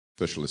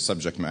especially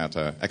subject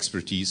matter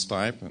expertise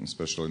type, and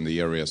especially in the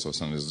areas of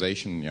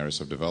standardization, in the areas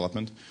of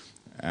development,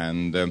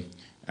 and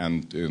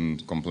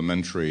in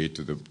complementary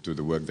to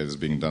the work that is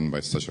being done by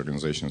such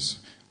organizations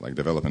like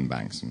development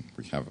banks. And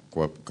we have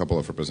a couple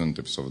of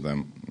representatives of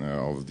them,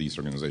 of these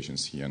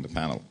organizations here in the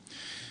panel.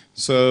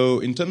 So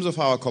in terms of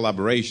our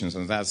collaborations,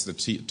 and that's the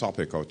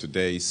topic of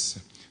today's,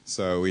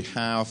 so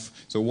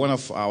one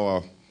of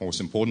our most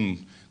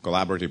important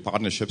collaborative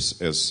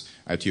partnerships is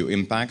ITU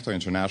Impact, our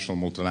international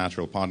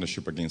multilateral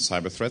partnership against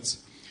cyber threats.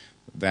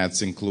 That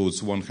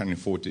includes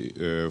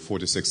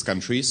 146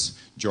 countries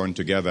joined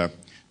together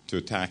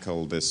to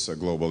tackle this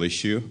global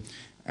issue.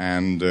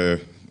 And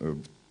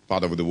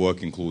part of the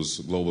work includes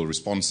a global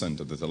response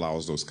center that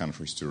allows those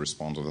countries to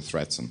respond to the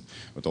threats,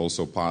 but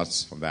also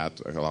parts of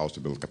that allows to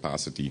build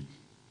capacity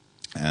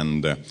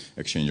and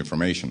exchange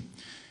information.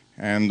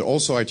 And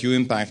also ITU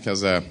Impact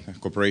has a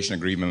cooperation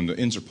agreement with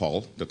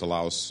Interpol that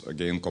allows,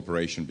 again,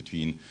 cooperation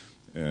between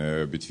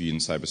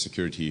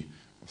cybersecurity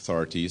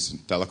authorities,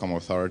 telecom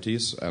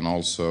authorities, and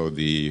also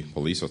the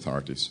police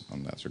authorities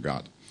in that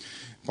regard.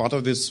 Part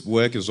of this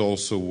work is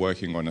also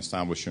working on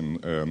establishing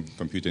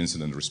computer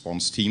incident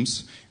response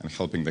teams and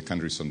helping the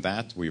countries on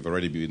that. We've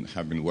already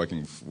have been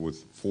working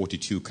with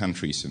 42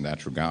 countries in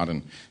that regard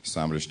and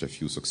established a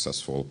few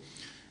successful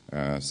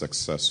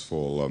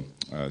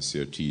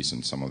CRTs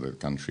in some of the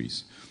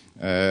countries.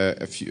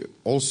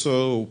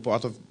 Also,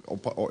 part of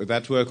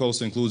that work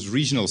also includes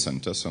regional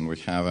centers, and we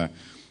have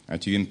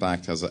ITU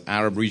Impact has an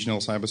Arab Regional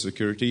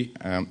Cybersecurity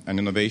and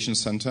Innovation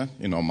Center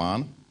in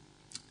Oman,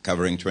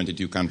 covering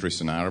 22 countries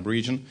in the Arab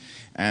region.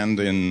 And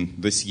in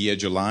this year,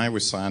 July, we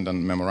signed a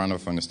memorandum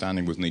of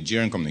understanding with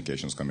Nigerian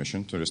Communications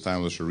Commission to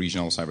establish a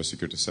regional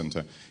cybersecurity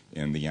center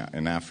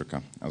in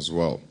Africa as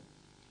well.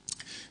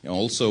 And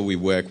also, we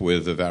work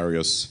with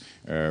various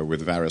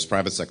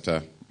private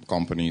sector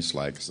companies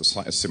like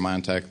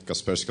Symantec,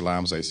 Kaspersky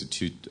Labs,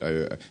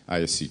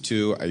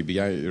 ISC2,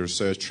 IBI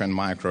Research, Trend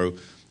Micro,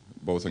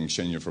 both on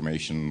exchange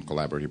information,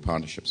 collaborative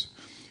partnerships.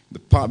 The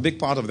big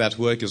part of that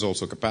work is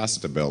also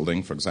capacity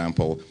building. For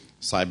example,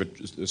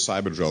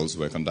 cyber drills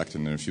were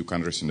conducted in a few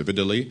countries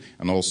individually,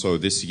 and also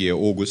this year,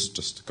 August,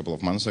 just a couple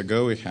of months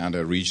ago, we had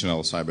a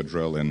regional cyber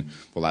drill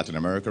for Latin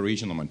America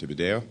region,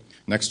 Montevideo.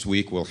 Next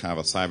week, we'll have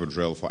a cyber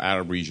drill for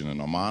Arab region in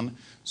Oman.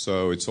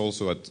 So it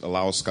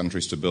allows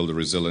countries to build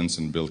resilience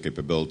and build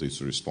capabilities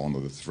to respond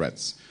to the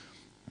threats.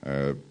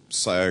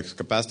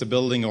 Capacity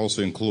building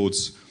also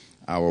includes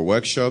our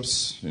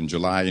workshops. In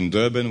July in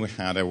Durban, we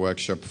had a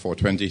workshop for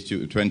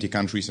 20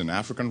 countries in the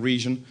African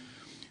region.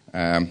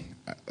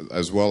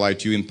 As well,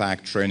 ITU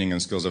Impact Training and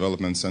Skills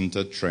Development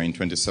Center trained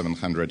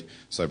 2,700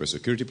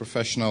 cybersecurity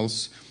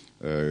professionals,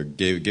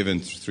 given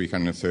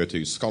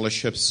 330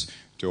 scholarships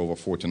to over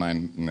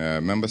 49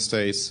 member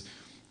states.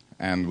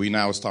 And we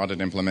now started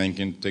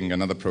implementing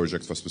another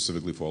project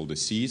specifically for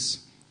LDCs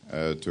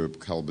to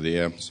help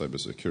their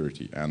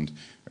cybersecurity. And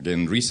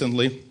again,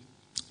 recently,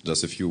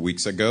 just a few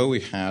weeks ago, we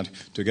had,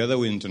 together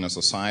with Internet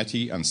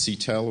Society and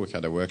CTEL, we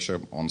had a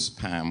workshop on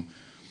spam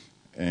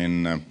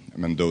in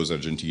Mendoza,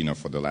 Argentina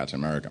for the Latin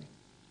America.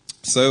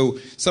 So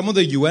some of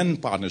the UN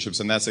partnerships,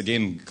 and that's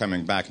again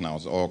coming back now,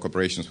 our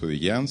cooperations with the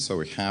UN. So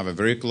we have a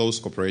very close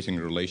cooperating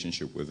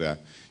relationship with the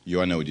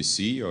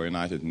UNODC, or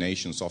United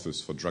Nations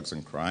Office for Drugs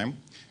and Crime.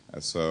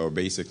 So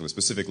basically,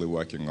 specifically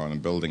working on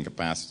building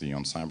capacity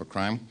on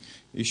cybercrime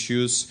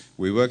issues.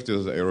 We worked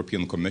with the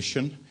European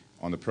Commission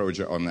on the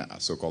project, on the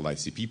so-called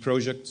ICP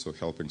project, so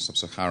helping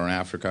sub-Saharan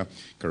Africa,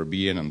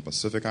 Caribbean, and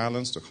Pacific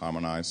Islands to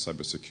harmonize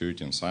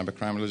cybersecurity and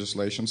cybercrime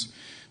legislations.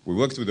 We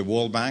worked with the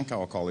World Bank,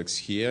 our colleagues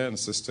here,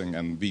 assisting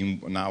and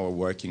now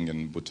working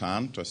in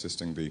Bhutan to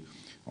assisting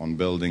on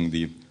building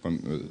the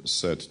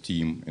CERT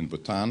team in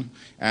Bhutan.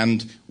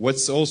 And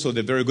what's also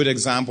the very good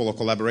example of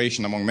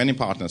collaboration among many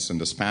partners in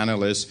this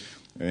panel is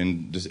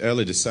in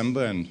early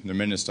December, and the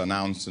minister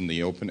announced in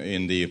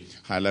the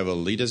high-level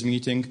leaders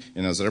meeting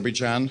in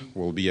Azerbaijan,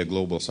 will be a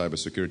global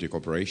cybersecurity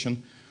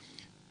cooperation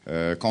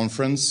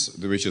conference,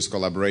 which is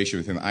collaboration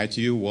within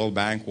ITU, World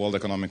Bank, World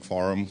Economic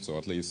Forum, so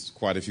at least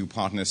quite a few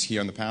partners here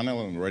on the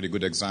panel, and a really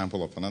good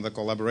example of another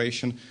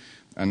collaboration,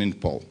 and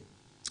Interpol.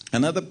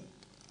 Another,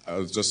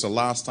 just a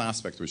last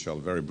aspect which I'll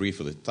very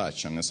briefly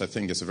touch, and this I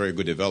think is a very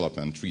good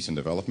development, recent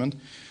development,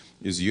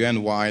 is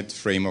UN-wide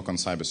framework on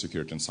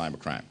cybersecurity and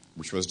cybercrime,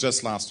 which was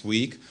just last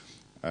week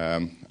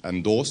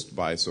endorsed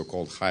by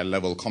so-called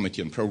high-level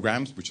committee on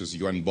programs, which is a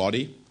UN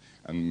body,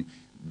 and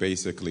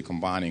basically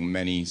combining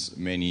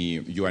many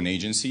UN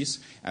agencies.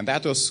 And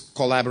that was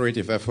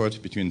collaborative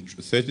effort between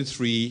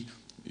 33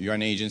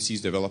 UN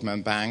agencies,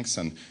 development banks,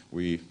 and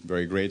we're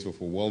very grateful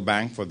for World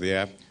Bank for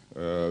their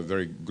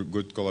very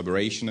good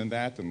collaboration in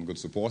that and good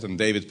support. And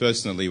David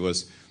personally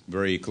was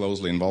very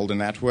closely involved in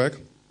that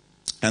work.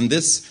 And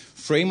this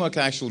framework,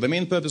 actually, the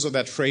main purpose of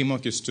that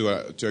framework is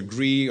to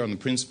agree on the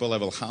principle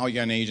level how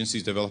UN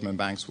agencies, development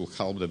banks will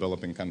help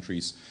developing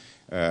countries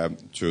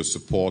to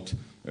support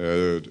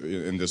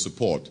in the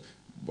support.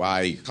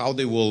 by how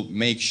they will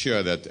make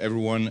sure that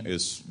everyone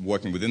is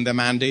working within their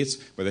mandates,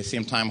 but at the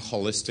same time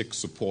holistic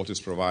support is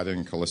provided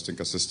and holistic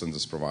assistance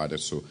is provided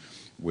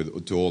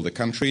to all the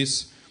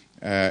countries,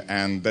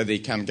 and that they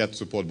can get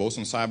support both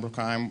on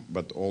cybercrime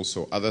but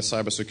also other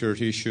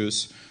cybersecurity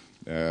issues,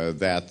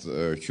 that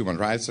human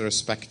rights are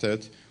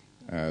respected,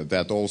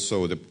 that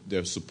also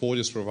their support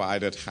is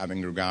provided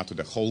having regard to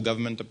the whole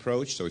government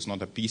approach, so it's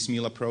not a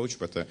piecemeal approach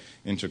but an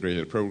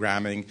integrated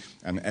programming,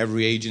 and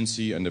every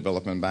agency and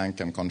development bank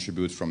can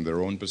contribute from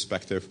their own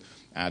perspective,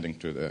 adding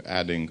to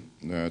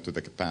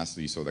the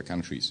capacities of the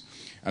countries.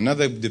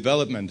 Another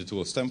development that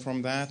will stem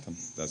from that, and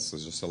that's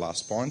just the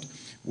last point,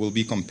 will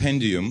be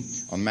compendium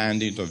on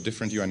mandate of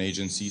different UN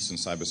agencies in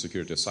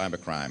cybersecurity,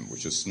 cybercrime,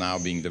 which is now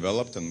being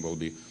developed and will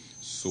be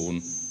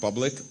soon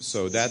public.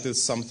 So that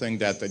is something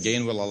that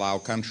again will allow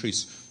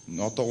countries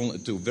not only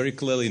to very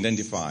clearly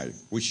identify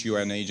which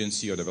UN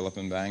agency or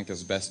development bank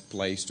is best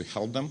placed to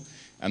help them,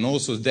 and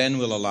also then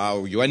will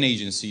allow UN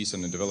agencies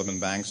and the development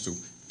banks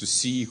to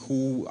see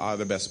who are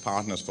the best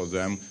partners for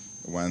them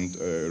when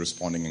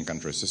responding in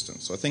country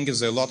assistance. So I think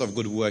a lot of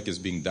good work is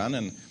being done,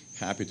 and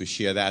happy to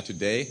share that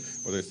today.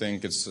 But I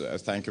think it's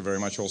thank you very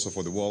much also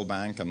for the World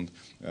Bank and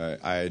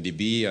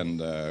IDB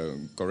and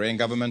Korean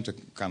government to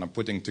kind of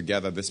putting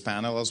together this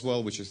panel as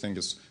well, which I think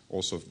is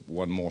also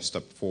one more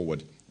step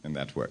forward in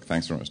that work.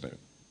 Thanks very much, David.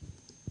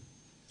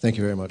 Thank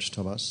you very much,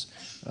 Thomas.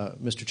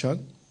 Mr. Chung,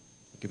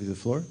 I'll give you the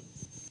floor.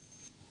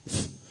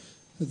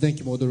 Thank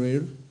you,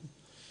 moderator.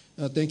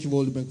 Thank you,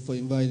 World Bank, for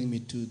inviting me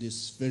to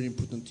this very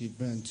important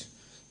event.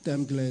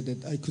 I'm glad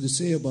that I could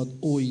say about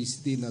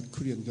OECD, not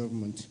Korean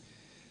government,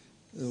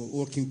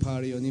 working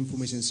party on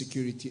information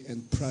security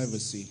and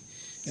privacy,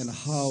 and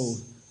how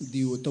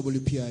the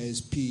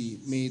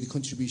WPISP made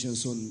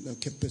contributions on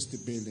capacity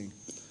building.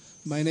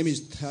 My name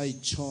is Tai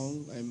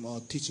Chung. I'm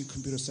teaching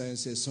computer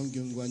science at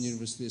Sungkyunkwan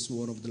University. It's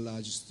one of the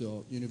largest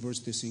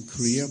universities in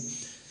Korea.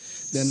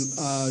 Then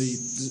I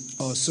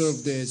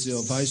served as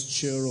vice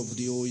chair of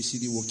the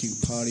OECD Working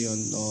Party on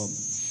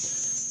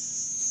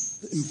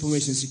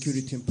information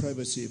security and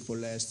privacy for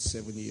the last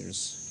 7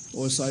 years.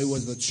 Also, I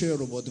was the chair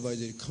of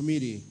advisory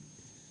committee.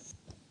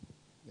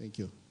 Thank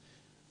you.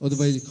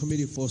 Advisory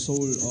committee for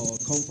Seoul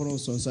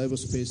Conference on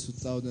Cyberspace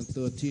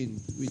 2013,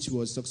 which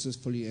was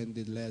successfully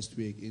ended last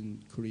week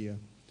in Korea.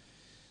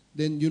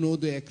 Then you know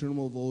the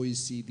acronym of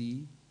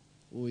OECD.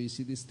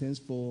 OECD stands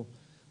for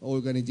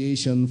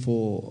Organization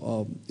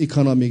for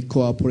Economic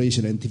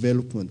Cooperation and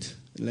Development.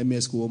 Let me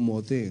ask one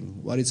more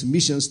thing. What is the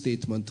mission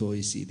statement to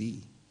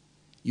OECD?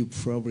 You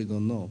probably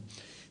don't know.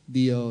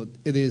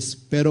 It is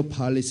better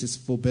policies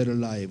for better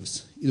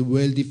lives. It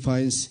well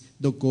defines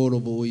the goal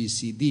of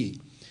OECD.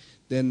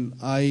 Then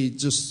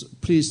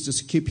please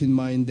just keep in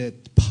mind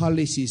that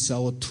policy is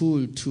our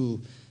tool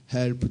to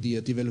help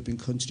the developing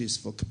countries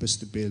for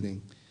capacity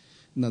building,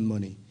 not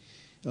money.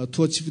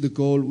 To achieve the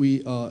goal,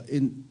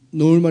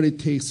 normally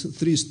takes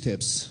 3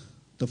 steps.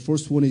 The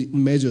first one is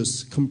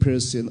measures,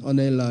 compares, and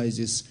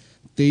analyzes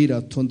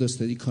data to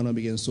understand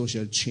economic and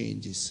social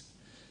changes.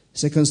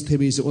 Second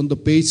step is on the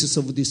basis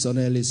of this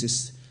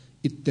analysis,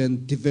 it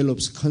then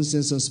develops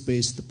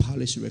consensus-based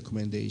policy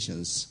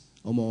recommendations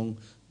among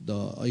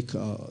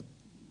the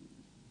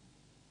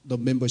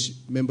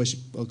membership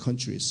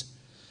countries.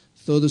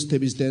 Third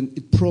step is then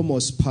it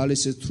promotes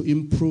policies to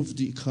improve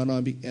the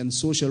economic and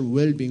social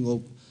well-being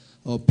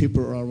of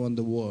people around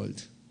the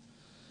world.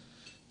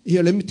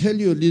 Here, let me tell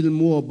you a little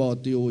more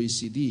about the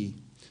OECD.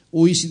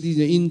 OECD is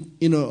an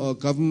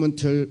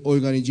intergovernmental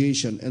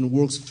organization and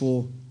works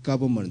for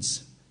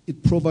governments.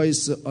 It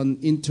provides an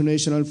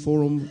international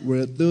forum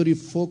where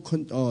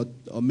 34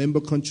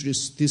 member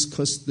countries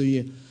discuss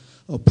the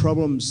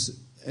problems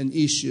and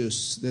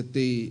issues that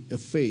they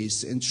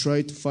face and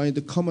try to find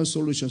the common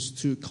solutions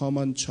to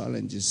common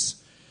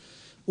challenges.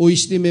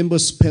 OECD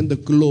members span the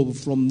globe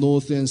from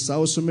North and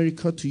South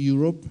America to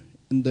Europe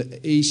and the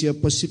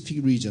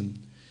Asia-Pacific region.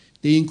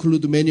 They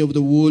include many of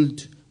the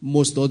world's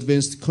most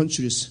advanced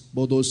countries,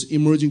 but those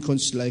emerging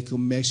countries like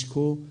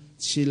Mexico,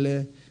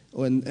 Chile,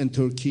 and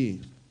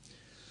Turkey.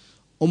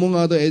 Among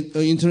other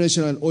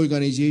international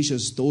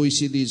organizations, the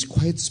OECD is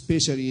quite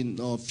special in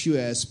a few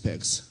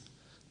aspects.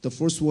 The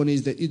first one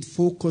is that it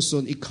focuses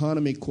on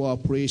economic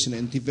cooperation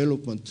and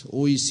development.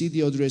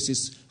 OECD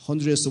addresses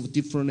hundreds of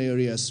different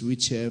areas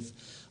which have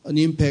an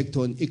impact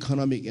on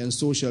economic and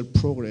social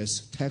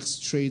progress, tax,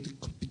 trade,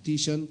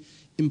 competition,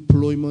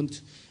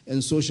 employment,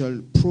 and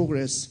social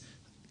progress,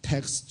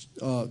 tax,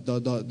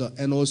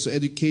 and also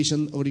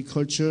education,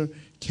 agriculture,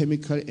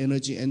 chemical,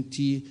 energy,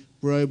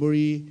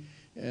 anti-bribery,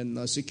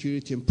 and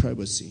security and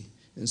privacy,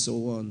 and so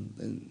on.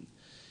 And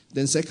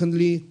then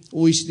secondly,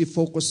 OECD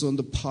focuses on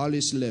the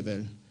policy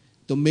level.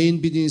 The main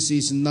business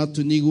is not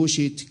to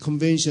negotiate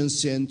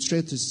conventions and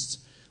treaties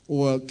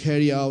or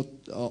carry out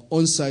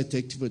on-site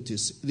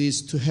activities. It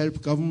is to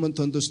help government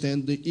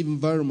understand the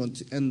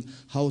environment and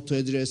how to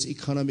address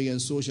economic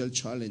and social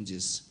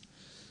challenges.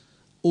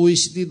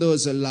 OECD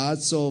does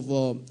lots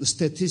of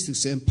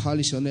statistics and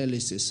policy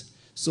analysis.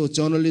 So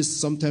journalists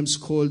sometimes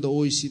call the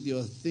OECD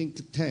a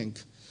think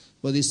tank,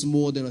 but it's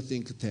more than a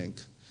think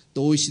tank.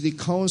 The OECD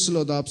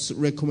Council adopts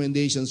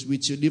recommendations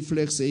which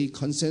reflects a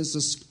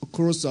consensus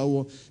across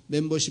our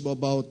membership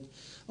about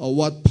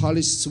what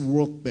policies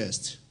work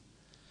best.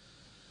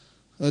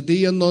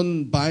 They are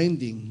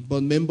non-binding,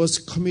 but members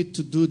commit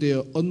to do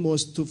their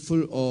utmost to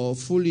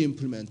fully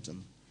implement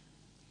them.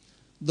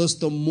 Thus,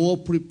 the more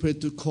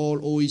prepared to call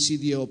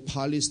OECD a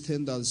policy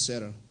standard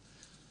setter.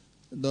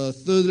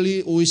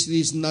 Thirdly, OECD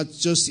is not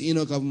just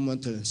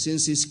intergovernmental.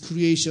 Since its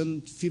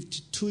creation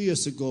 52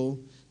 years ago,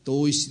 the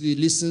OECD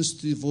listens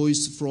to the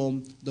voice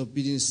from the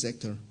business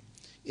sector.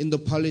 In the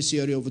policy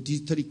area of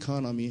digital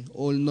economy,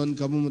 all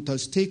non-governmental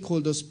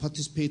stakeholders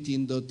participate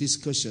in the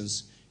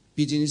discussions: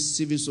 business,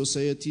 civil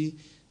society,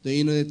 the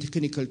internet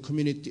technical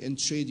community, and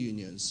trade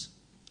unions.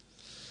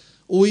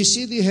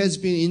 OECD has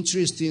been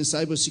interested in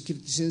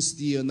cybersecurity since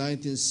the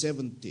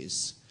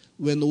 1970s,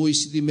 when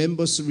OECD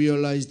members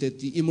realized that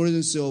the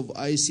emergence of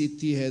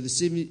ICT had a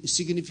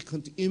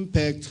significant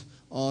impact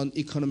on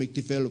economic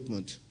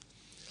development.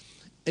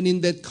 And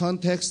in that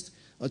context,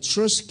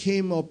 trust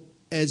came up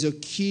as a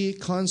key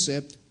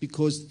concept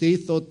because they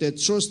thought that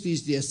trust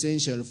is the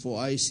essential for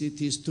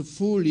ICTs to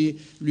fully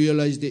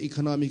realize the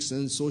economic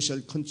and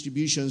social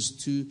contributions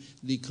to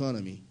the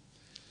economy.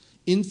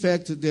 In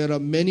fact, there are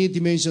many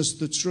dimensions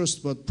to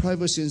trust, but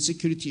privacy and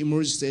security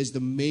emerged as the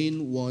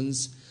main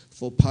ones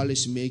for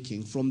policy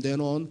making. From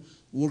then on,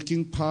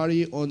 Working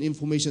Party on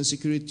Information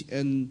Security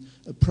and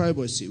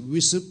Privacy,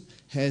 WISP,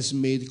 has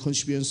made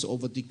contributions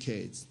over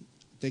decades.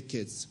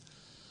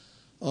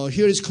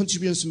 Here is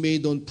contributions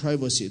made on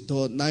privacy.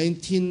 The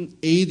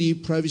 1980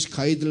 privacy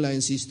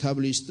guidelines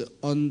established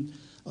an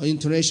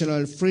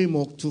international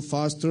framework to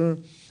foster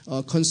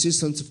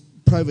consistent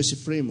privacy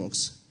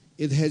frameworks.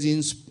 It has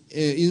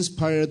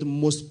inspired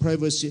most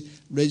privacy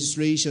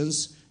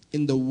legislations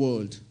in the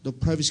world. The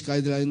privacy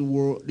guidelines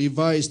were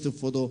revised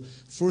for the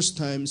first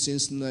time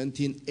since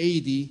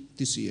 1980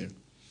 this year.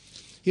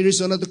 Here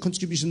is another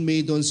contribution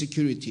made on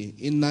security.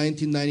 In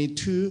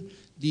 1992,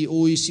 the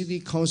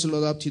OECD Council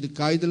adopted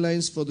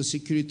guidelines for the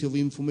security of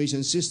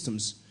information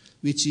systems,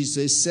 which is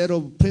a set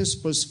of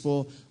principles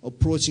for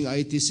approaching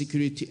IT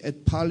security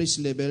at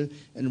policy level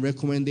and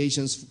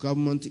recommendations for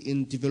government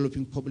in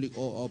developing public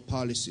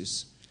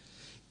policies.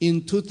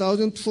 In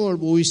 2012,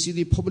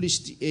 OECD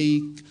published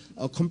a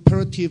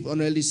comparative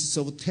analysis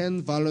of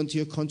 10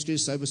 volunteer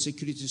countries'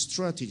 cybersecurity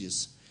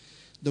strategies.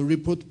 The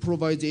report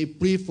provides a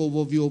brief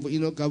overview of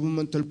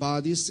intergovernmental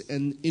bodies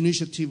and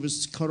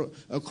initiatives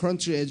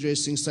currently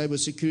addressing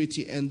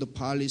cybersecurity and the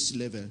policy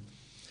level,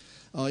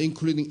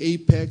 including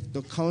APEC,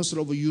 the Council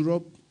of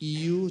Europe,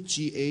 EU,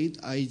 G8,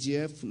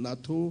 IGF,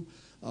 NATO,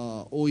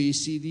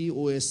 OECD,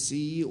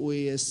 OSCE,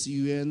 OAS,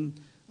 UN,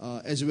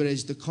 as well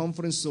as the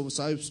Conference of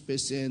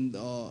Cyberspace and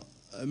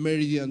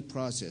Meridian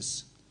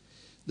Process.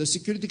 The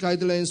security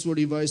guidelines were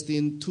revised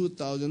in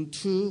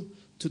 2002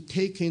 to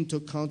take into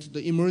account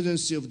the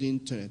emergency of the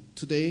Internet.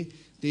 Today,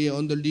 they are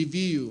under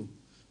review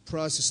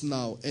process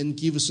now and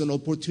give us an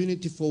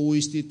opportunity for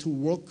OECD to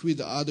work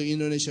with other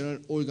international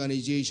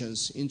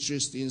organizations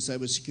interested in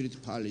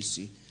cybersecurity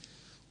policy.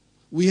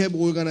 We have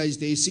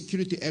organized a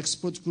security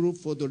expert group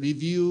for the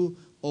review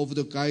of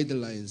the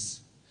guidelines,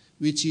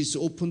 which is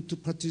open to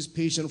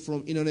participation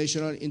from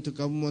international,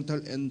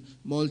 intergovernmental, and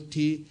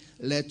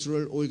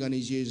multilateral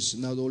organizations,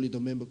 not only the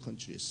member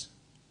countries.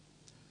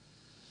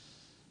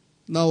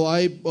 Now,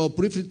 I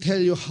briefly tell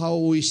you how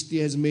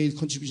OECD has made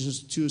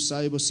contributions to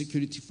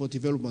cybersecurity for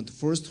development.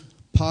 First,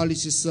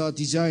 policies are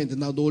designed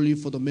not only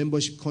for the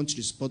membership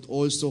countries, but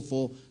also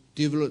for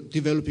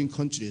developing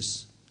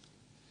countries.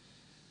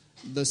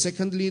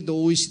 Secondly, the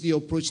OECD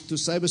approach to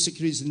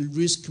cybersecurity is in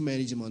risk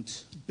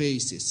management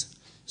basis.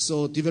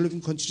 So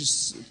developing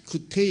countries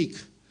could take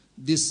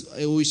this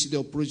OECD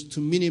approach to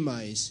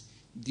minimize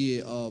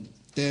the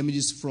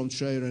damages from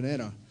trial and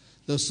error.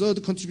 The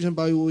third contribution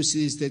by OECD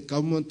is that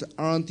government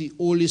aren't the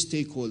only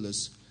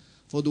stakeholders.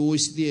 For the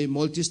OECD, a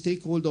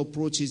multi-stakeholder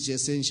approach is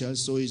essential,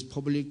 so is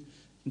public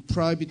and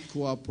private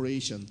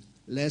cooperation.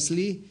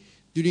 Lastly,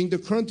 during the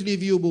current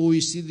review of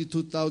OECD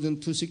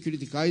 2002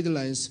 security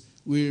guidelines,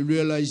 we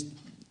realized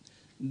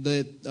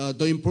that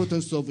the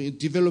importance of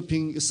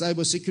developing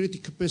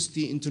cybersecurity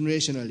capacity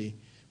internationally,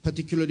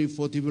 particularly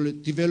for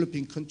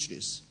developing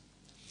countries.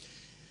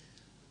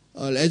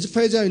 As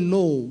far as I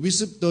know,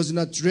 WISP does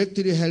not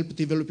directly help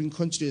developing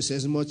countries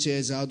as much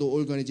as other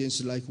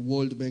organizations like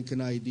World Bank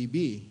and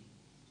IDB.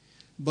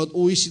 But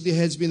OECD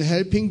has been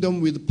helping them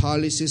with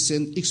policies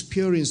and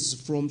experience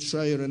from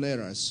trial and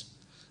errors.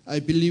 I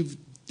believe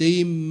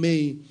they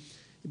may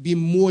be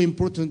more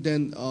important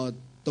than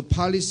the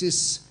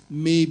policies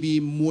may be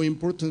more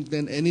important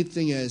than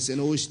anything else, and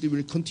OECD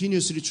will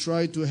continuously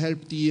try to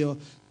help the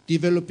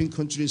developing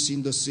countries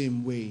in the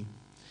same way.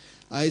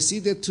 I see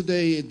that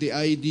today the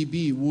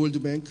IDB,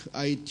 World Bank,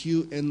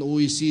 ITU, and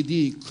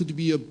OECD could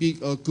be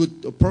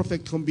a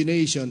perfect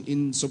combination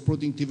in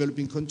supporting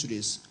developing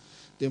countries.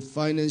 Then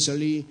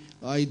financially,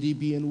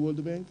 IDB and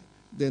World Bank,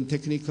 then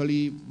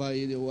technically by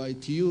the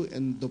ITU,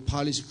 and the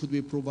policy could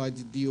be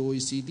provided the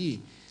OECD.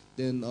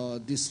 Then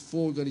these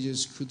four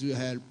organizations could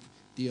help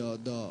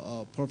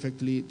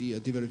perfectly the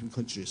developing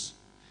countries.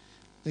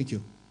 Thank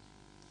you.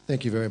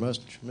 Thank you very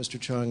much, Mr.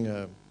 Chung.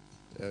 A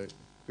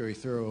very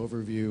thorough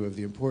overview of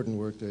the important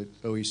work that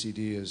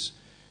OECD has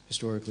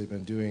historically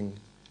been doing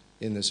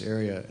in this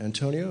area.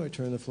 Antonio, I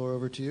turn the floor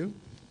over to you.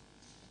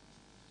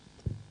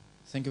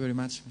 Thank you very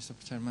much, Mr.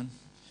 Chairman.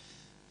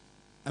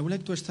 I would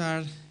like to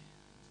start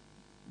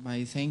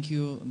by saying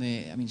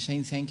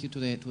thank you to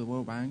the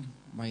World Bank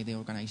by the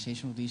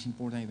organization of this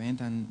important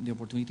event and the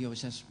opportunity of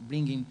just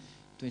bringing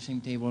to the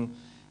same table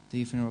the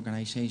different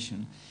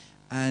organizations.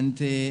 And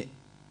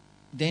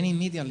then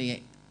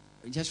immediately,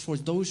 just for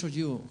those of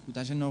you who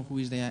doesn't know who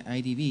is the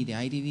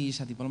IDB is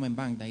a development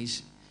bank that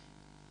is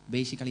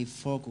basically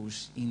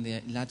focused in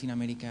the Latin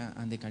America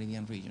and the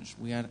Caribbean regions.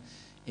 We are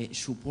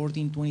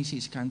supporting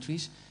 26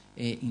 countries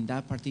in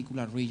that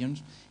particular region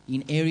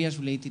in areas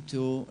related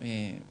to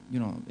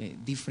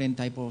different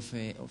type of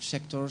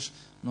sectors,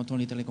 not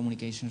only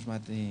telecommunications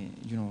but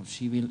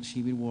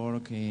civil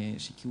work,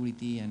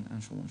 security, and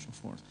so on and so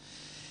forth.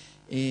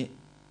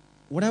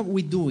 What are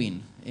we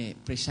doing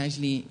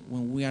precisely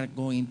when we are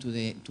going to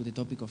the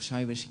topic of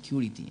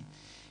cybersecurity?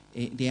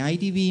 The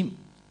IDB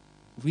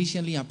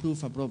recently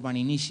approved a broadband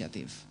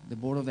initiative. The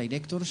board of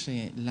directors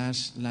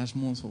last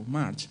month of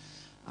March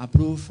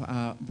approved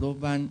a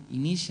broadband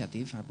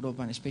initiative, a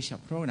broadband special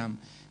program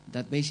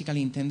that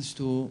basically intends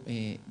to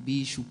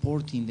be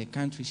supporting the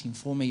countries in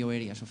 4 major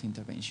areas of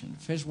intervention.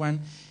 First one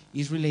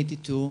is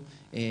related to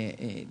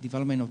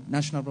development of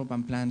national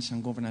broadband plans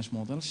and governance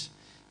models.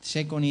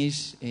 Second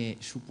is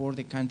support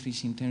the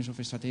countries in terms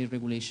of strategic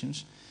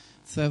regulations.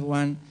 Third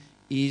one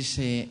is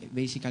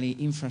basically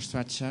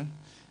infrastructure.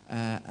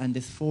 And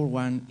the fourth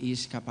one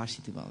is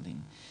capacity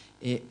building.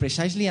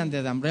 Precisely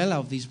under the umbrella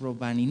of this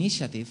broadband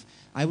initiative,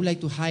 I would like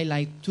to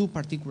highlight 2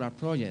 particular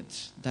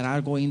projects that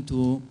are going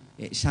to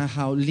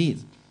somehow lead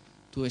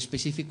to a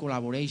specific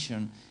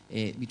collaboration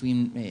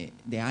between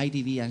the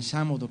IDB and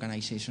some of the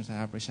organizations that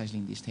are precisely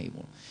in this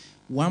table.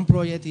 One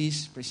project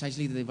is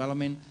precisely the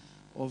development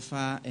of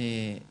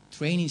a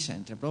training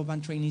center,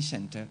 broadband training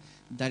center,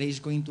 that is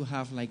going to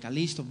have like a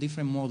list of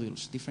different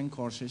modules, different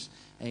courses.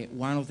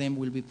 One of them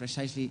will be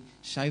precisely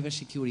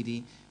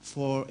cybersecurity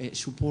for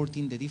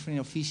supporting the different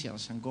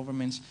officials and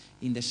governments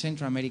in the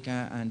Central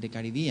America and the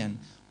Caribbean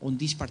on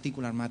this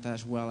particular matter,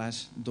 as well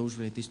as those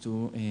related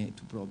to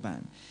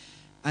broadband.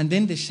 And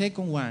then the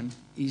second one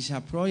is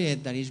a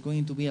project that is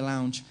going to be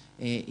launched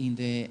in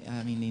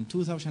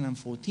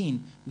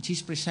 2014, which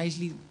is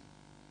precisely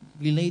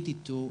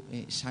related to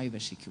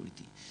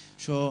cybersecurity.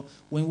 So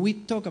when we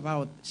talk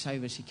about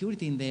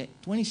cybersecurity in the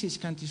 26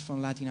 countries from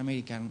the Latin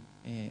American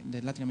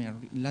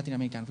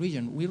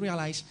region, we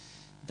realize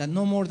that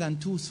no more than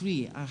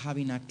 2-3 are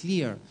having a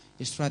clear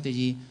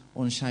strategy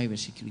on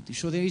cybersecurity.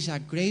 So there is a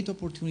great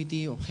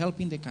opportunity of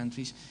helping the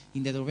countries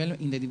in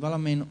the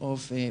development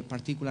of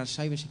particular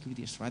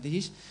cybersecurity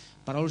strategies,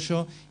 but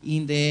also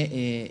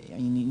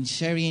in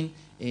sharing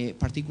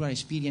particular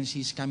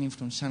experiences coming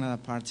from some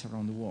other parts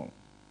around the world.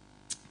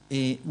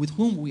 With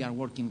whom we are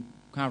working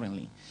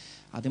currently.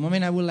 At the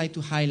moment, I would like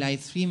to highlight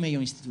 3 major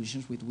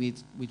institutions with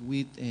which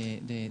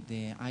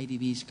the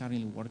IDB is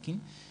currently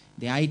working.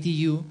 The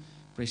ITU,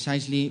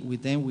 precisely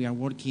with them, we are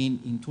working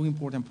in 2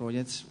 important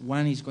projects.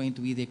 One is going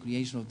to be the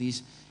creation of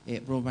this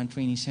broadband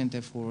training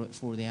center for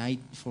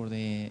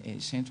the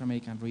Central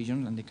American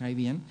region and the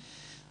Caribbean.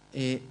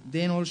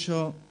 Then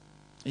also,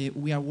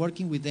 we are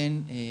working with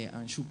them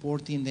and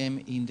supporting them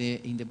in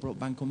the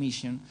Broadband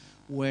Commission,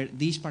 where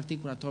this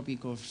particular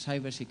topic of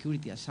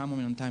cybersecurity at some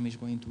moment in time is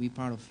going to be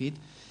part of it.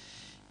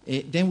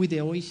 Then with the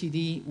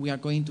OECD, we are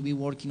going to be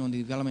working on the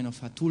development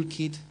of a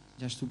toolkit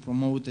just to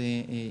promote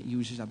the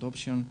users'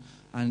 adoption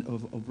and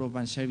of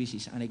broadband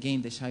services. And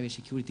again, the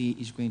cybersecurity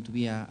is going to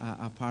be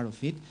a part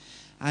of it.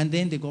 And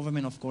then the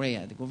government of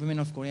Korea. The government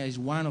of Korea is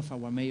one of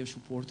our major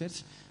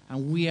supporters,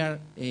 and we are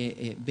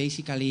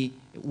basically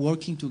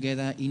working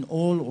together in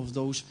all of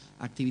those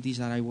activities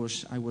that I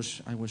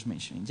was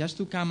mentioning. Just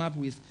to come up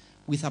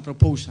with a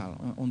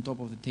proposal on top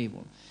of the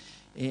table.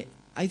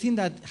 I think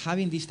that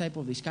having this type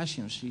of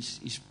discussions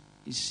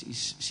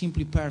is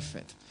simply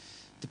perfect.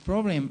 The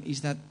problem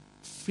is that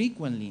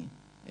frequently,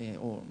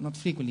 or not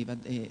frequently, but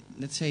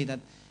let's say that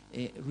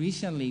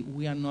recently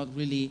we are not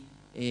really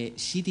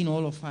sitting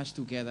all of us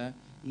together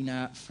in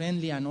a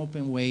friendly and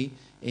open way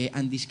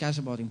and discuss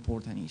about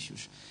important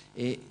issues.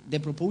 The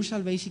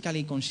proposal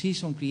basically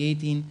consists on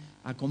creating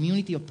a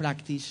community of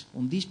practice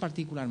on this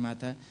particular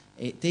matter,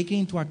 taking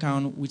into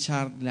account which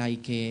are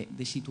like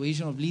the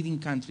situation of leading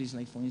countries,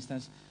 like for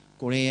instance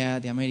Korea,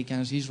 the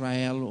Americans,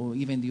 Israel, or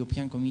even the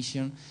European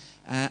Commission,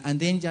 and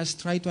then just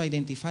try to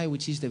identify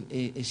which is the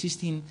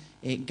existing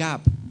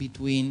gap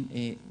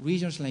between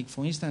regions like,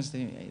 for instance,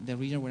 the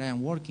region where I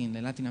am working,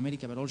 the Latin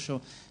America, but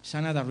also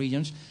some other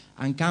regions,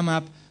 and come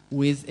up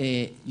with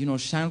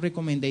some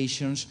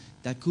recommendations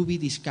that could be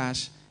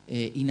discussed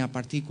in a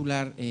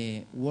particular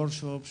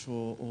workshops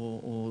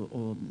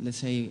or let's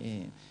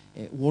say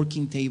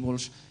working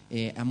tables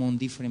among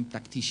different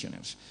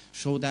practitioners,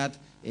 so that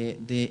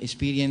the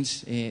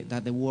experience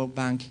that the World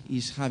Bank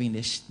is having,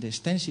 the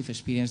extensive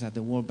experience that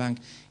the World Bank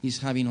is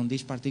having on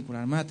this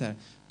particular matter,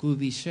 could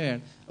be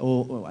shared,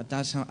 or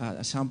at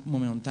some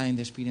moment in time,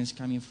 the experience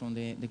coming from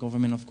the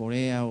government of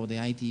Korea or the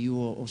ITU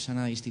or some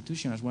other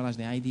institution, as well as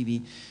the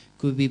IDB,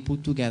 could be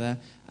put together,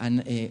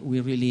 and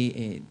we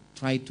really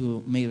try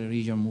to make the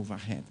region move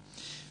ahead.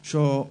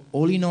 So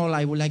all in all,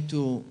 I would like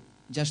to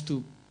just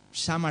to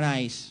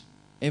summarize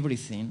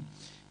everything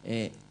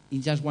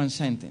in just one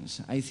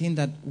sentence. I think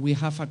that we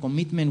have a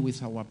commitment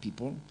with our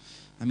people.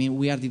 I mean,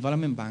 we are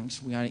development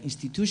banks, we are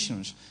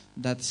institutions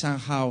that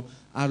somehow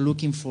are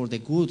looking for the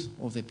good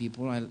of the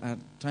people, are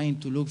trying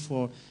to look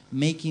for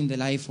making the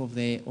life of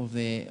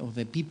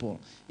the people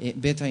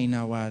better in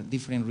our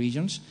different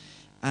regions.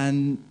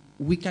 And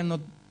we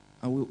cannot,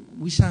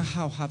 we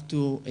somehow have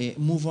to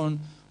move on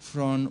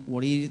from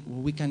what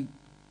we can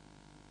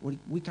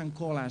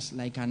call as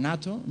like a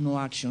NATO, no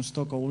action,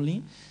 stock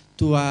only,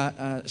 to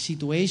a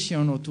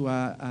situation or to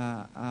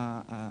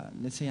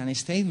let's say, a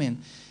statement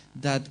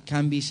that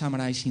can be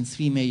summarized in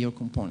three major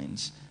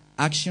components: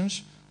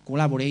 actions,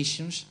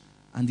 collaborations,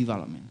 and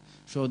development.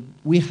 So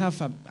we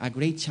have a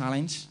great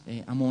challenge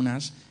among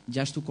us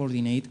just to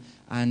coordinate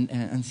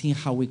and think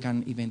how we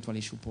can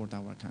eventually support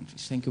our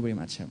countries. Thank you very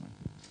much, Chairman.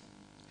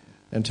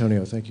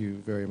 Antonio, thank you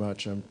very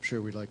much. I'm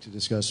sure we'd like to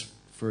discuss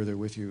further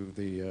with you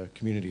the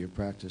community of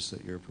practice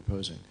that you're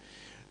proposing.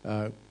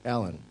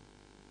 Alan.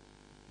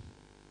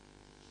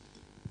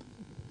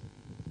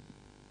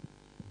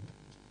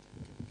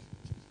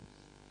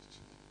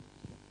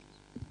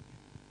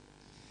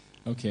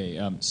 Okay,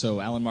 so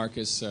Alan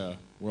Marcus,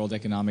 World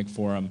Economic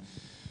Forum.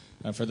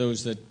 For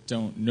those that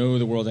don't know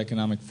the World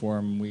Economic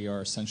Forum, we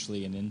are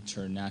essentially an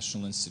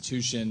international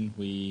institution.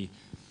 We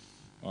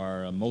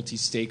are a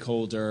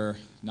multi-stakeholder,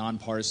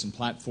 nonpartisan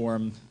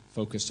platform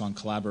focused on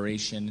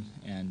collaboration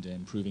and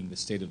improving the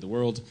state of the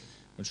world,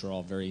 which are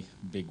all very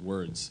big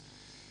words.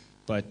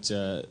 But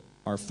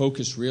our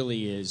focus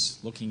really is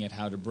looking at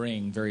how to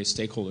bring various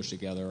stakeholders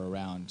together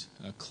around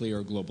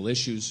clear global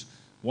issues.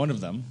 One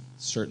of them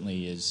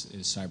certainly is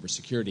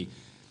cybersecurity.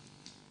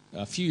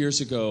 A few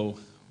years ago,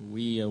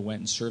 we went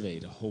and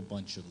surveyed a whole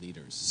bunch of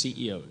leaders,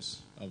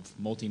 CEOs of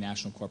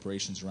multinational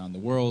corporations around the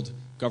world,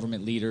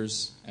 government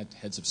leaders,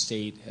 heads of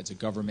state, heads of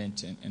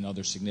government, and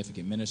other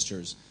significant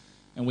ministers.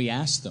 And we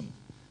asked them,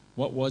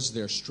 what was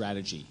their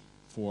strategy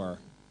for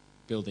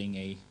building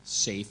a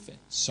safe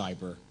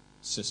cyber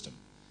system?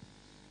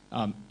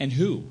 And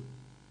who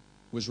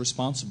was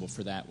responsible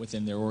for that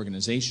within their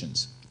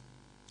organizations?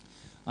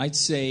 I'd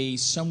say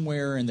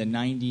somewhere in the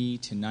 90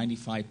 to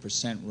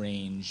 95%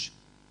 range,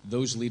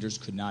 those leaders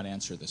could not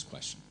answer this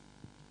question.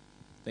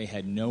 They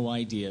had no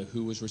idea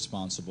who was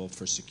responsible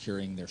for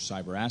securing their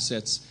cyber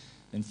assets.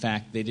 In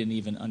fact, they didn't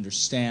even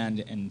understand,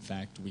 and in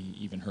fact, we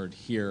even heard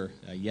here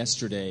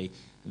yesterday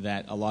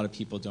that a lot of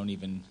people don't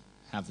even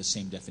have the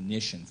same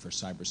definition for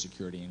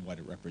cybersecurity and what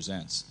it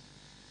represents.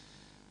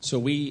 So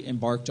we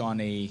embarked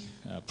on a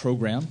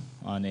program,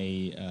 on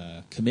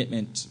a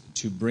commitment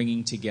to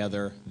bringing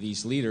together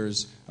these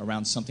leaders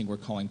around something we're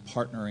calling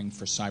Partnering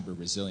for Cyber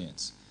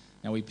Resilience.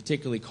 Now, we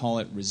particularly call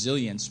it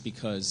resilience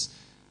because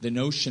the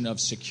notion of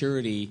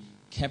security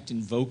kept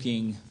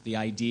invoking the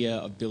idea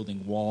of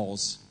building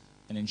walls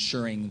and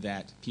ensuring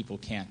that people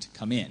can't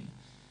come in.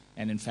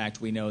 And in fact,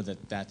 we know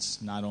that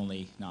that's not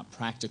only not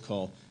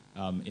practical,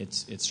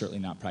 it's certainly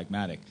not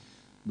pragmatic.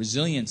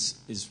 Resilience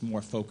is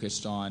more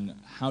focused on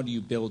how do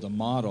you build a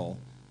model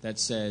that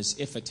says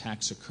if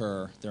attacks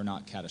occur, they're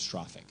not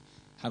catastrophic.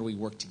 How do we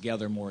work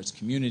together more as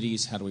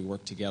communities? How do we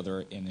work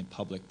together in a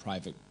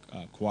public-private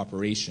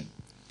cooperation?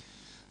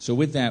 So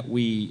with that,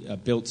 we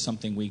built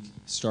something we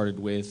started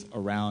with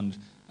around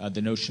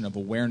the notion of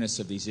awareness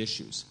of these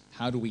issues.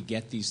 How do we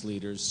get these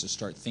leaders to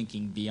start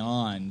thinking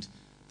beyond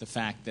the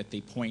fact that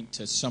they point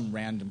to some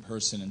random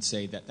person and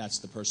say that that's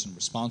the person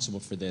responsible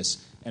for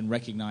this, and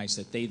recognize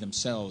that they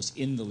themselves,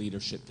 in the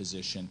leadership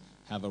position,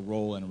 have a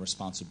role and a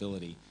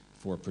responsibility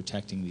for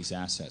protecting these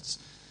assets.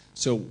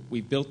 So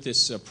we built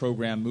this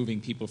program, moving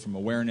people from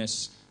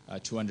awareness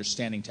to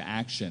understanding to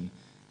action,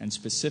 and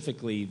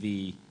specifically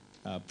the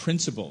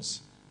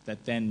principles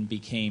that then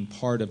became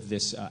part of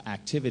this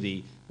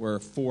activity were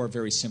four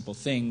very simple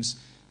things,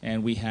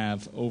 and we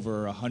have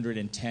over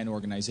 110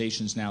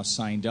 organizations now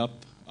signed up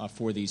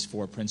for these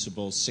four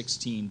principles,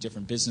 16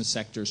 different business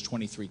sectors,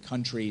 23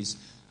 countries,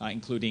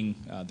 including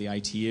the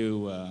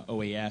ITU,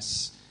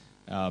 OAS,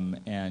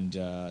 and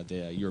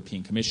the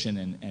European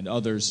Commission and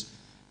others.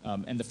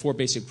 And the four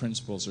basic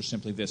principles are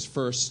simply this.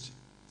 First,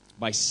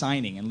 by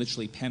signing, and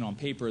literally pen on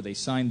paper, they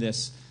signed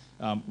this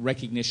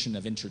recognition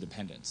of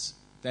interdependence.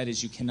 That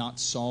is, you cannot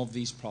solve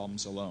these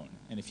problems alone.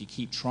 And if you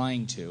keep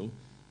trying to,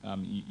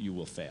 you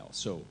will fail.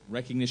 So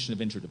recognition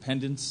of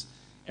interdependence.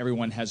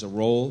 Everyone has a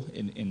role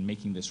in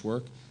making this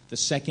work. The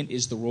second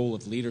is the role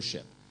of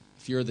leadership.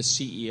 If you're the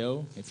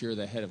CEO, if you're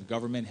the head of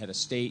government, head of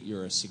state,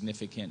 you're a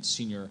significant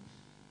senior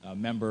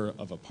member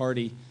of a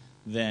party,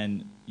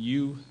 then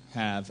you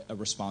have a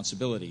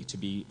responsibility to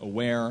be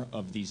aware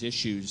of these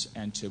issues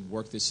and to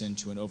work this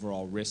into an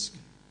overall risk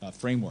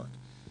framework.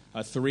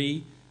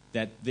 3,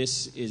 that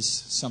this is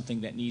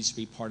something that needs to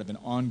be part of an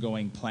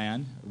ongoing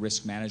plan, a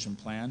risk management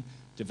plan,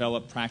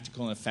 develop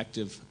practical and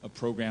effective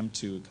program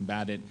to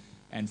combat it.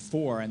 And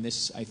 4, and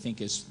this I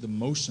think is the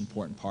most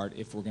important part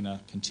if we're going to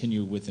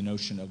continue with the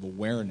notion of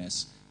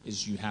awareness,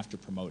 is you have to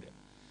promote it.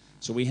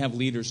 So we have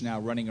leaders now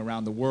running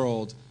around the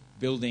world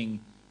building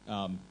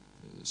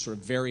sort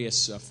of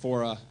various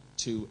fora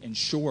to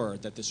ensure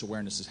that this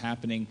awareness is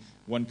happening.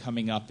 One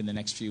coming up in the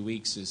next few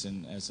weeks is,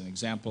 as an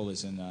example,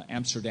 is in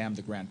Amsterdam,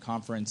 the Grand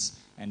Conference.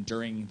 And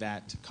during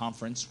that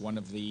conference, one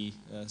of the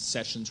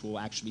sessions will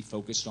actually be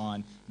focused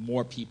on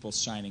more people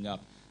signing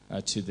up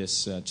to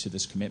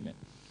this commitment.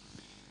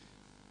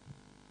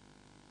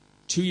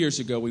 2 years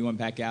ago, we went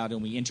back out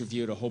and we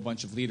interviewed a whole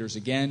bunch of leaders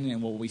again, and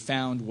what we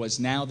found was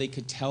now they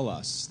could tell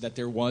us that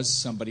there was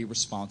somebody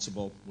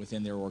responsible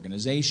within their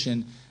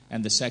organization.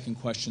 And the second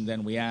question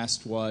then we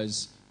asked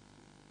was,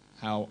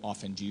 how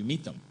often do you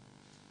meet them?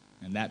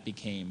 And that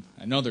became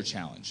another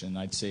challenge. And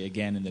I'd say,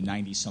 again, in the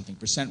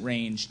 90-something%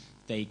 range,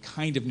 they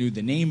kind of knew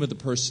the name of the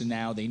person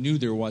now. They knew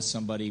there was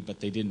somebody, but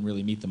they didn't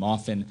really meet them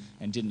often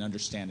and didn't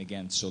understand,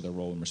 again, so their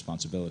role and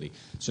responsibility.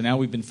 So now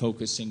we've been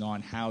focusing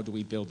on how do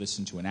we build this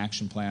into an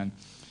action plan.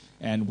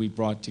 And we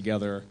brought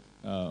together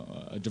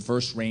a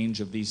diverse range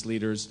of these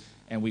leaders,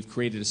 and we've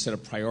created a set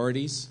of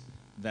priorities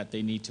that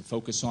they need to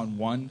focus on.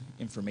 1,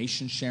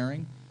 information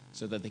sharing,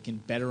 so that they can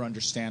better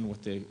understand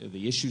what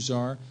the issues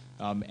are,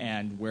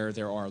 and where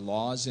there are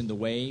laws in the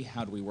way,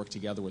 how do we work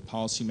together with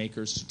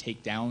policymakers to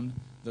take down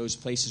those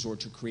places or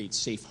to create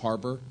safe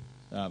harbor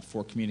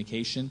for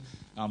communication.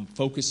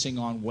 Focusing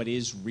on what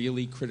is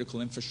really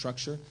critical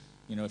infrastructure.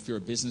 You know, if you're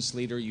a business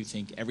leader, you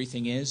think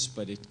everything is,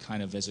 but it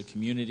kind of, as a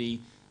community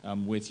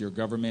with your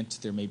government,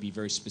 there may be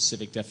very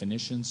specific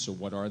definitions, so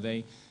what are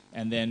they?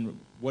 And then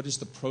what is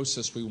the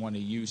process we want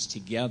to use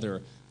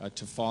together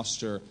to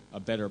foster a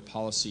better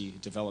policy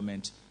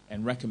development?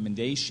 And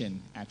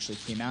recommendation actually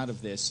came out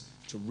of this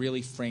to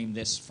really frame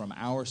this from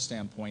our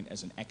standpoint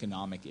as an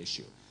economic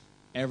issue.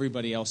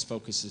 Everybody else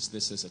focuses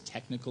this as a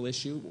technical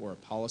issue or a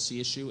policy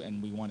issue,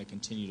 and we want to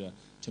continue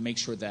to make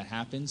sure that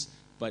happens.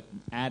 But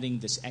adding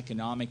this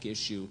economic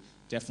issue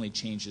definitely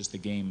changes the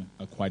game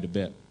quite a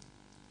bit.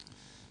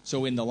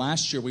 So in the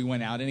last year, we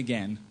went out, and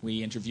again,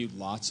 we interviewed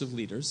lots of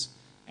leaders,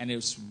 and it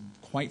was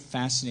quite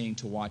fascinating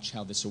to watch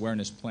how this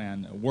awareness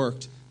plan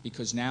worked,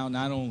 because now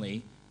not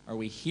only are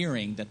we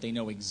hearing that they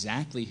know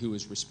exactly who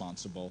is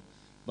responsible,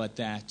 but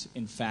that,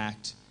 in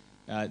fact,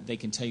 they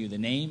can tell you the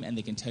name and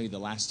they can tell you the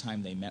last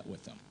time they met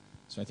with them.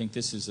 So I think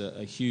this is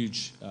a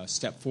huge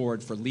step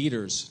forward for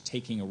leaders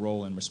taking a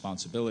role and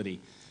responsibility.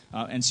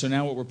 And so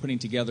now what we're putting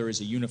together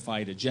is a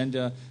unified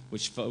agenda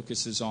which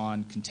focuses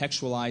on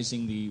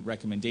contextualizing the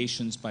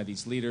recommendations by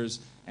these leaders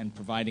and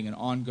providing an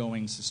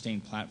ongoing,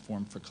 sustained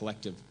platform for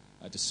collective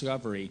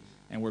discovery.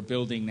 And we're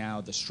building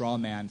now the straw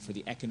man for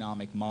the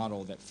economic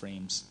model that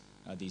frames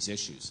these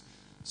issues.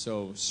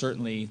 So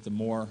certainly the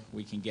more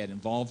we can get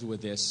involved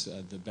with this,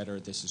 the better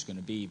this is going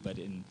to be. But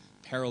in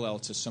parallel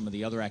to some of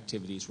the other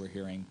activities we're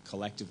hearing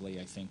collectively,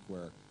 I think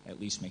we're at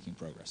least making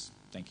progress.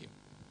 Thank you.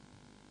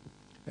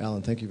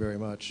 Alan, thank you very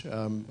much.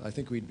 I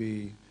think we'd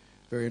be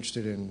very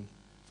interested in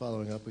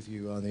following up with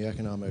you on the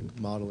economic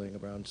modeling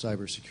around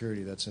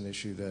cybersecurity. That's an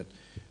issue that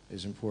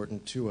is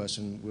important to us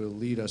and will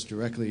lead us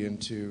directly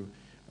into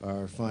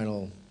our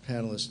final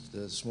panelist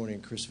this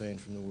morning, Chris Vane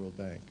from the World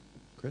Bank.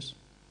 Chris?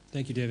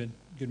 Thank you, David.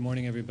 Good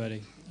morning,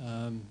 everybody.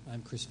 I'm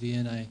Chris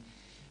Vane. I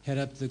head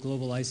up the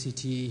global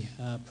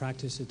ICT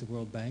practice at the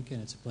World Bank,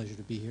 and it's a pleasure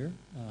to be here,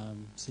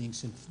 seeing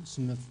some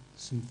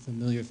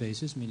familiar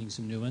faces, meeting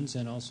some new ones,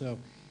 and also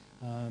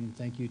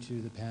thank you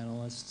to the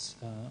panelists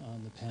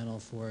on the panel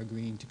for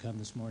agreeing to come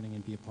this morning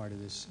and be a part of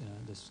this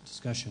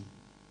discussion.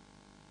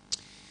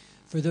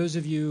 For those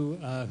of you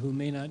who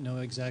may not know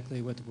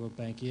exactly what the World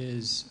Bank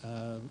is,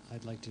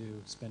 I'd like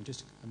to spend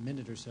just a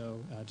minute or so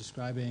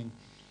describing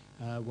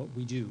what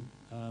we do.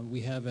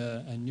 We have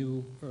a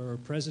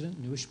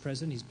newish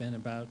president. He's been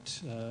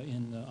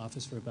in the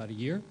office for about a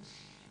year,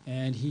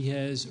 and he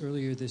has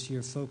earlier this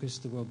year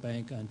focused the World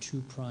Bank on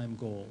 2 prime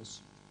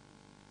goals.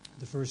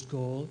 The first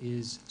goal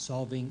is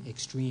solving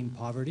extreme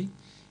poverty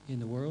in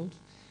the world,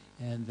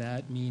 and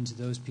that means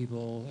those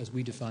people, as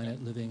we define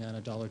it, living on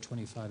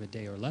 $1.25 a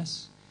day or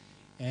less.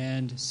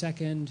 And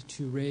second,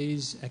 to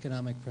raise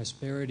economic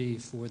prosperity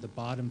for the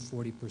bottom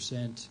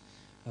 40%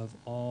 of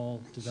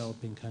all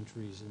developing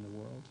countries in the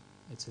world.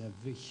 It's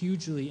a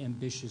hugely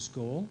ambitious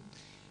goal,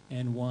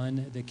 and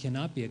one that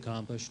cannot be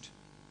accomplished,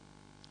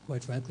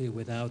 quite frankly,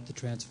 without the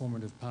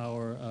transformative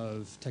power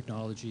of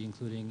technology,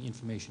 including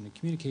information and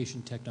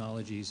communication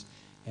technologies,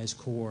 as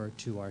core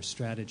to our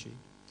strategy.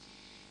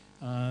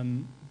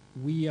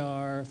 We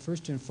are,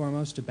 first and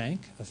foremost, a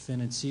bank, a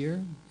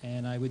financier,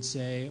 and I would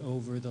say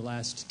over the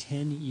last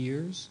 10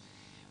 years,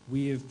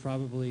 we have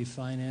probably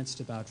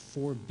financed about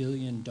 $4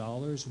 billion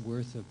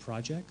worth of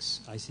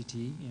projects,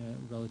 ICT,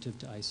 relative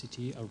to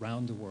ICT,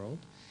 around the world.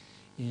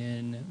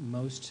 in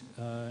most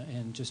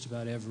and just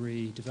about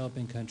every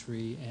developing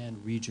country and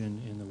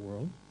region in the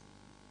world.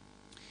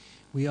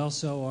 We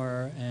also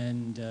are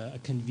a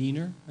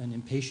convener, an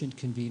impatient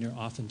convener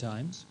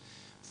oftentimes,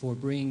 for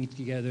bringing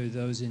together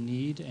those in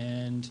need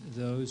and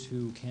those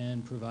who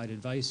can provide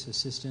advice,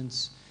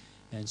 assistance,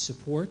 and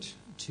support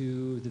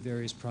to the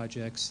various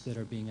projects that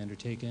are being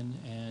undertaken.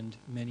 And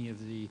many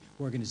of the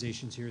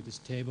organizations here at this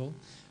table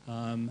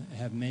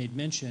have made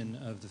mention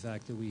of the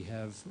fact that we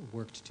have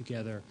worked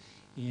together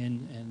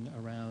in and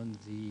around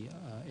the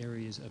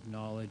areas of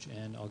knowledge,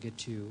 and I'll get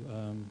to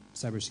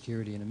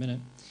cybersecurity in a minute.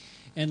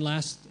 And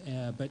last,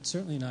 but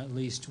certainly not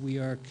least, we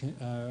are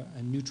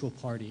a neutral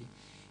party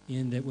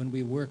in that when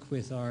we work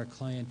with our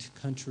client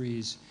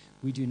countries,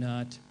 we do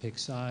not pick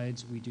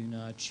sides, we do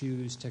not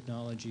choose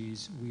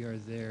technologies. We are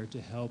there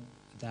to help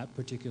that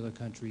particular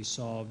country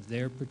solve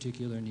their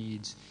particular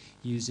needs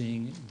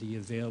using the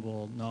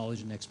available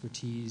knowledge and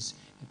expertise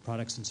and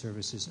products and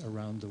services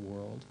around the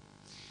world.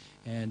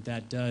 And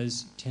that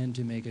does tend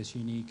to make us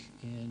unique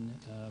in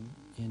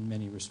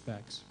many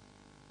respects.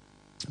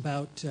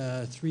 About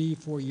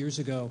 3-4 years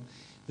ago,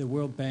 the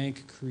World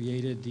Bank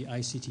created the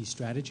ICT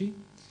strategy,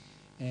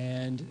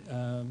 and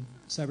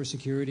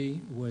cybersecurity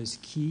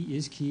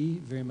is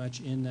key very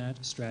much in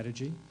that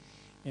strategy.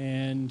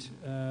 And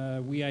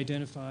we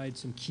identified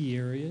some key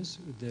areas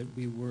that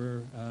we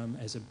were,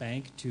 as a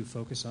bank, to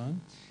focus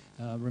on.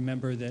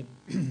 Remember that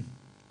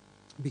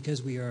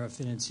because we are a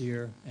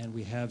financier and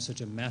we have such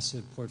a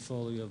massive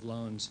portfolio of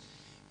loans,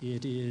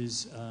 it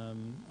is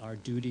our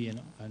duty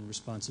and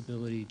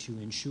responsibility to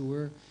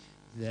ensure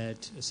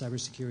that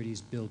cybersecurity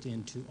is built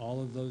into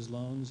all of those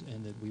loans,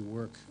 and that we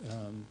work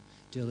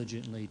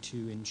diligently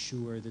to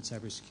ensure that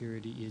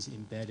cybersecurity is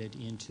embedded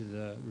into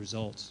the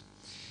results.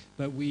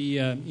 But we,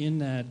 in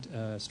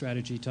that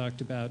strategy,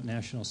 talked about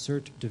national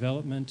CERT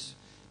development,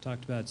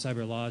 talked about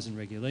cyber laws and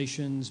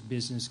regulations,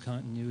 business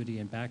continuity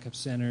and backup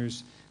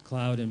centers,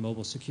 cloud and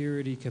mobile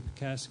security,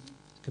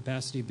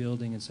 capacity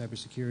building and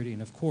cybersecurity,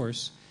 and of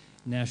course,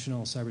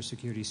 national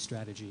cybersecurity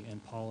strategy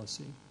and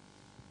policy.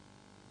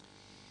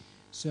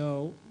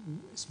 So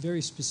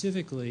very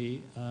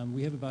specifically,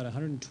 we have about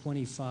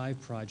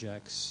 125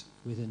 projects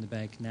within the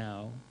bank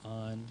now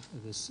on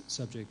this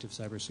subject of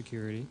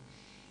cybersecurity.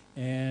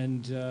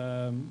 And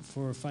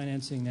for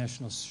financing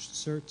national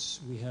certs,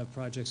 we have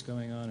projects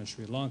going on in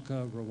Sri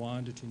Lanka,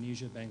 Rwanda,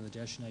 Tunisia,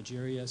 Bangladesh,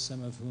 Nigeria,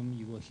 some of whom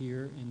you will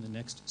hear in the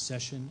next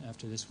session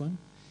after this one.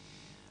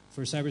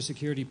 For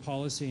cybersecurity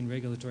policy and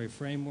regulatory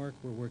framework,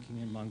 we're working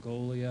in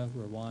Mongolia,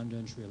 Rwanda,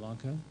 and Sri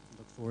Lanka.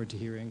 Look forward to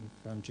hearing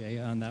from Jay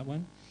on that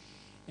one.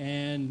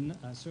 And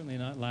certainly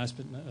not last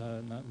but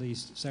not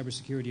least,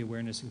 cybersecurity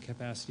awareness and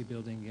capacity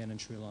building again in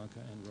Sri Lanka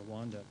and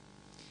Rwanda.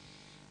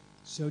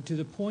 So to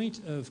the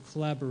point of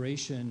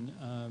collaboration,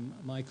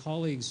 my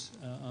colleagues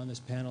on this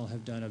panel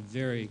have done a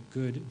very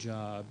good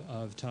job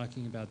of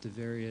talking about the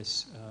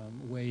various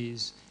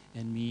ways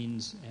and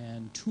means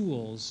and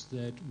tools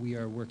that we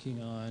are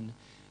working on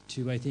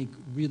to, I think,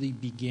 really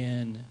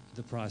begin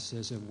the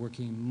process of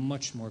working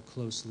much more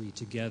closely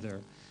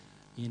together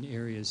in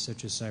areas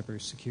such as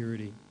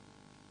cybersecurity.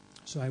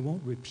 So I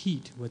won't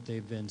repeat what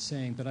they've been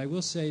saying, but I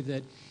will say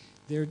that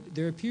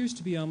there appears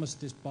to be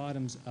almost this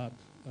bottoms-up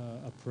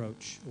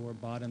approach or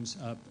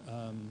bottoms-up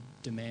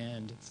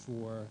demand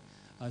for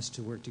us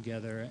to work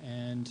together.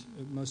 And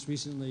most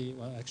recently,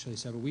 well, actually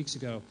several weeks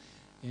ago,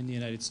 in the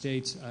United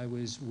States, I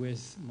was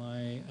with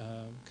my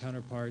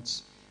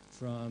counterparts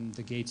from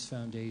the Gates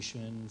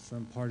Foundation,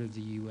 from part of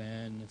the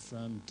UN,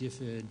 from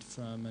DFID,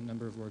 from a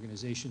number of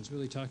organizations,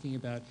 really talking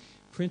about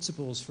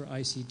principles for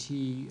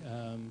ICT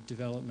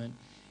development.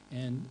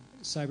 And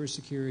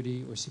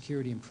cybersecurity or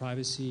security and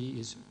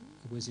privacy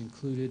was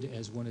included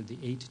as one of the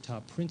 8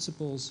 top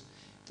principles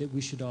that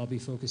we should all be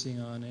focusing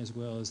on, as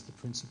well as the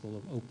principle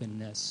of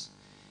openness.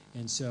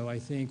 And so I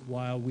think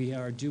while we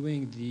are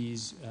doing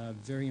these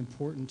very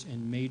important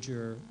and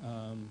major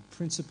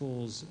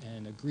principles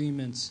and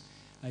agreements,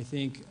 I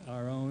think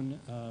our own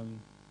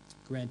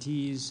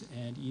grantees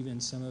and even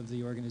some of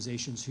the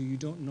organizations who you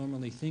don't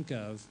normally think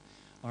of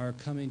are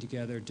coming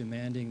together,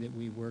 demanding that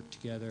we work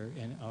together,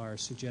 and are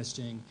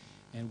suggesting,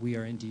 and we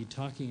are indeed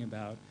talking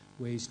about,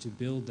 ways to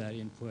build that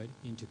input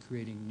into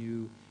creating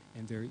new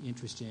and very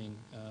interesting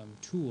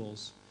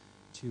tools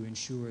to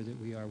ensure that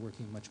we are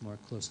working much more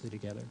closely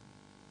together.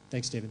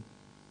 Thanks, David.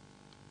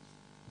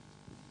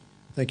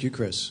 Thank you,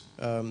 Chris.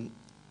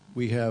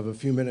 We have a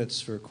few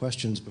minutes for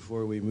questions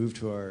before we move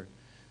to our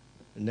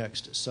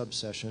next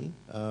sub-session.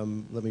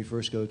 Let me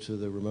first go to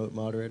the remote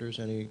moderators.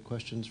 Any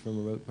questions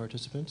from remote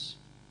participants?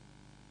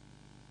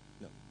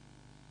 No.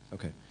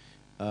 Okay.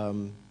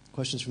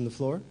 Questions from the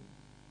floor,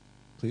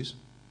 please.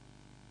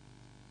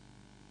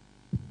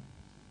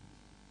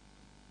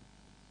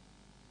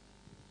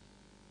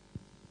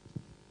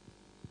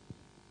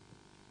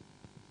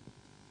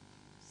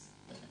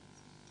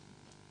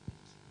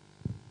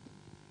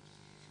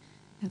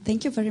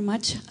 Thank you very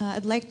much.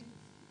 I'd like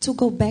to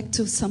go back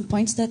to some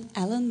points that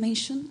Alan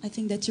mentioned. I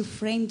think that you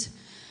framed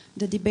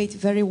the debate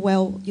very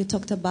well. You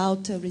talked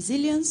about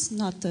resilience,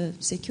 not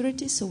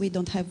security, so we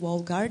don't have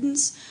walled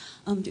gardens.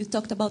 You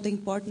talked about the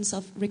importance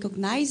of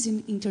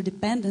recognizing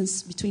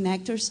interdependence between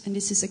actors, and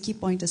this is a key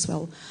point as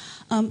well.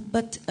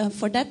 But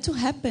for that to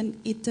happen,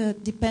 it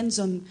depends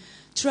on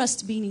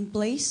trust being in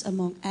place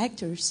among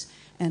actors,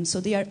 and so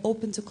they are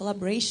open to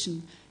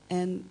collaboration.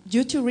 And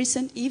due to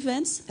recent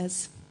events,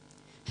 as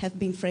have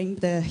been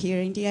framed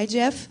here in the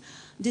IGF,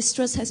 this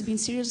trust has been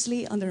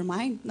seriously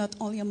undermined, not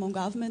only among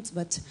governments,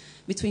 but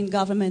between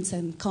governments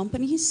and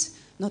companies,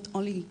 not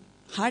only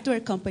hardware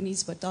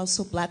companies, but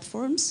also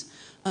platforms,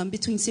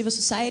 between civil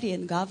society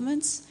and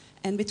governments,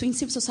 and between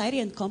civil society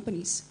and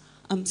companies.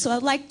 So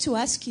I'd like to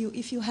ask you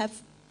if you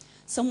have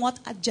somewhat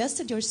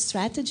adjusted your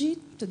strategy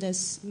to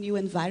this new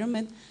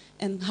environment,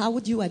 and how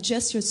would you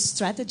adjust your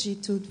strategy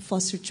to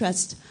foster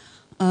trust?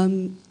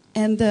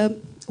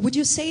 Would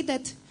you say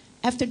that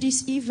after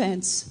these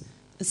events,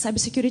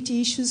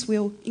 cybersecurity issues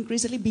will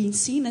increasingly be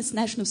seen as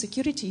national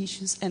security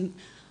issues, and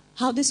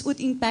how this would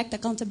impact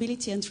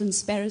accountability and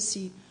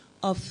transparency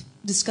of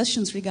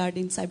discussions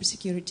regarding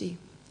cybersecurity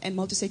and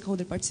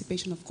multi-stakeholder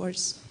participation, of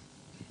course?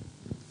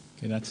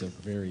 Okay, that's a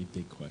very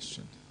big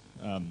question.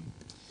 Let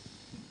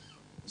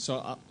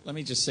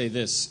me just say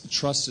this.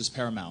 Trust is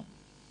paramount.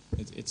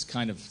 It's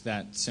kind of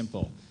that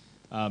simple.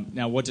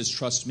 Now, what does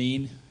trust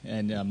mean?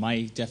 And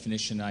my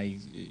definition,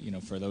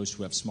 for those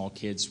who have small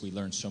kids, we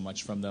learn so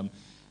much from them.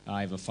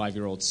 I have a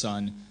 5-year-old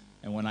son,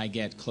 and when I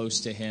get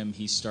close to him,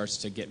 he starts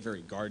to get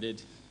very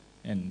guarded.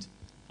 And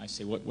I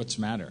say, what's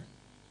the matter?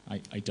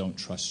 I don't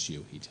trust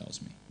you, he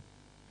tells me.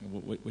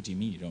 What do you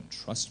mean you don't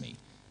trust me?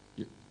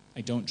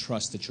 I don't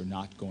trust that you're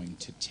not going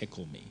to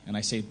tickle me. And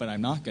I say, but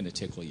I'm not going to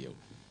tickle you.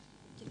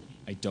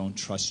 I don't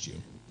trust you.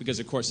 Because,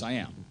 of course, I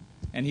am.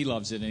 And he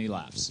loves it and he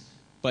laughs.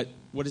 But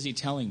what is he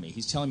telling me?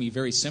 He's telling me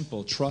very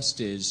simple.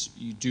 Trust is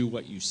you do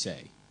what you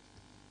say.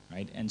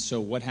 Right? And so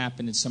what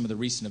happened in some of the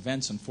recent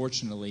events,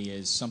 unfortunately,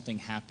 is something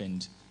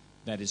happened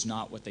that is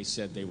not what they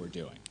said they were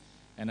doing.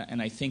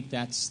 And I think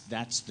that's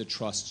the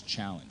trust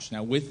challenge.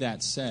 Now, with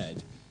that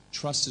said,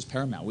 trust is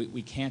paramount.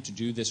 We can't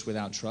do this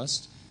without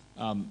trust,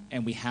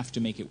 and we have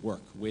to make it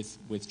work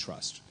with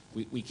trust.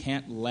 We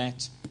can't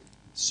let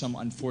some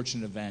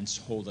unfortunate events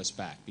hold us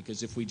back,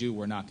 because if we do,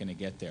 we're not going to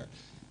get there.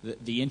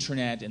 The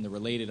Internet and the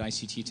related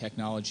ICT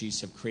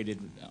technologies have created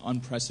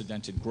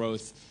unprecedented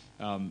growth.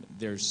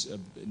 There's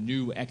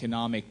new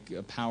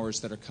economic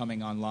powers that are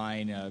coming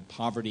online,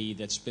 poverty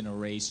that's been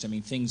erased. I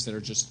mean, things that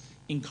are just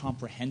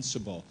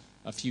incomprehensible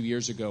a few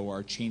years ago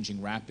are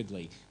changing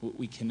rapidly.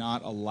 We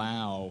cannot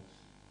allow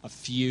a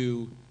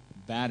few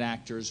bad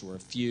actors or a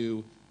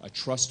few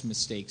trust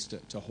mistakes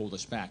to hold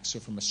us back. So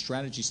from a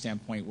strategy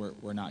standpoint,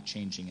 we're not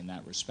changing in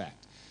that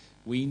respect.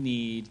 We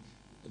need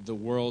the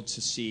world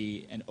to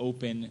see an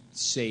open,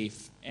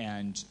 safe,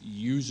 and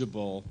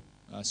usable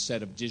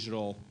set of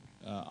digital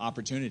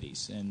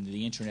opportunities, and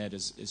the Internet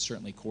is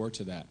certainly core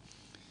to that.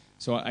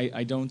 So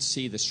I don't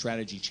see the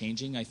strategy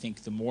changing. I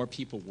think the more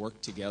people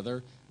work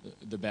together,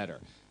 the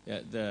better.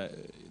 The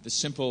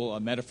simple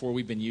metaphor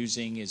we've been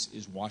using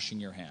is washing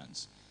your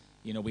hands.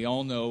 We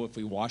all know if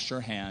we wash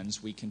our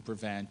hands, we can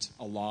prevent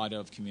a lot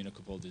of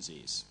communicable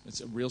disease. It's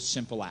a real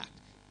simple act.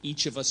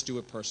 Each of us do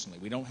it personally.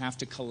 We don't have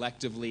to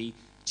collectively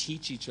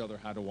teach each other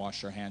how to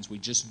wash our hands. We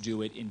just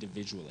do it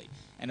individually.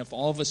 And if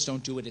all of us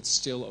don't do it, it's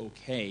still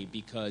okay,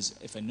 because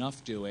if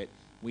enough do it,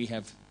 we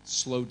have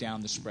slowed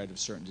down the spread of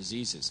certain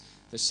diseases.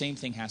 The same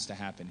thing has to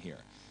happen here.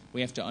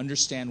 We have to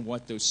understand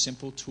what those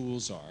simple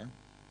tools are,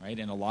 right?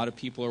 And a lot of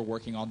people are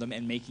working on them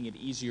and making it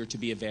easier to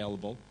be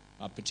available,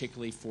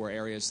 particularly for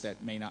areas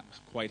that may not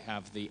quite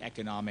have the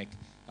economic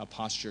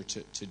posture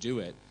to do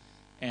it.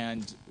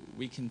 And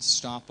we can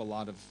stop a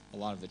lot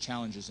of the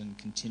challenges and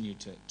continue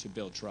to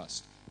build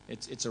trust.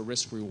 It's a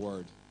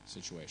risk-reward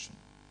situation.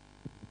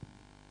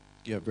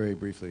 Yeah, very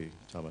briefly,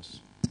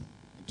 Thomas.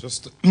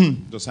 Just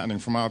adding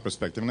from our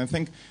perspective, and I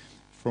think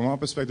from our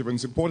perspective,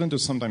 it's important to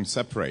sometimes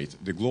separate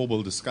the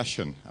global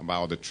discussion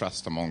about the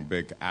trust among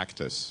big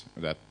actors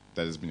that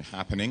has been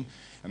happening,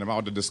 and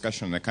about the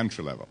discussion on the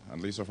country level. At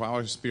least of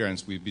our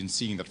experience, we've been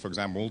seeing that, for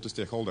example,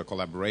 multi-stakeholder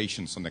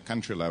collaborations on the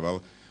country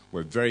level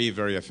were very,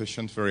 very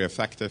efficient, very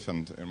effective,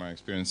 and in my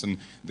experience, and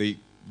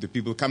the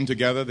people come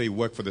together, they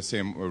work for the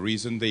same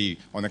reason.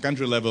 On the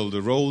country level,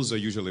 the roles are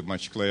usually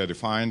much clearer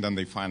defined, and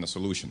they find the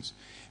solutions.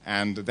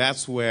 And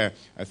that's where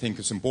I think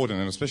it's important,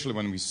 and especially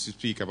when we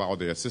speak about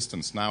the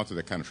assistance now to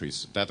the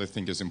countries, that I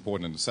think is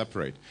important to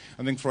separate.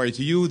 I think for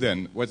ITU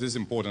then, what is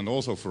important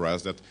also for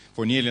us, that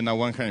for nearly now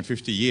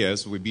 150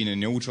 years, we've been a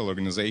neutral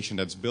organization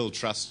that's built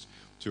trust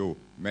to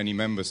many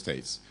member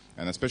states,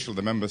 and especially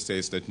the member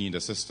states that need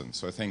assistance.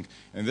 So I think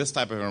in this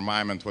type of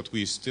environment, what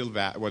we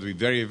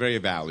very, very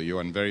value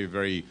and very,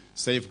 very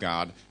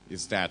safeguard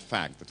is that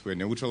fact that we're a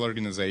neutral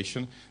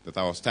organization, that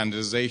our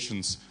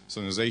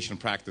standardization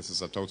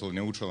practices are totally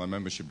neutral and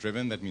membership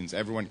driven. That means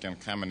everyone can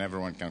come and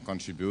everyone can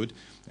contribute,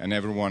 and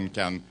everyone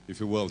can, if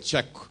you will,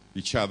 check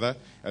each other.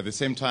 At the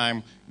same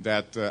time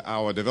that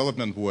our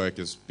development work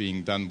is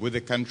being done with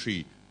the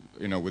country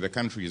with the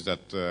countries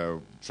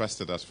that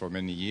trusted us for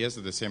many years.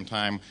 At the same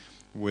time,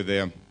 with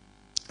the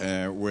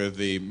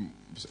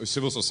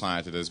civil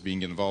society that's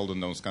being involved in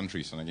those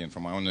countries. And again,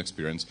 from my own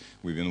experience,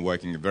 we've been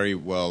working very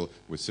well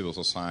with civil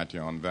society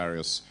on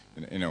various,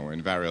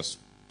 in various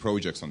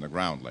projects on the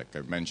ground. Like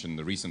I mentioned,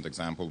 the recent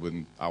example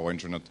with our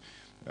internet,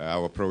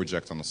 our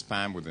project on the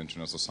spam with the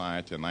Internet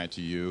Society and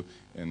ITU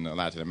in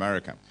Latin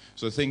America.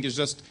 So the thing is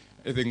just,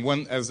 I think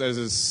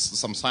as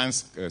some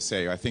science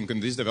say, I think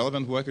in this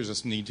development work, you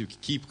just need to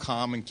keep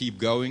calm and keep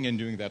going and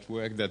doing that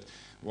work that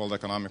World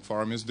Economic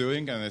Forum is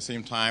doing, and at the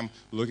same time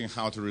looking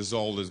how to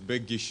resolve these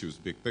big issues,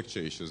 big picture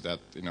issues that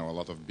a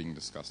lot of being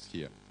discussed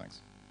here. Thanks.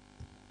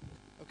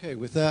 Okay,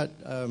 with that,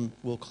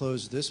 we'll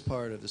close this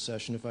part of the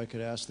session. If I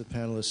could ask the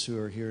panelists who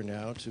are here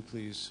now to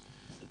please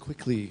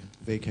quickly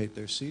vacate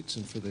their seats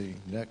and for the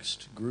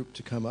next group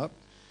to come up.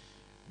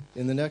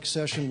 In the next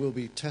session, we'll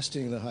be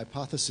testing the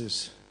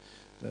hypotheses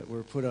that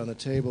were put on the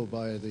table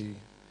by the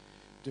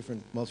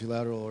different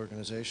multilateral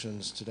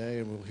organizations today,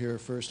 and we'll hear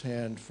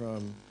firsthand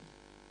from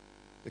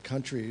the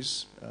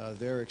countries,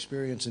 their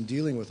experience in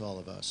dealing with all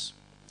of us.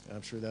 And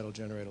I'm sure that'll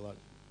generate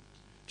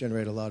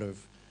a lot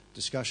of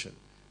discussion.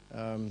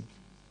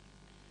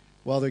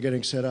 While they're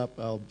getting set up,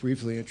 I'll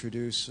briefly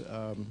introduce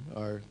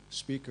our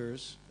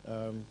speakers.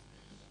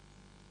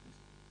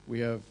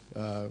 We have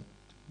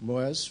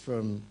Moez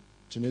from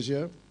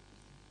Tunisia.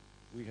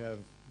 We have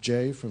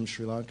Jay from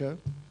Sri Lanka.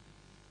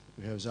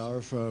 We have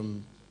Zaur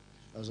from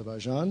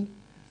Azerbaijan,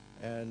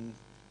 and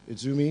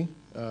Izumi,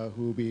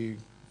 who will be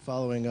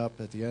following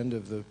up at the end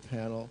of the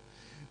panel.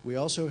 We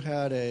also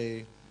had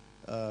a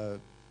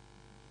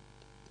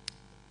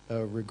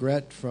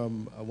regret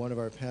from one of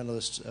our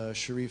panelists,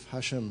 Sharif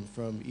Hashim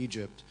from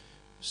Egypt.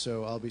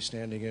 So I'll be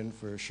standing in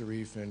for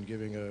Sharif and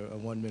giving a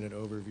 1-minute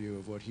overview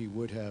of what he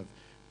would have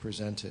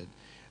presented.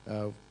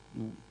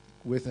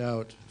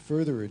 Without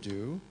further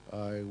ado,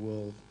 I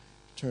will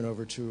turn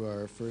over to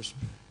our first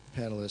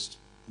panelist,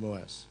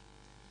 Moez.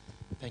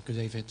 Thank you,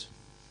 David.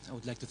 I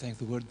would like to thank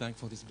the World Bank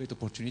for this great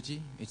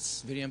opportunity.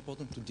 It's very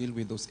important to deal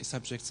with those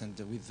subjects and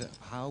with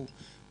how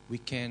we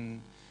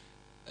can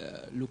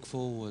look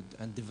forward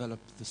and develop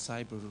the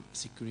cyber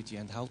security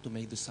and how to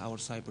make our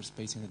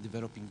cyberspace in the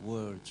developing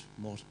world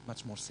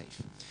much more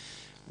safe.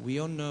 We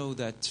all know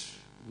that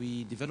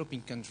we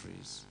developing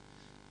countries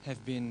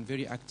have been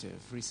very active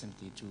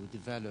recently to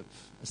develop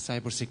a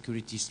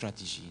cybersecurity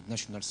strategy,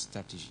 national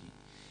strategy.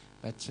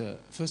 But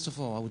first of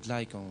all, I would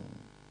like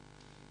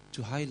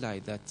to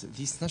highlight that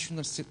this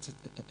national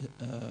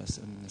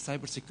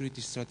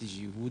cybersecurity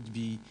strategy would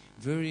be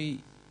very,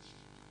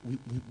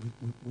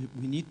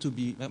 we need to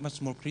be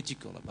much more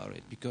critical about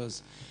it,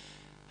 because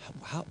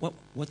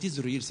what is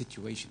the real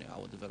situation in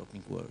our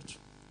developing world?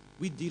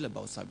 We deal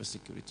about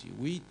cybersecurity,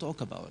 we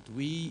talk about it,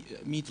 we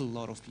meet a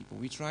lot of people,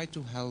 we try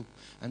to help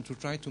and to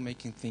try to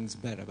making things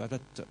better, but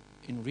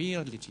in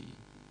reality,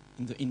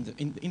 in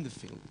the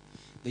field,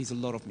 there is a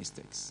lot of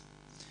mistakes.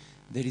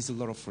 There is a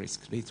lot of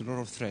risk, there is a lot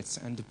of threats,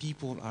 and the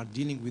people are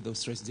dealing with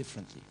those threats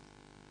differently.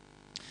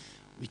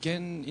 We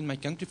can, in my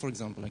country, for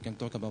example, I can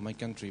talk about my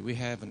country. We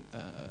have a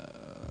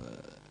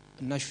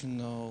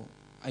national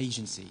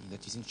agency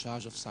that is in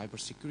charge of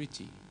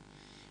cybersecurity.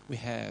 We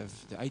have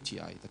the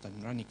ITI that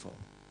I'm running for.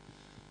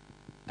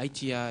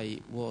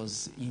 ITI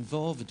was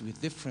involved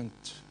with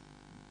different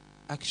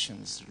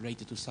actions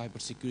related to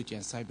cybersecurity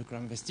and cybercrime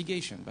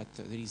investigation, but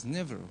there is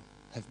never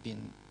have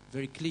been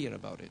very clear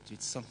about it.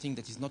 It's something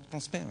that is not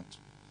transparent.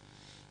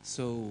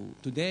 So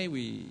today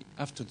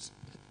after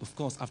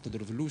the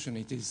revolution,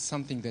 it is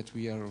something that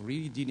we are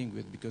really dealing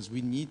with, because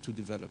we need to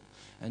develop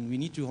and we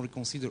need to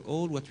reconsider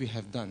all what we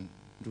have done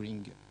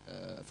during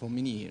for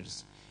many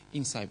years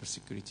in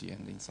cybersecurity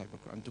and in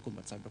cybercrime, to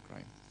combat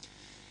cybercrime.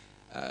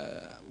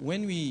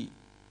 When we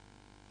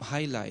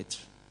highlight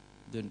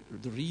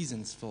the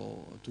reasons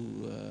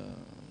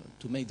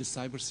to make the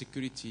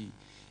cybersecurity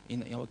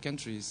in our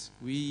countries,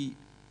 we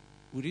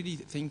really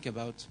think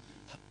about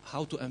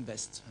how to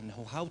invest and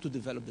how to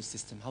develop the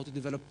system, how to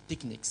develop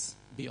techniques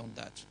beyond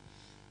that.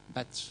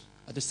 But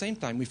at the same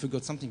time, we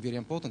forgot something very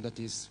important, that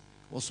is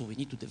also we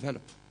need to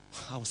develop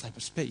our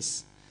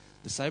cyberspace.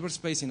 The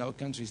cyberspace in our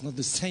country is not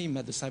the same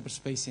as the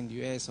cyberspace in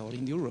the US or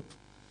in Europe.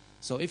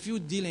 So if you're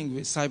dealing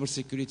with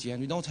cybersecurity and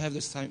we don't have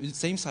the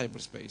same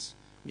cyberspace,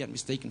 we are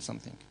mistaken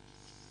something.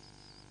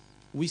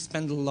 We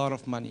spend a lot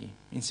of money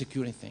in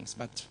securing things,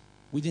 but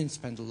we didn't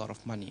spend a lot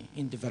of money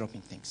in developing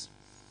things.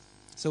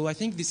 So I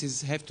think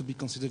this have to be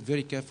considered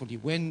very carefully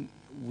when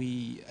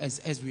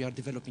as we are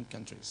developing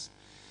countries.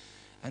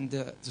 And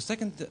the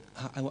second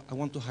I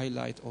want to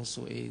highlight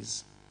also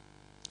is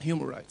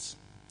human rights.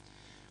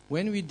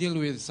 When we deal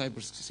with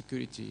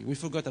cybersecurity, we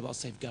forgot about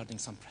safeguarding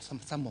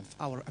some of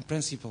our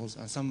principles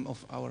and some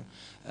of our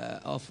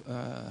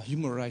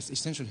human rights,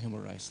 essential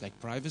human rights, like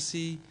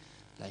privacy,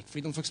 like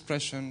freedom of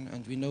expression,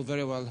 and we know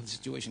very well the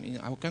situation in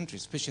our country,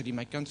 especially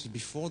my country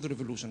before the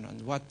revolution,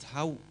 and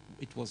how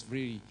it was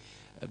really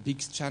a big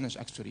challenge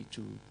actually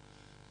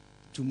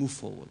to move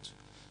forward.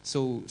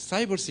 So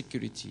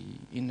cybersecurity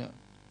in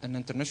an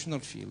international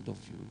field of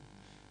view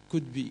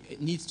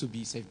needs to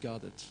be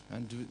safeguarded.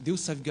 And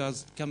those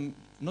safeguards come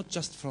not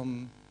just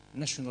from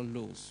national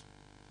laws.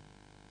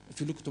 If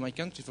you look to my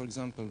country, for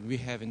example, we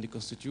have in the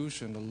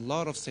Constitution a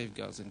lot of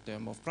safeguards in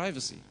terms of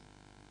privacy.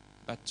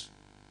 But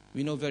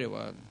we know very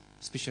well,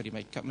 especially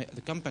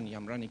the company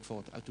I'm running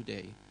for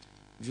today,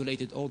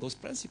 violated all those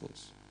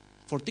principles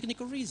for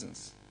technical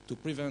reasons, to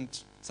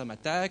prevent some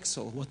attacks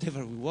or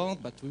whatever we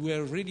want, but we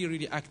were really,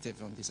 really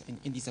active on this,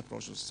 in these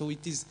approaches. So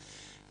it is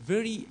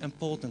very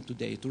important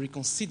today to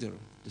reconsider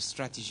the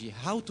strategy,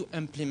 how to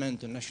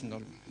implement the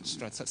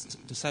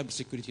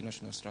cybersecurity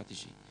national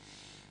strategy.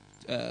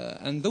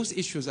 And those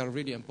issues are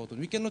really important.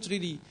 We cannot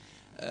really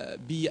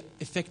be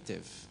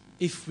effective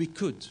if we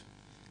could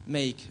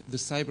make the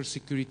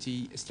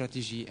cybersecurity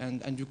strategy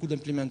and you could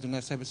implement the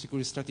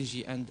cybersecurity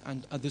strategy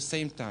and at the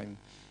same time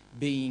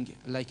being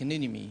like an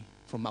enemy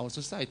from our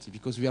society,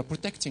 because we are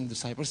protecting the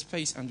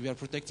cyberspace and we are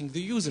protecting the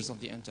users of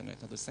the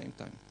internet at the same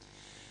time.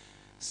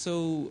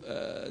 So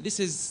this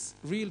is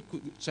real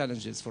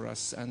challenges for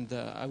us, and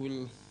I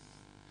will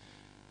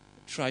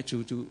try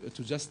to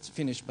just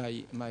finish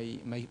by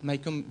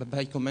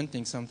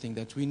commenting something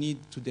that we need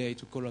today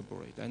to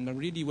collaborate. And I'm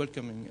really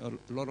welcoming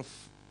a lot of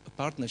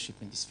partnership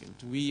in this field.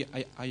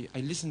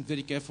 I listened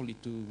very carefully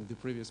to the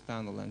previous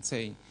panel and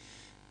saying,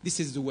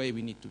 this is the way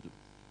we need to do.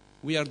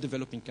 We are a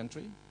developing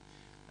country,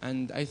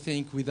 and I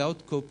think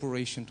without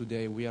cooperation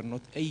today, we are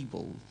not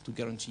able to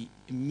guarantee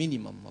a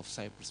minimum of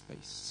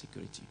cyberspace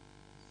security.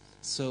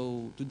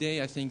 So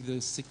today, I think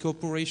the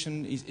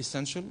cooperation is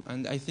essential,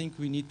 and I think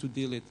we need to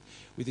deal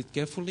with it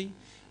carefully,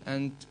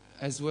 and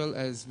as well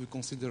as we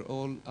consider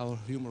all our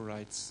human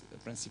rights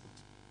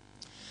principles.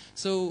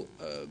 So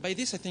by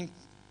this, I think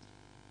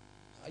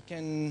I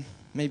can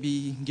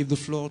maybe give the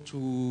floor to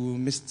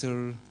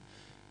Mr.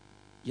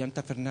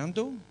 Yanta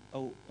Fernando,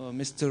 or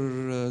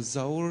Mr.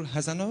 Zaur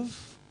Hazanov.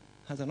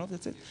 Hazanov,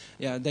 that's it?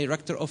 Yeah,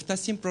 Director of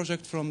TASIM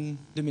project from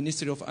the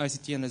Ministry of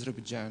ICT in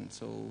Azerbaijan.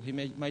 So he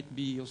might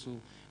be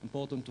also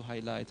important to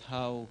highlight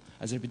how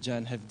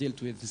Azerbaijan have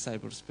dealt with the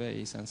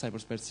cyberspace and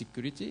cyberspace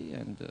security,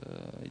 and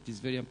it is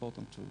very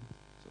important to.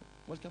 So,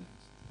 welcome.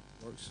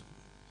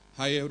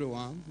 Hi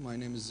everyone, my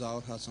name is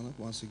Zaur Hasanov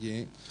once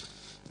again,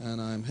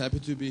 and I'm happy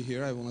to be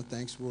here. I want to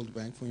thank World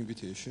Bank for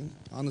invitation.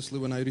 Honestly,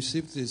 when I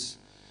received this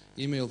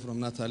email from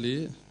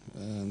Natalie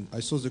and I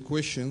saw the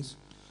questions,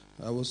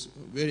 I was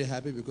very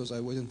happy because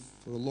I waited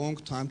for a long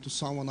time to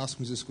someone ask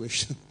me this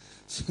question.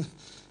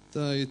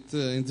 So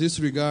in this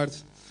regard,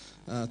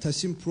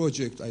 TASIM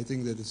project, I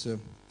think that it's a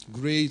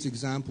great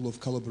example of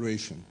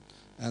collaboration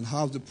and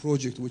how the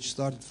project, which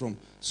started from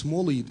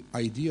small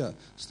idea,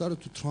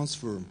 started to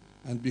transform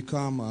and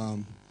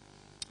become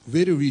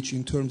very rich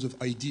in terms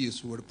of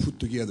ideas were put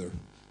together.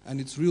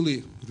 And it's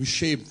really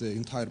reshaped the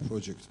entire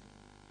project.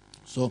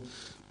 So,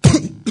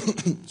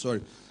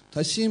 sorry,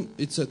 TASIM,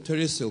 it's a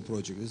terrestrial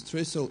project. It's a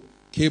terrestrial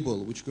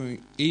cable which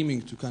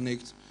aiming to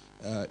connect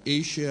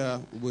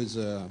Asia with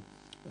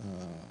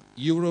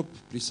Europe,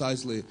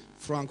 precisely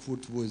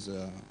Frankfurt with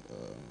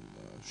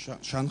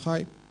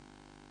Shanghai.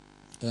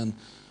 And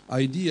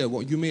idea,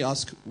 well, you may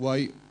ask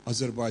why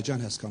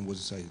Azerbaijan has come with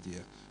this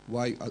idea.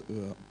 Why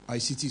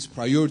ICT is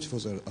priority for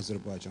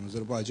Azerbaijan.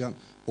 Azerbaijan,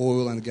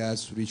 oil and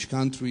gas rich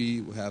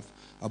country, we have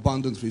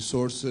abundant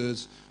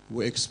resources,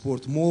 we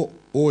export more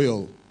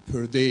oil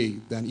per day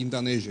than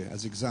Indonesia,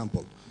 as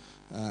example.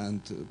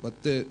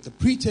 But the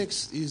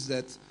pretext is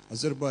that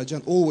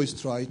Azerbaijan always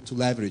tried to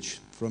leverage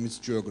from its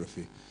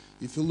geography.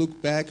 If you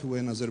look back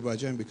when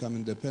Azerbaijan became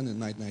independent in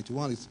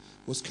 1991, it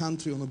was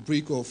country on a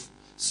brink of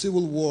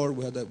civil war.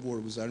 We had that war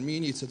with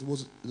Armenia. It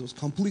was a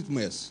complete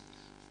mess.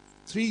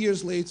 3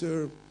 years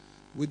later,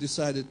 we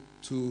decided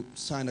to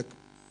sign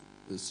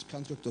this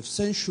contract of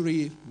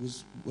century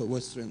with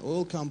Western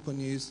oil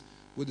companies.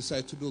 We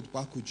decided to build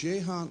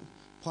Baku-Ceyhan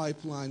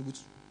pipeline, which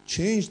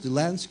changed the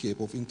landscape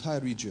of entire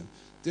region.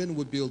 Then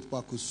we built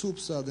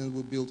Baku-Supsa. Then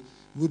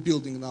we're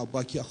building now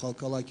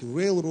Baki-Halkalaki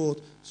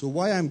Railroad. So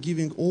why I'm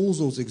giving all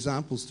those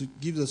examples to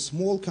give a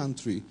small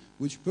country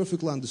which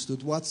perfectly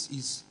understood what's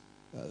its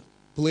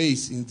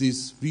place in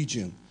this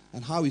region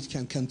and how it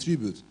can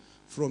contribute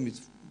from it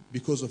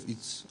because of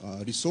its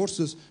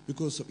resources,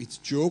 because of its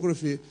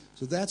geography.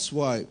 So that's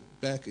why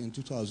back in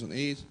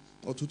 2008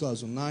 or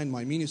 2009,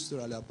 my minister,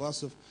 Ali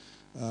Abbasov,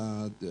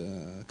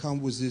 come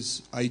with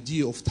this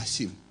idea of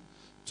TASIM,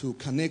 to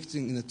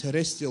connecting in a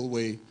terrestrial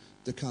way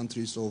the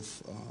countries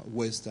of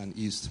West and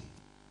East.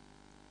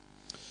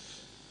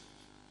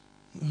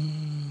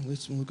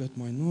 Let's look at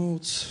my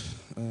notes.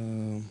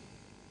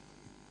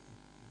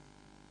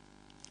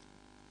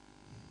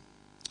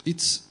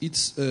 It's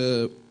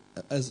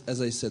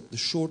as I said, the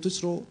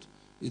shortest road.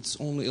 It's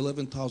only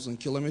 11,000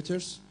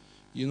 kilometers.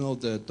 You know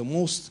that the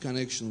most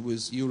connection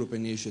with Europe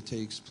and Asia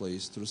takes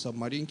place through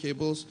submarine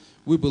cables.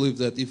 We believe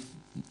that if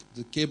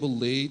the cable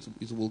laid,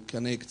 it will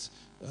connect,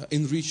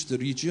 enrich the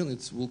region.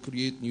 It will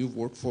create new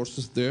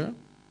workforces there.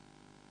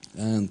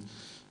 And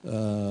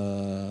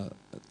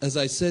as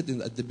I said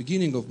at the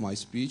beginning of my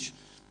speech,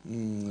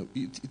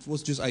 it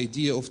was just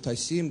idea of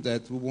TASIM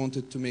that we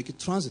wanted to make a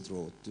transit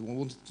road. We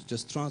wanted to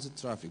just transit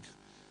traffic.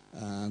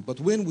 But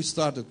when we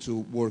started to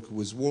work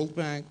with World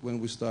Bank, when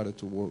we started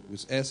to work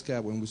with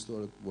ESCAP, when we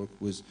started to work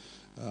with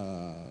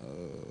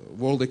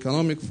World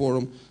Economic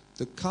Forum,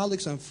 the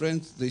colleagues and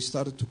friends, they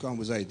started to come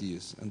with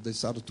ideas, and they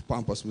started to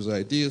pump us with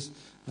ideas,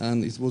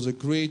 and it was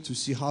great to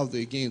see how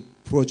the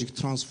project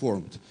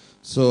transformed.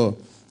 So,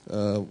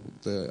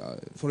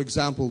 for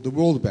example, the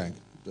World Bank,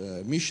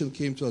 the mission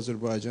came to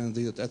Azerbaijan, and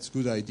they said, that's a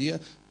good idea,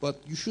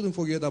 but you shouldn't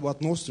forget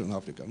about Northern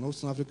Africa.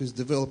 Northern Africa is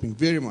developing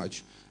very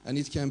much, and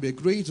it can be a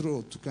great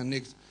road to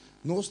connect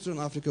Northern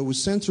Africa with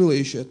Central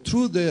Asia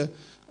through the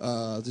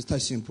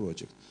TASIM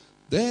project.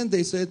 Then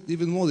they said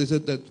even more, they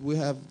said that we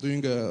have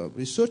doing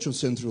research on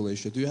Central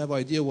Asia. Do you have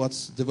idea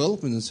what's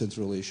development in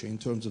Central Asia in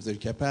terms of their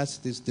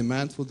capacities,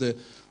 demand for the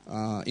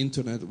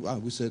internet?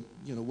 We said,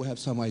 we have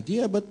some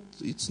idea, but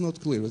it's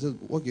not clear. We said,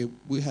 okay,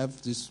 we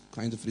have this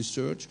kind of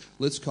research.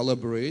 Let's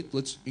collaborate.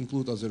 Let's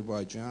include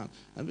Azerbaijan.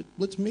 And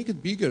let's make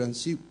it bigger and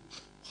see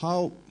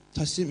how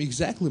TASIM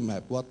exactly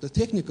map, what the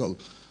technical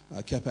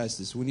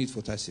capacities we need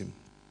for TASIM.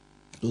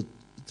 So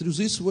through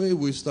this way,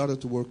 we started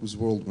to work with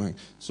World Bank.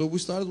 So we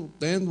started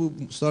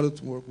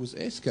to work with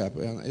ESCAP,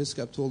 and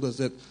ESCAP told us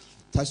that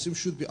TASIM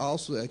should be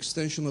also an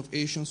extension of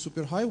Asian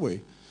superhighway.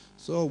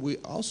 So we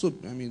also,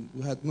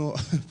 we had no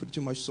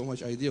pretty much so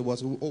much idea. We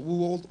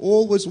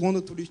always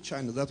wanted to reach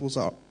China. That was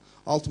our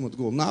ultimate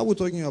goal. Now we're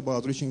talking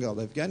about reaching out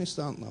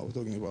Afghanistan. Now we're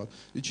talking about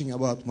reaching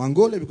out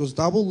Mongolia, because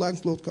double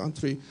landlocked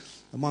country.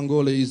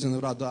 Mongolia is in the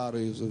radar,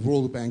 is a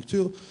World Bank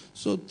too.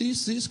 So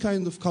this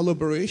kind of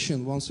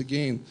collaboration, once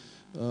again,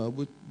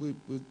 we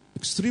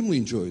extremely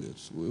enjoyed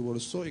it. We were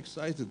so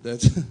excited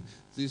that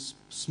this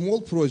small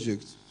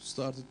project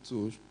started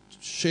to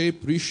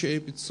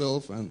reshape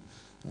itself and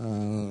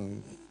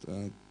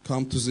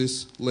come to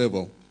this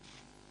level.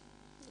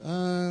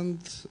 And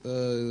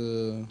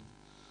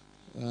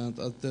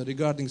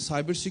regarding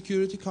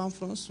cybersecurity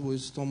conference,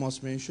 which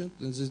Thomas mentioned,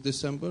 in this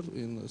December,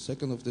 in the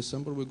 2nd of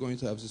December, we're going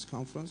to have this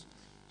conference.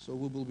 So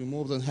we will be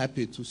more than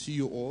happy to see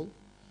you all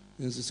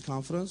in this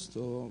conference.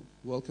 So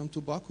welcome to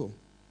Baku.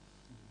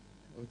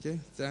 Okay,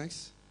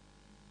 thanks.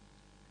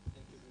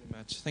 Thank you very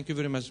much. Thank you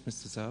very much,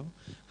 Mr. Zhao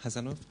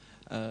Hazanov.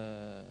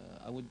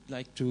 I would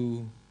like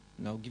to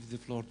now give the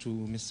floor to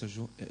Mr.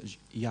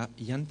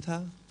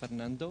 Yanta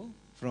Fernando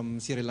from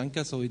Sri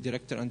Lanka, so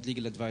Director and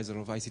Legal Advisor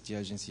of ICT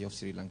Agency of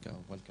Sri Lanka.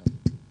 Welcome.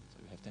 So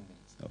you have 10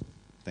 minutes. Oh,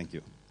 thank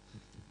you.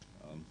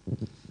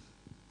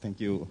 Thank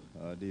you,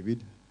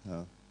 David,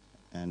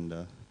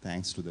 and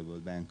thanks to the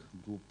World Bank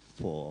Group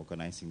for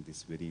organizing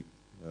this very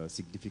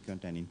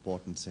significant and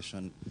important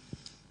session.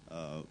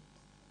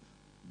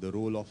 The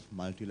role of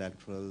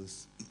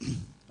multilaterals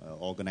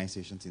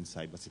organizations in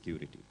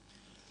cybersecurity.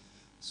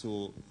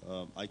 So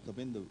I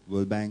commend the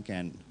World Bank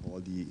and all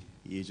the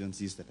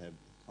agencies that have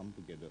come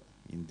together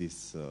in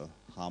this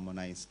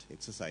harmonized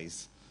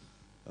exercise,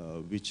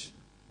 which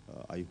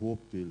I hope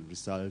will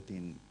result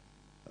in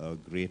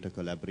greater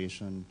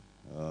collaboration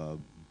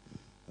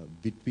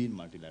between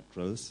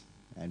multilaterals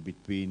and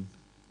between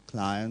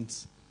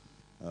clients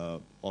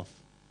of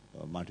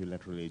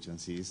multilateral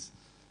agencies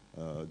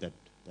that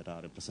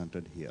are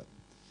represented here.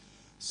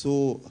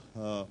 So,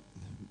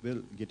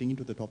 getting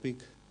into the topic,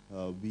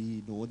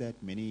 we know that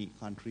many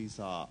countries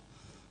are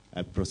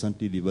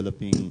presently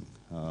developing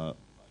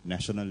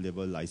national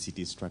level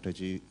ICT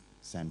strategies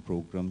and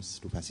programs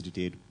to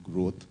facilitate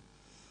growth,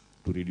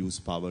 to reduce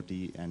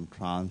poverty and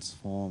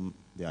transform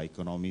their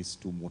economies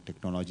to more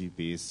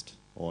technology-based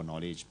or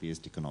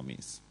knowledge-based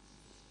economies.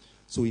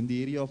 So in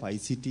the area of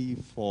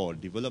ICT for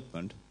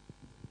development,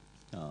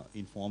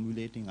 in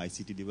formulating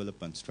ICT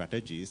development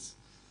strategies,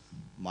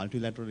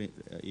 multilateral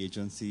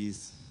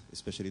agencies,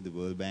 especially the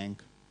World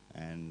Bank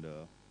and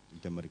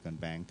Inter-American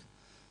Bank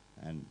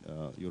and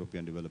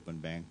European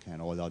Development Bank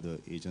and all other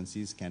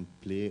agencies can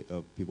play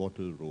a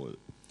pivotal role.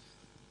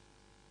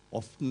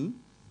 Often,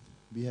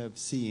 we have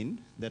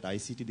seen that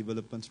ICT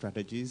development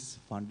strategies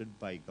funded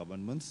by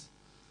governments,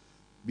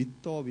 with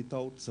or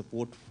without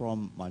support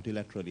from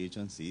multilateral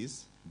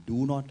agencies,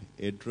 do not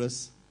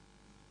address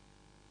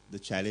the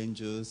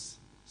challenges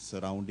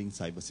surrounding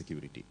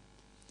cybersecurity.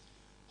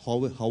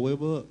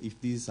 However, if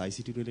these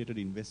ICT-related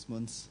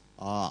investments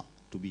are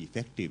to be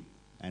effective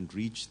and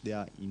reach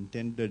their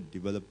intended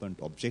development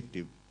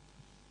objective,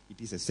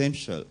 it is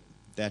essential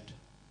that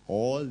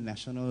all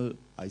national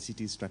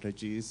ICT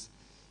strategies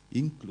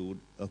include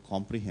a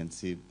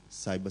comprehensive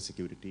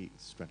cybersecurity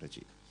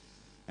strategy.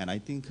 And I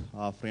think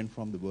our friend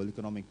from the World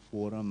Economic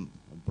Forum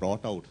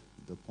brought out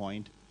the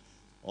point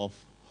of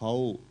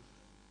how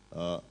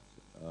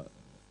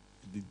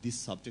this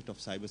subject of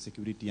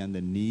cybersecurity and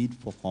the need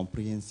for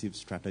comprehensive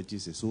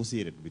strategies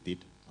associated with it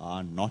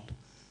are not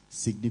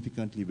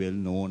significantly well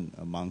known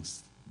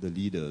amongst the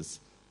leaders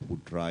who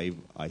drive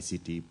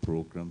ICT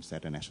programs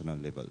at a national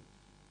level.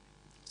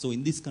 So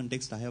in this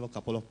context, I have a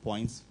couple of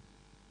points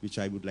which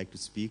I would like to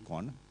speak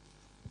on.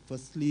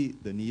 Firstly,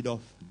 the need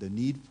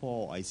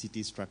for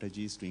ICT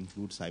strategies to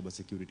include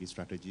cybersecurity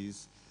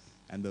strategies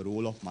and the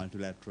role of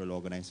multilateral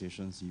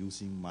organizations,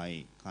 using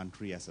my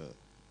country as an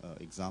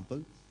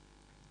example.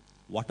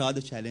 What are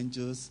the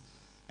challenges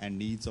and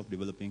needs of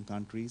developing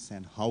countries,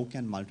 and how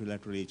can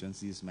multilateral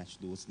agencies match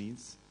those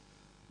needs?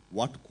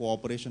 What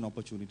cooperation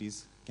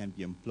opportunities can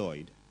be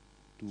employed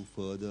to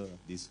further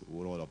this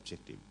overall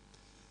objective?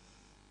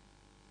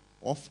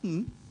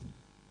 Often,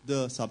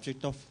 the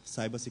subject of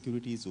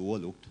cybersecurity is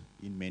overlooked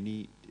in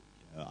many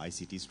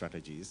ICT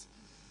strategies,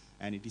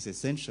 and it is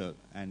essential.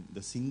 And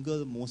the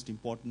single most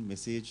important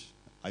message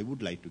I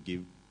would like to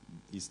give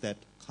is that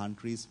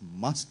countries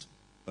must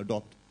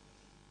adopt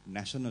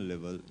national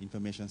level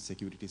information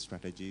security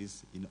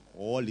strategies in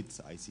all its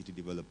ICT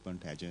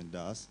development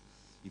agendas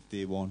if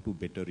they want to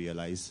better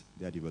realize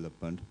their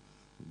development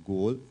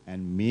goal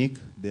and make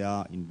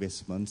their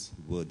investments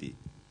worthy.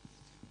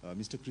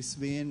 Mr. Chris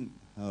Wayne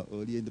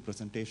earlier in the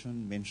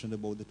presentation mentioned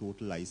about the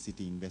total ICT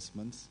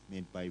investments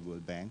made by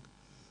World Bank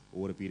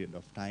over a period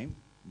of time,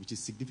 which is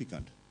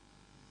significant.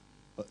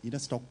 In a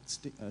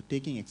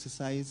stock-taking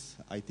exercise,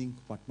 I think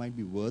what might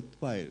be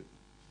worthwhile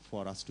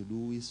for us to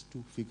do is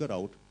to figure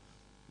out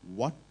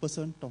what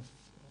 % of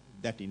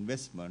that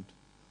investment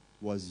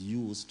was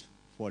used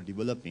for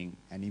developing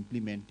and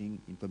implementing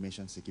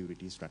information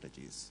security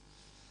strategies.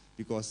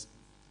 Because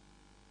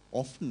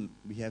often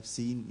we have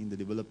seen in the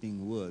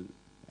developing world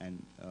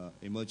and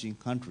emerging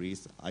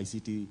countries,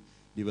 ICT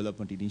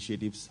development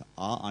initiatives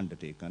are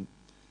undertaken,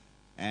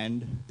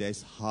 and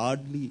there's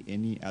hardly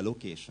any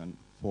allocation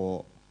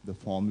for the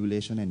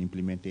formulation and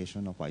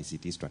implementation of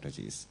ICT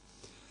strategies.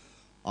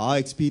 Our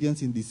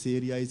experience in this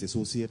area is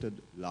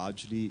associated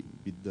largely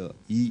with the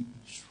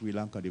Sri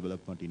Lanka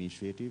Development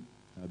Initiative,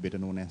 better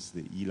known as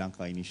the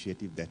Lanka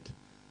Initiative that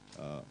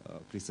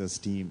Chris's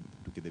team,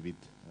 together with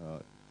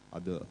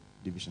other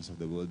divisions of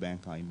the World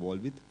Bank, are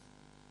involved with.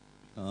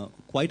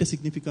 Quite a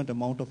significant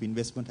amount of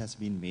investment has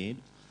been made.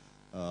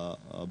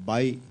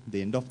 By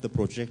the end of the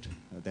project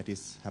that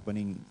is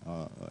happening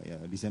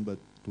December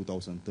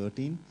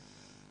 2013,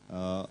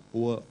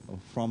 or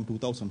from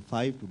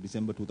 2005 to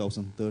December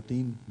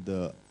 2013,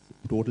 the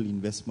total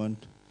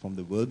investment from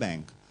the World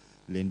Bank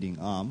lending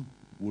arm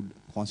would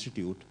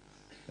constitute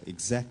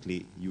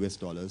exactly US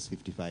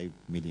 $55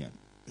 million.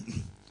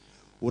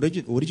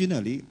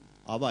 Originally,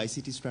 our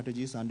ICT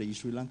strategies under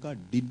Sri Lanka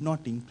did not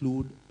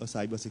include a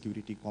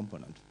cybersecurity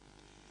component.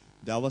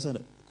 There was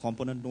a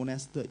component known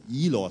as the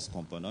e-laws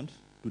component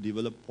to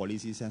develop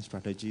policies and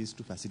strategies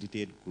to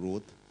facilitate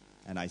growth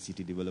and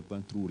ICT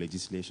development through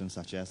legislation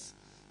such as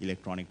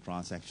electronic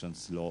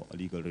transactions law,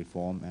 legal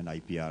reform, and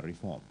IPR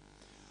reform.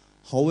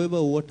 However,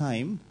 over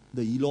time,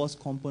 the e-laws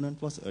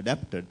component was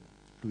adapted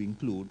to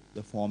include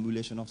the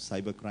formulation of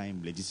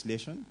cybercrime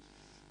legislation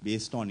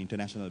based on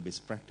international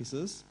best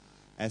practices,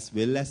 as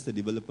well as the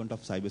development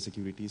of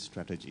cybersecurity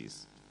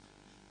strategies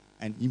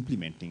and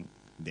implementing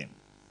them.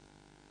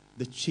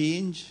 The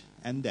change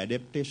and the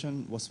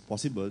adaptation was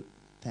possible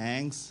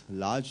thanks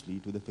largely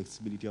to the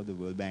flexibility of the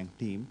World Bank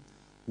team,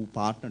 who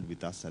partnered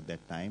with us at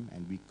that time,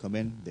 and we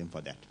commend them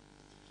for that.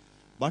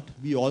 But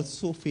we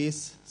also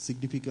face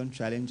significant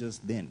challenges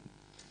then,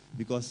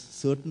 because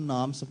certain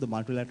arms of the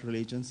multilateral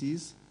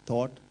agencies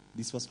thought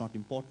this was not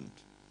important.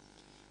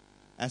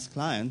 As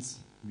clients,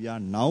 we are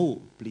now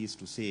pleased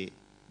to say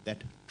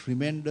that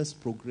tremendous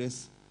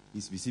progress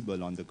is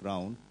visible on the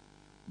ground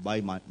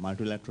by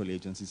multilateral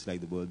agencies like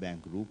the World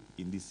Bank Group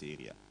in this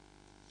area.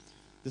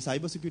 The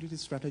cybersecurity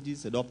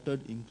strategies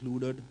adopted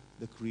included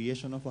the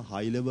creation of a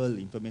high-level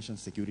information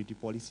security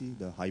policy,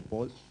 the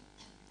HIPOL,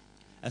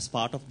 as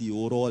part of the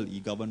overall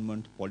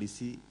e-government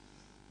policy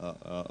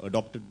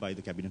adopted by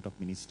the Cabinet of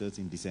Ministers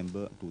in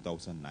December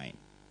 2009.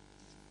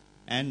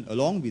 And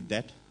along with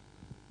that,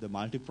 the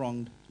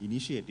multi-pronged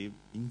initiative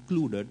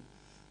included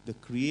the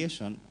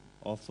creation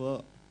of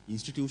an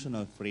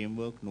institutional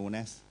framework known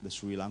as the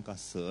Sri Lanka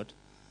CERT,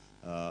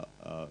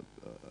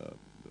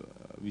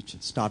 which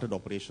started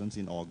operations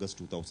in August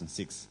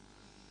 2006.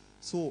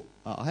 So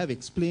I have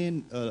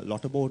explained a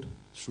lot about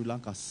Sri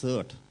Lanka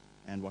CERT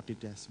and what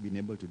it has been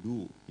able to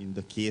do in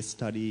the case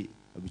study,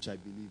 which I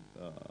believe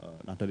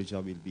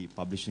Natalija will be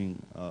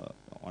publishing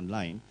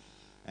online.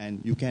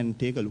 And you can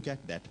take a look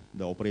at that,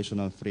 the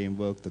operational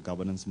framework, the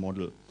governance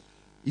model.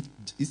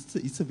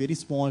 It's a very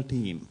small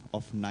team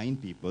of 9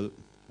 people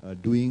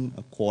doing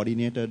a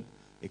coordinated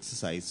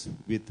exercise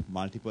with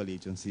multiple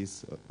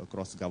agencies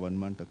across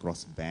government,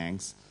 across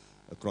banks,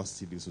 across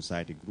civil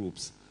society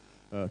groups.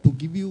 To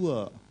give you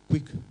a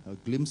quick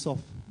glimpse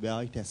of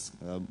where it has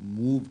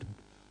moved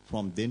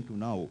from then to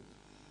now,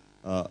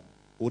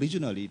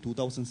 originally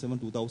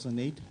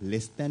 2007-2008,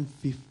 less than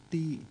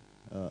 50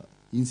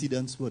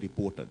 incidents were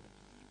reported.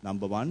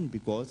 Number one,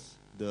 because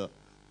the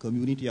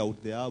community out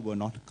there were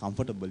not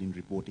comfortable in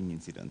reporting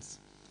incidents,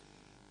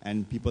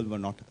 and people were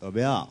not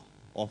aware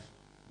of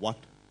what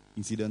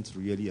incidents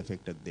really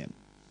affected them.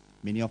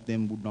 Many of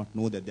them would not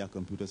know that their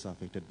computers are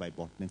affected by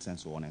botnets and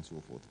so on and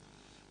so forth.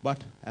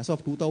 But as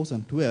of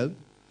 2012,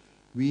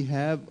 we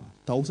have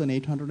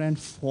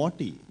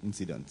 1,840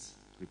 incidents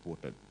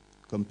reported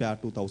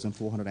compared to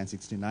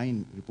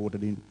 1,469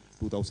 reported in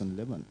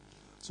 2011.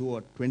 So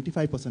a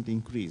 25%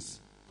 increase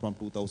from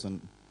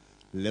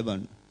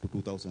 2011 to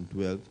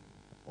 2012,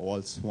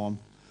 all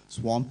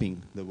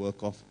swamping the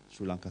work of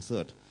Sri Lanka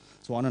CERT.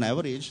 So on an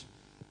average,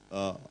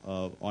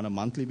 on a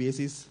monthly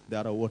basis,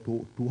 there are over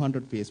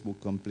 200 Facebook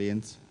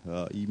complaints,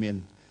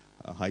 email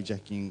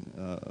hijacking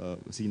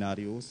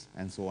scenarios,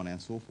 and so on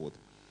and so forth.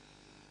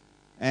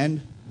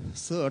 And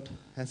CERT,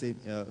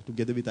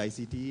 together with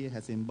ICT,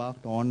 has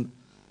embarked on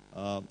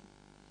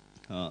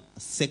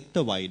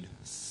sector-wide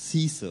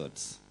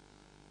C-certs,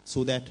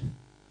 so that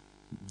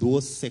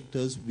those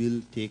sectors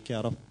will take care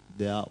of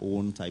their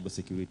own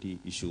cybersecurity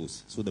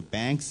issues. So the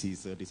bank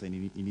C-cert is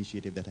an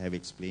initiative that I have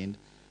explained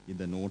in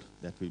the note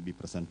that will be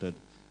presented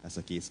as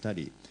a case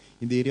study.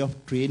 In the area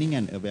of training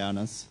and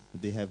awareness,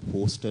 they have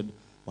hosted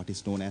what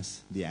is known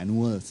as the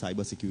annual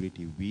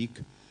Cybersecurity Week,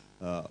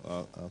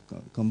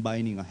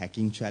 combining a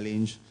hacking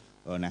challenge,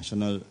 a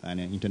national and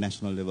an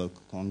international level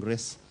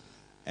congress,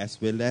 as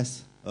well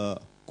as a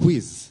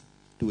quiz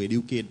to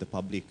educate the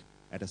public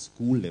at a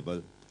school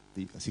level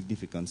the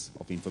significance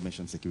of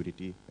information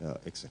security,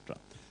 etc.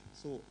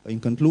 So in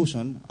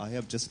conclusion, I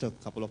have just a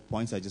couple of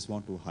points I just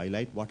want to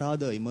highlight. What are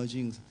the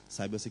emerging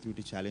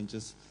cybersecurity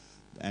challenges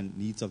and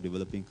needs of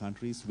developing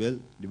countries? Well,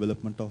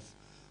 development of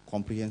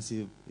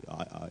comprehensive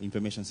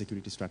information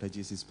security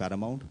strategies is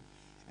paramount.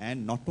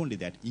 And not only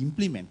that,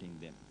 implementing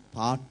them,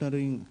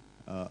 partnering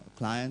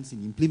clients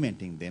in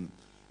implementing them,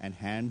 and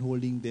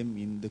hand-holding them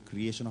in the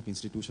creation of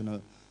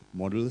institutional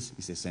models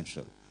is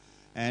essential.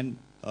 And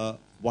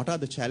what are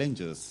the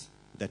challenges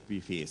that we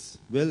face?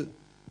 Well,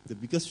 the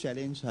biggest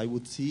challenge I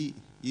would see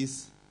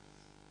is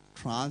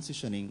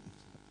transitioning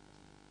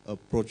a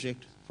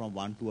project from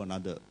one to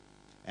another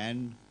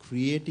and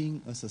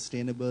creating a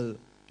sustainable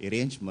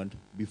arrangement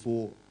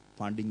before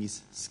funding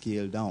is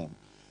scaled down.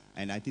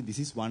 And I think this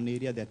is one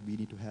area that we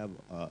need to have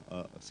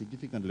a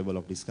significant level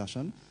of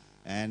discussion.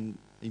 And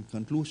in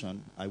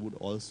conclusion, I would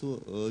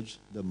also urge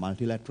the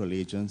multilateral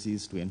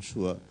agencies to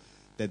ensure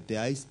that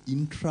there is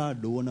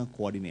intra-donor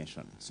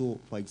coordination. So,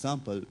 for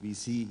example, we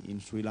see in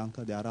Sri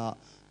Lanka there are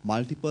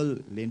multiple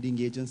lending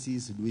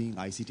agencies doing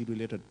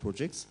ICT-related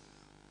projects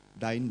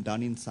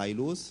done in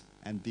silos,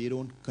 and they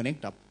don't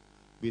connect up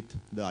with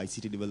the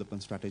ICT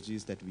development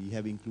strategies that we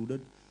have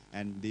included,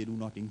 and they do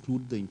not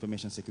include the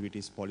information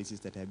security policies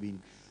that have been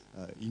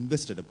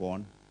invested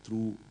upon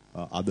through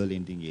other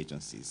lending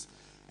agencies.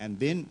 And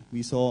then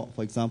we saw,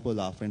 for example,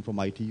 our friend from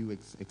ITU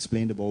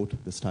explained about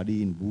the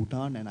study in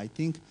Bhutan, and I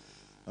think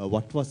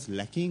what was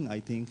lacking, I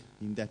think,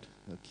 in that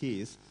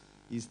case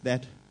is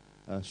that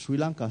Sri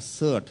Lanka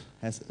CERT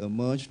has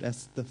emerged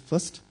as the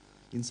first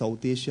in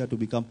South Asia to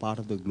become part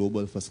of the